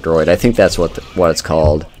Hailfire droid. I think that's what it's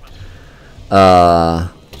called. Yeah,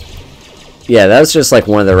 that was just like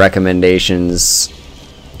one of the recommendations,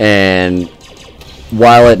 and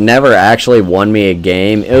while it never actually won me a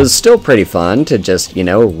game, it was still pretty fun to just, you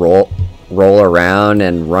know, roll around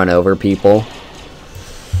and run over people.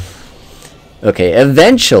 Okay,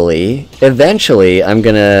 eventually I'm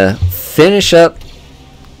gonna finish up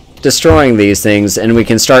destroying these things, and we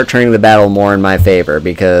can start turning the battle more in my favor,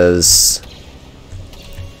 because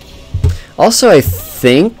also I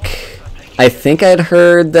think I'd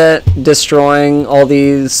heard that destroying all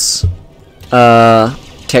these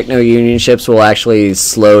Techno-Union ships will actually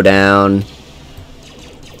slow down.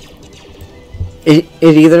 It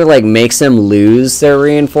either like makes them lose their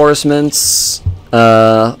reinforcements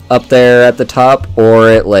up there at the top, or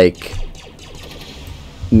it like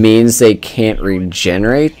means they can't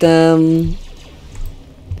regenerate them.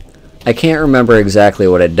 I can't remember exactly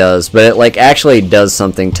what it does, but it like actually does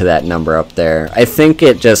something to that number up there. I think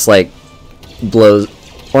it just like blows,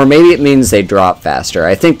 or maybe it means they drop faster.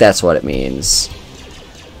 I think that's what it means.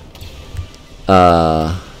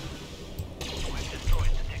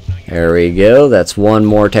 There we go. That's one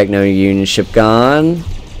more Techno-Union ship gone.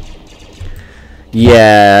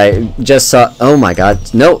 Yeah, I just saw... Oh my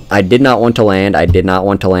god. No, I did not want to land. I did not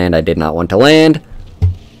want to land. I did not want to land.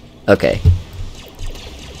 Okay.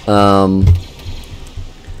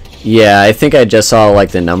 Yeah, I think I just saw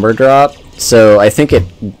like the number drop. So I think it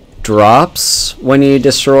drops when you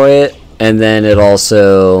destroy it, and then it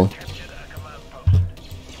also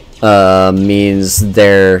means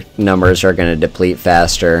their numbers are going to deplete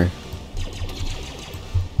faster.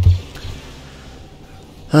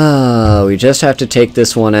 We just have to take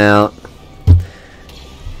this one out.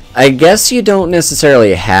 I guess you don't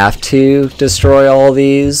necessarily have to destroy all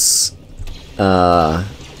these,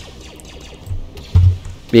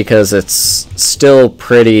 because it's still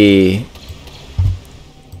pretty...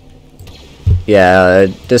 Yeah,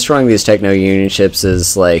 destroying these Techno-Union ships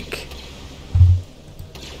is like...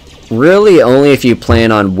 really only if you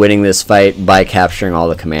plan on winning this fight by capturing all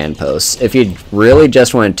the command posts. If you really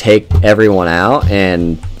just want to take everyone out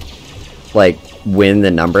and like win the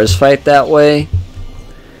numbers fight that way,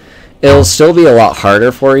 it'll still be a lot harder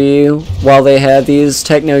for you while they have these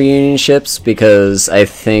Techno-Union ships, because I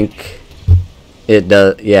think it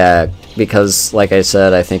does, yeah, because like I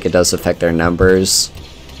said, I think it does affect their numbers.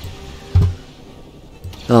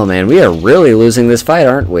 Oh man, we are really losing this fight,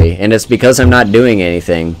 aren't we? And it's because I'm not doing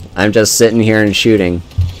anything. I'm just sitting here and shooting.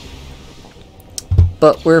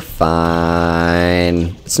 But we're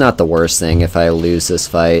fine. It's not the worst thing if I lose this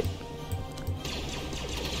fight.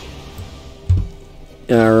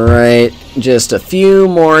 Alright, just a few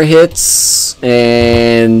more hits,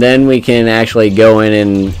 and then we can actually go in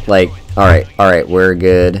and, like, alright, we're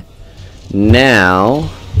good. Now,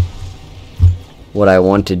 what I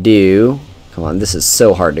want to do... Come on, this is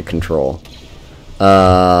so hard to control.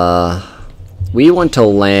 We want to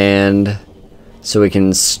land so we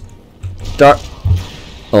can start...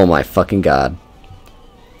 Oh my fucking god.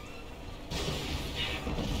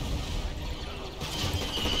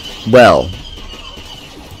 Well,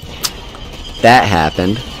 that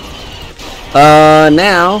happened.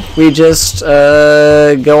 Now we just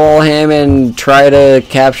go all ham and try to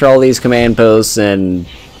capture all these command posts, and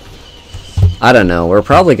I don't know, we're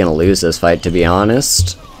probably gonna lose this fight, to be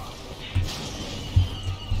honest.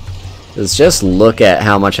 Let's just look at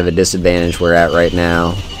how much of a disadvantage we're at right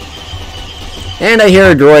now. And I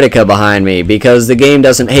hear a droidica behind me because the game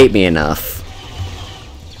doesn't hate me enough.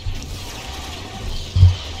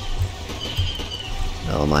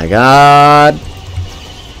 Oh my god.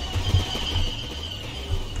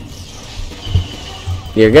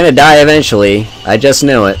 You're gonna die eventually. I just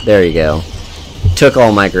know it. There you go. Took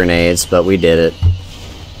all my grenades, but we did it.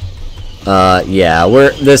 Yeah,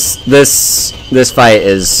 this fight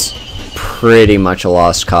is pretty much a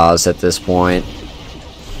lost cause at this point.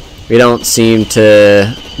 We don't seem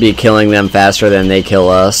to be killing them faster than they kill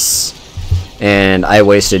us, and I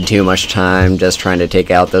wasted too much time just trying to take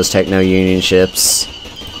out those Techno-Union ships.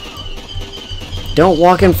 Don't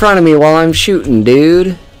walk in front of me while I'm shooting,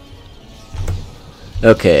 dude.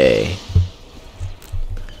 Okay.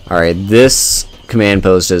 Alright, this command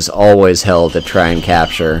post is always held to try and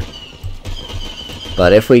capture.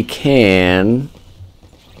 But if we can...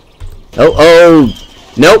 Oh!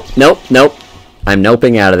 Nope, nope, nope. I'm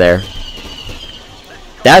noping out of there.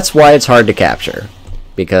 That's why it's hard to capture.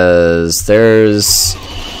 Because there's...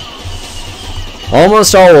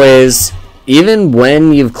 almost always, even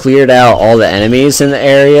when you've cleared out all the enemies in the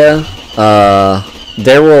area,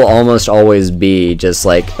 there will almost always be just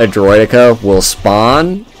like a droideka will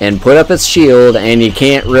spawn and put up its shield, and you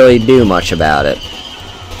can't really do much about it.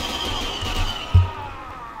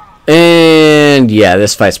 And yeah,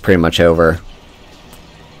 this fight's pretty much over.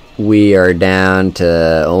 We are down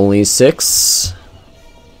to only 6.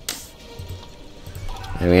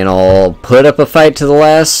 I mean, I'll put up a fight to the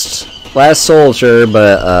last soldier,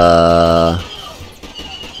 but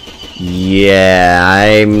yeah,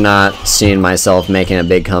 I'm not seeing myself making a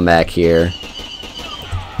big comeback here.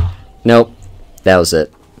 Nope, that was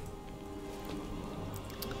it.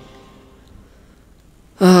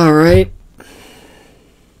 Alright.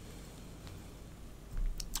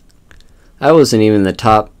 I wasn't even the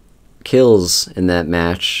top kills in that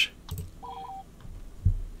match.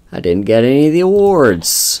 I didn't get any of the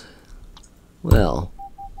awards. Well.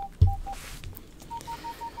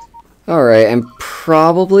 Alright, I'm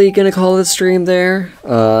probably gonna call this stream there.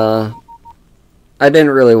 I didn't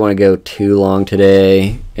really want to go too long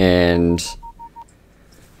today, and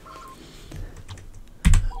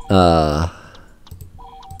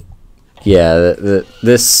yeah,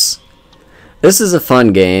 this is a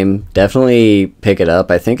fun game. Definitely pick it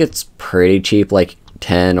up. I think it's pretty cheap, like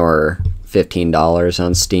 $10 or $15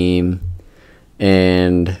 on Steam.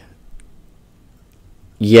 And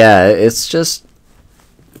yeah, it's just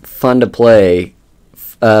fun to play.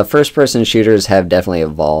 First-person shooters have definitely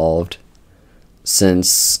evolved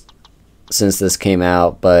since this came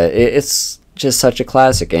out, but it's just such a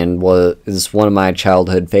classic, and was one of my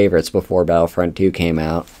childhood favorites before Battlefront 2 came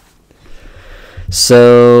out.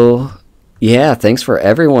 So yeah, thanks for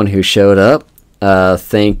everyone who showed up.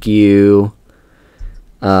 Thank you.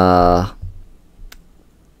 Yeah,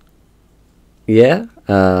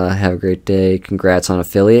 have a great day. Congrats on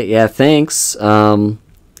affiliate. Yeah, thanks.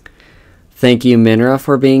 Thank you, Minra,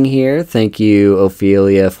 for being here. Thank you,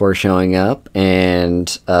 Ophelia, for showing up. And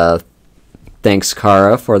thanks,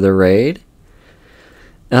 Kara, for the raid.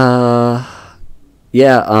 Yeah,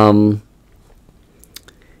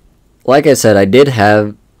 like I said,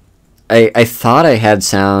 I thought I had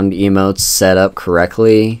sound emotes set up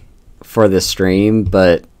correctly for the stream,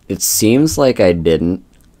 but it seems like I didn't.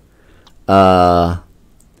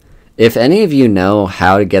 If any of you know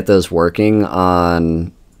how to get those working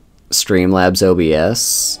on Streamlabs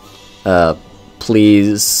OBS,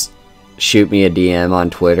 please shoot me a DM on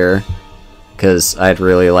Twitter, because I'd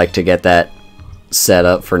really like to get that set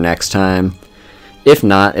up for next time. If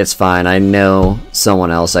not, it's fine. I know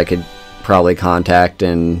someone else I could probably contact,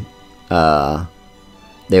 and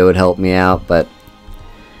they would help me out. But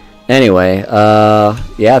anyway,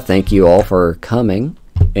 yeah, thank you all for coming,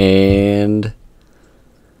 and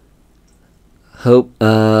hope,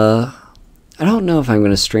 I don't know if I'm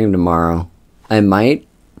going to stream tomorrow. I might,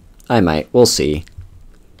 we'll see.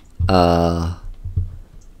 But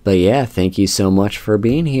yeah, thank you so much for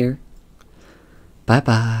being here. Bye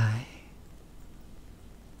bye.